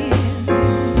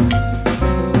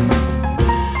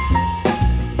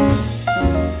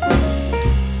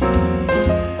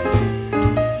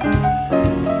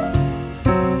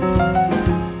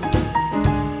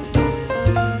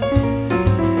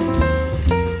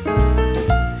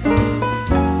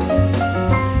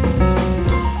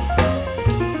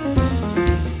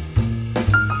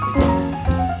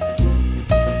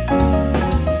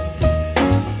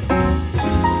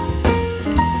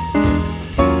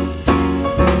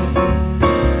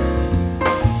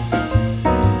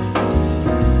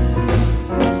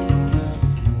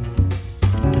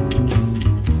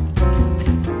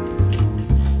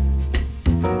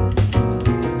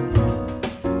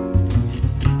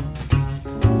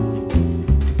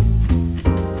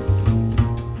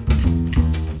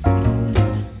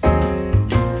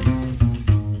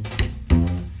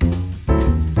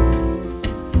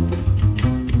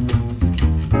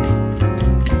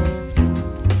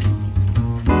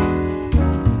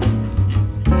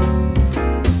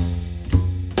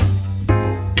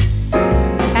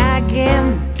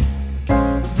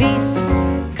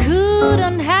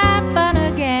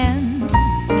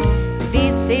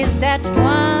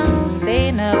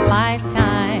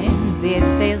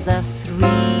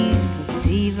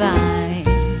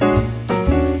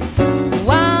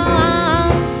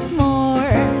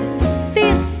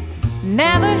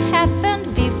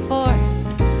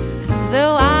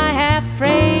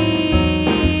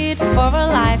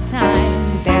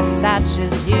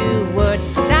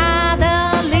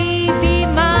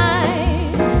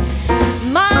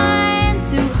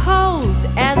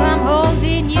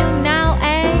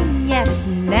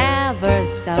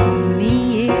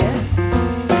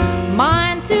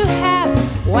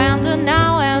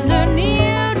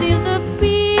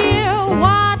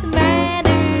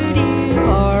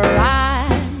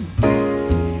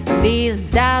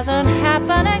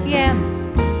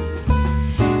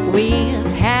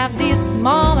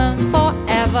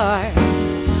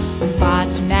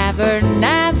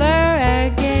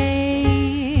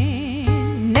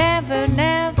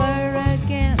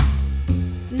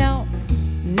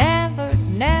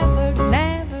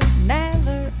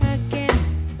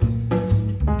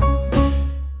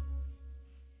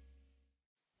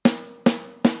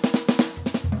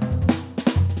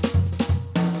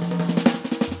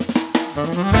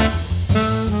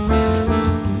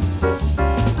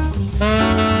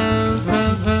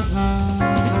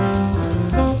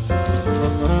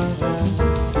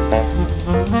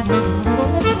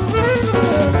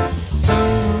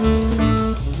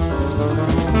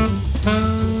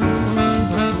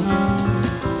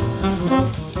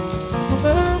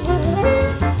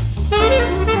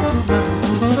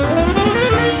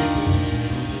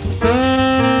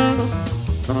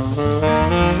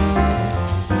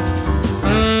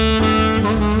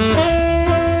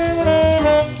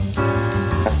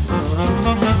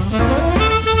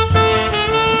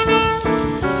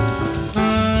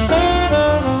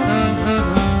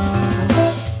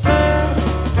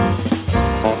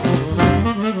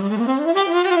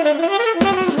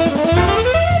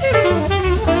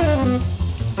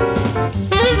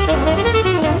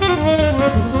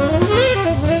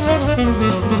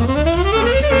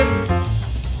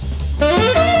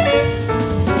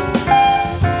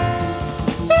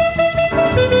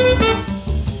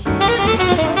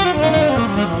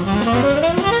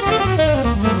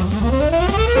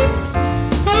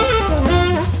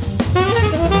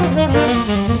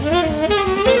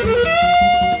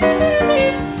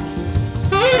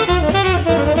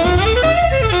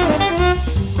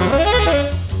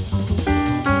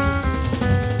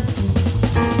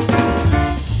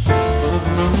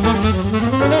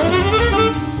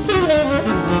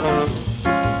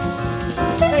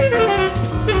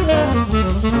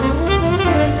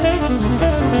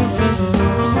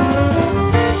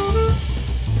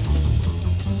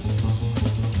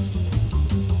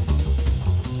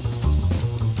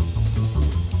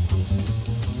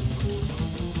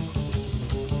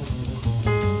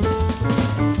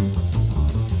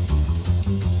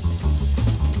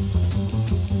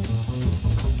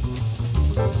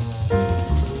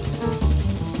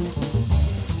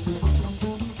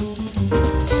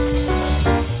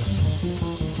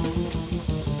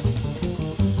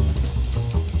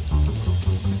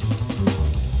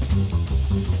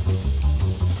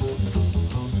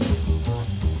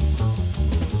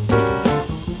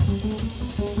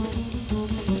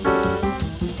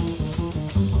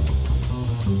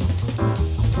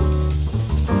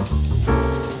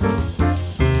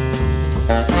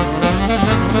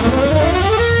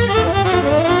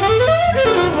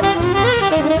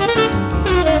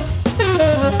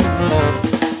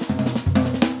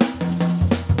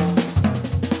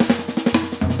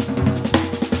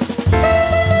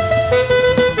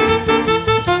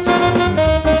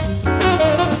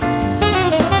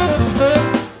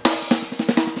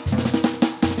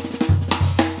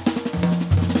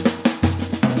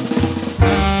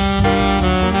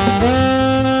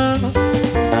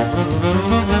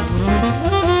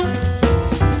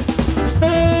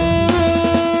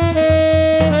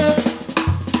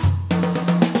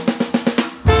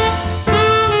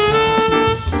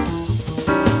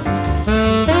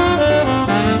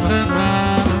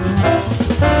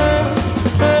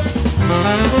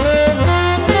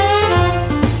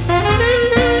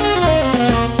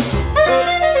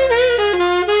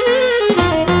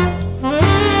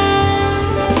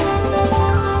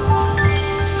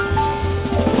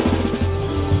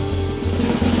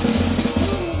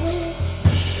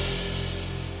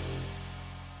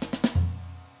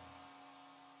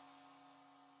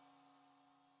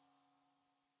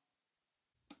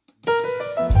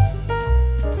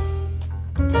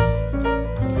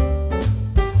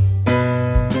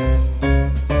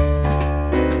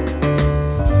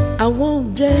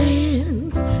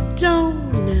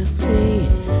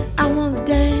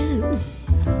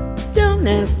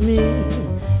 me,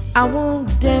 I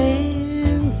won't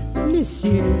dance,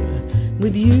 monsieur,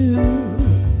 with you.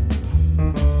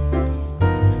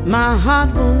 My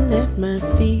heart won't let my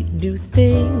feet do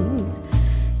things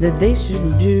that they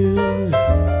shouldn't do.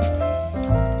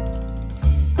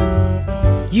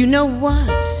 You know what?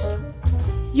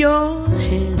 You're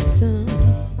handsome.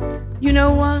 You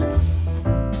know what?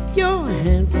 You're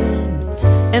handsome.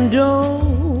 And oh,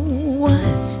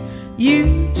 what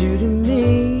you do to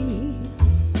me.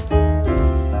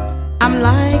 I'm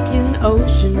like an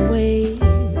ocean wave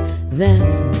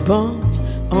that's bumped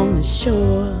on the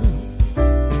shore.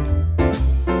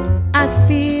 I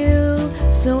feel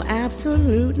so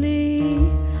absolutely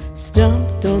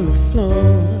stumped on the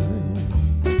floor.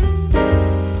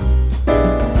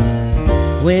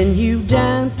 When you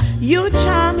dance, you're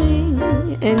charming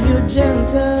and you're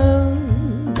gentle,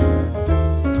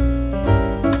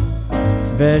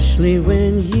 especially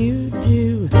when you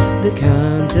do the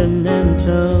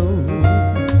continental.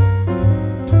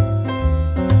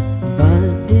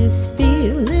 But this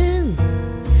feeling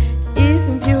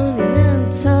isn't purely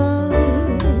mental.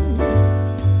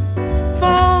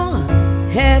 For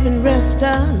heaven rest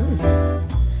us,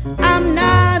 I'm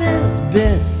not as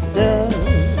best of.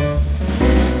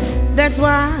 That's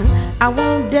why I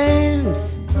won't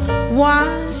dance.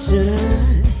 Why should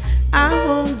I? I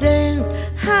won't dance.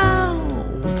 How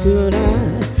could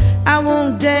I? I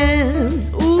won't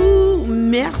dance. Ooh,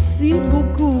 merci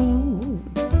beaucoup.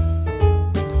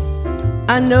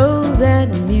 I know that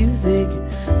music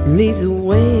leads the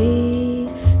way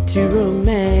to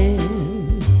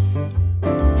romance.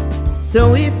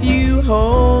 So if you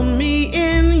hold me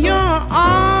in your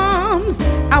arms,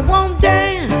 I won't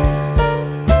dance.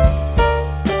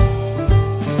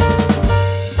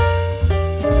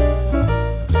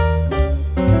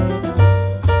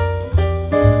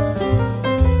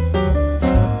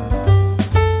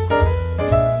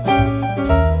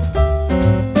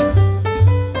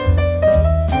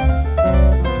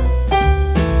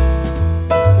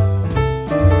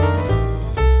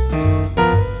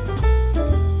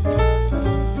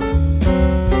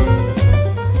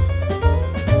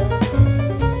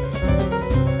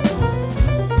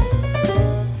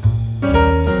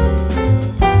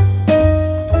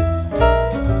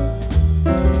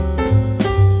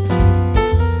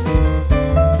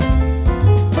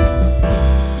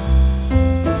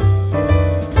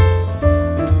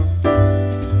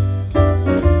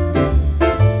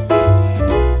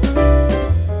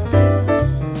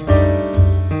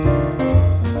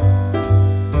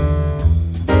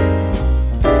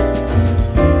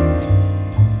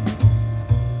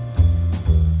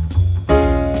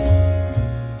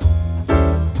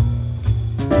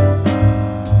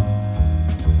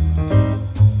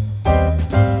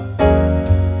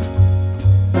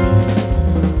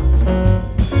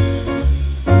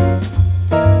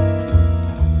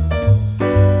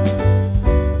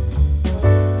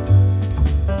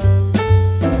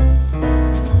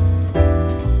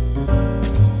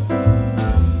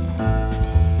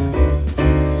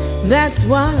 That's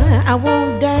why I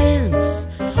won't dance.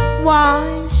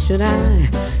 Why should I?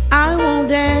 I won't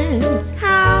dance.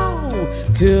 How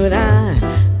could I?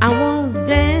 I won't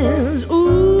dance.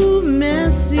 Ooh,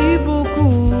 merci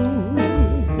beaucoup.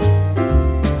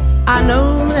 I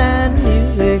know that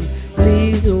music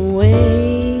leads the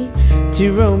way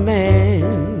to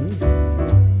romance.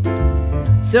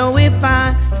 So if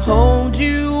I hold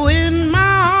you in my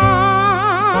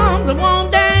arms, I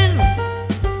won't dance.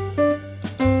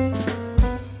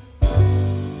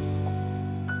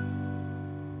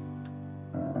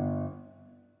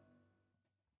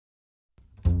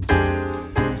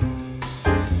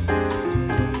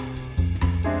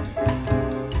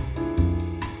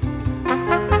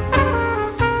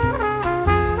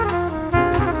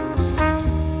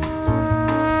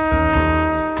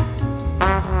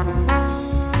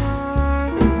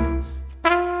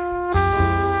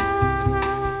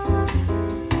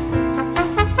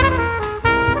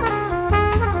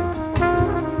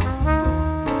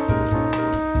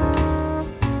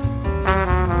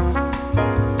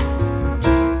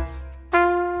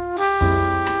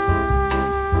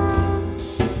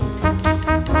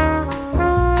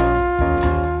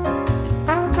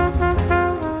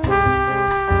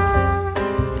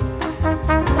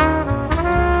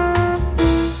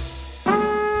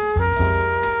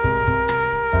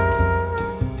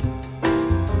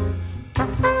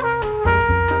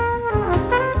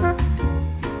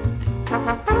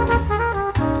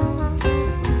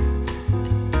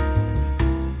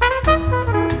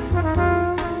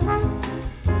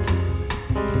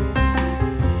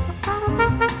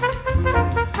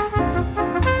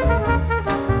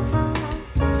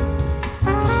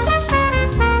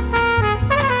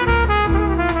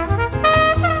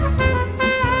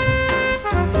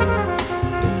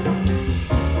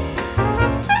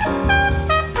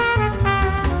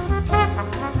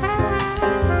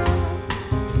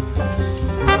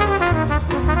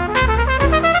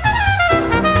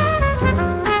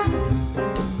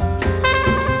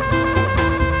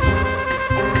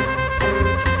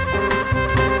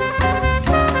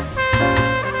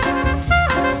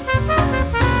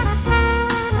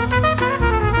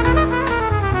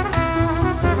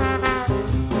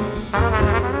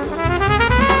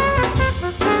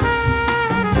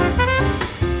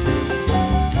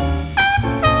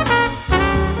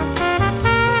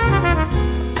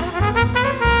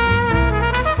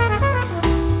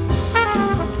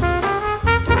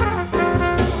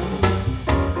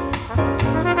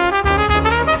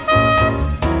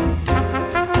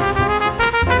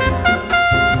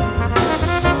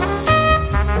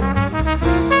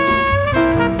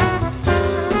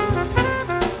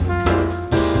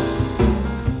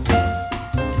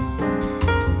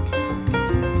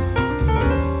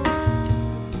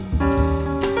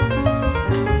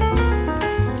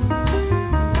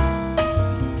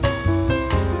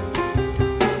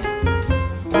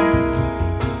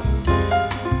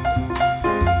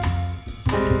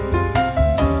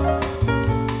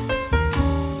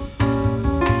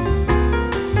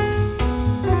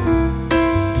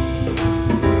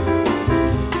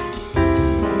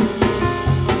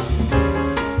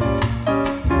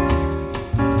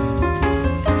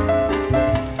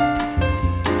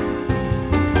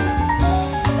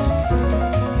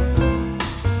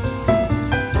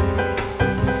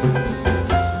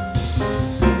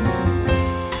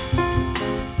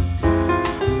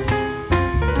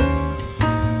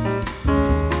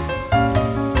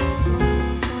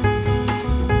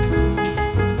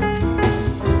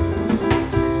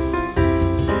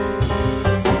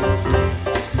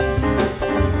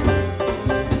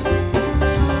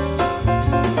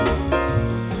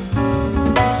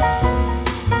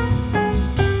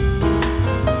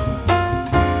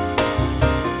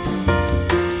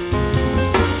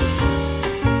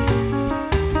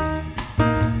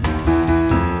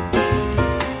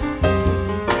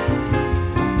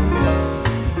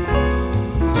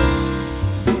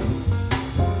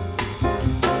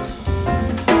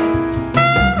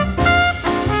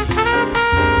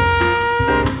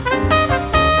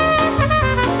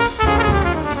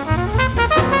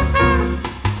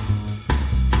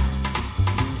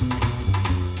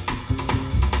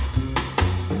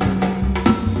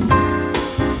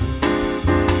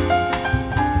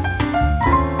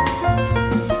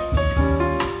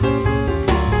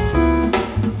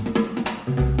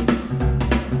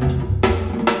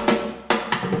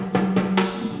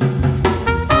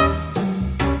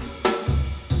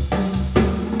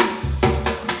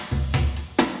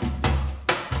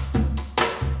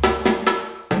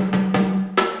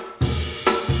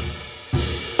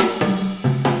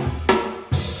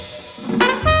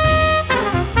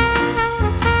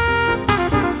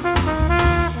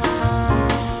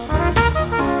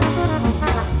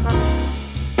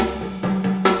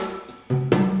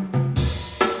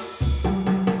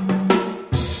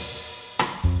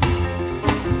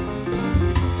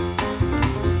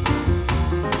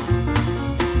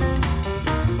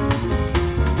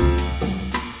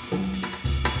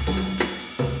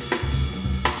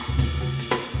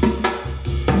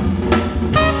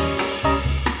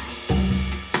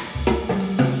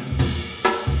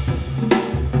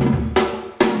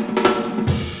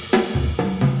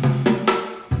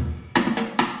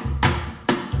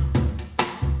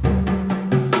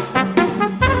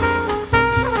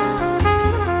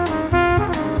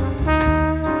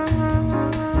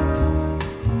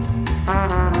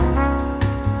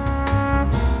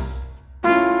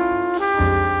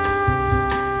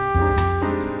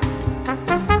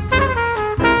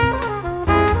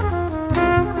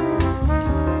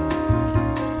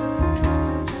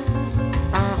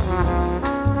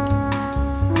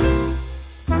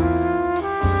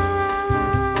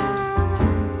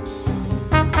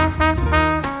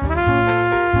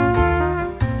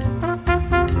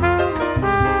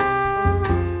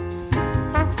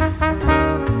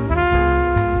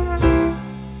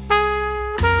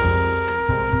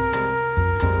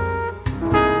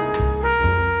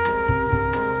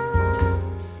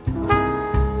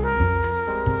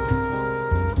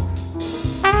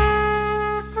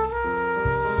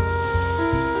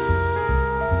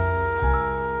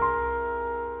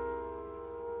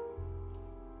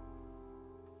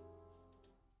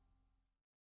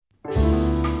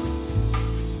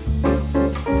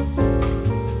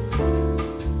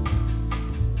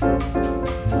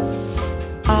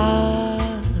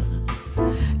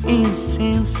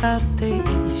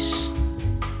 insensatez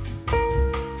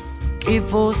que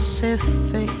você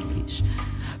fez,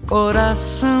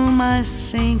 coração, mas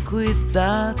sem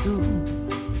cuidado,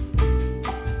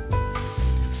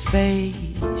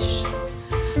 fez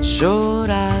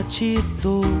chorar de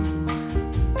dor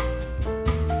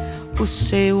o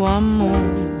seu amor,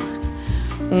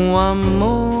 um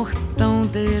amor tão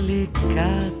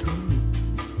delicado.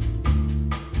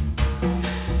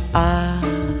 Ah,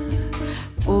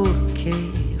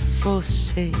 porque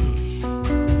você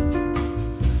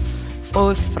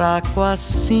foi fraco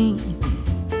assim,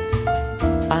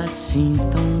 assim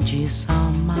tão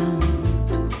desamado.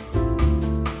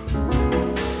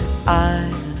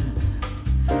 Ai,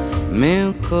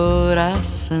 meu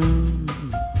coração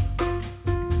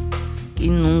que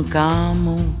nunca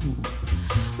amou,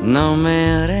 não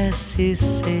merece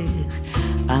ser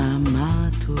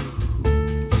amado.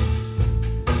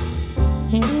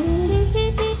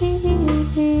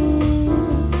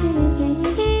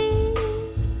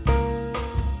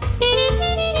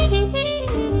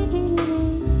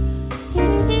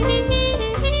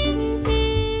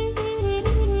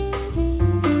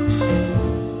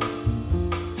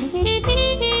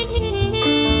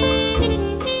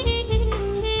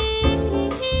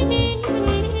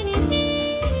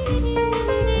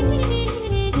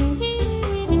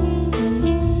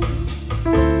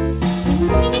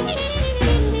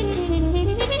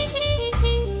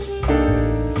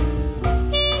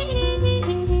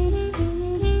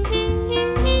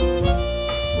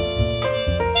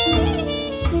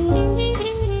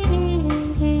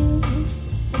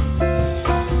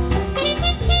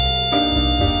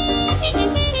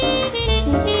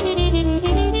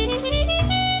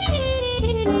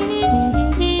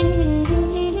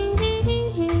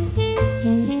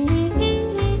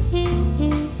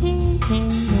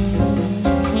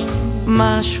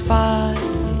 Mas fale,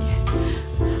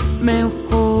 meu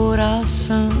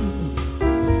coração,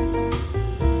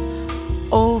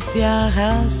 ouve a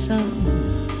razão,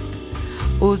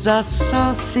 usa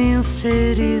só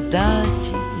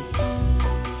sinceridade.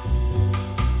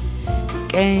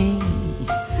 Quem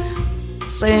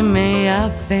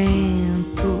semeia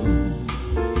vento,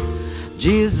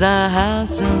 diz a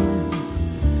razão,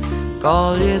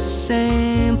 colhe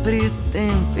sempre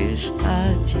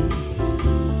tempestade.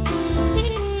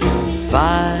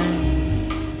 Vai,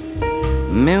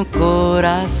 meu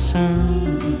coração,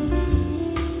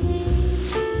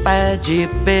 pede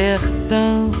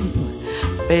perdão,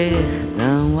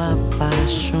 perdão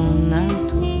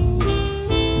apaixonado.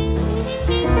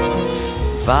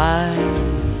 Vai,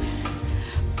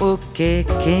 porque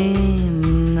quem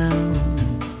não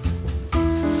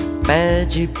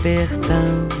pede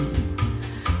perdão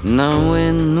não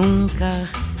é nunca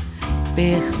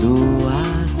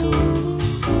perdoado.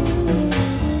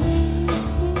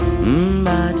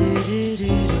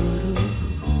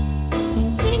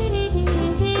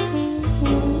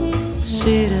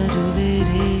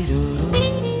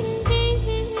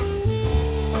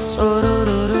 Soro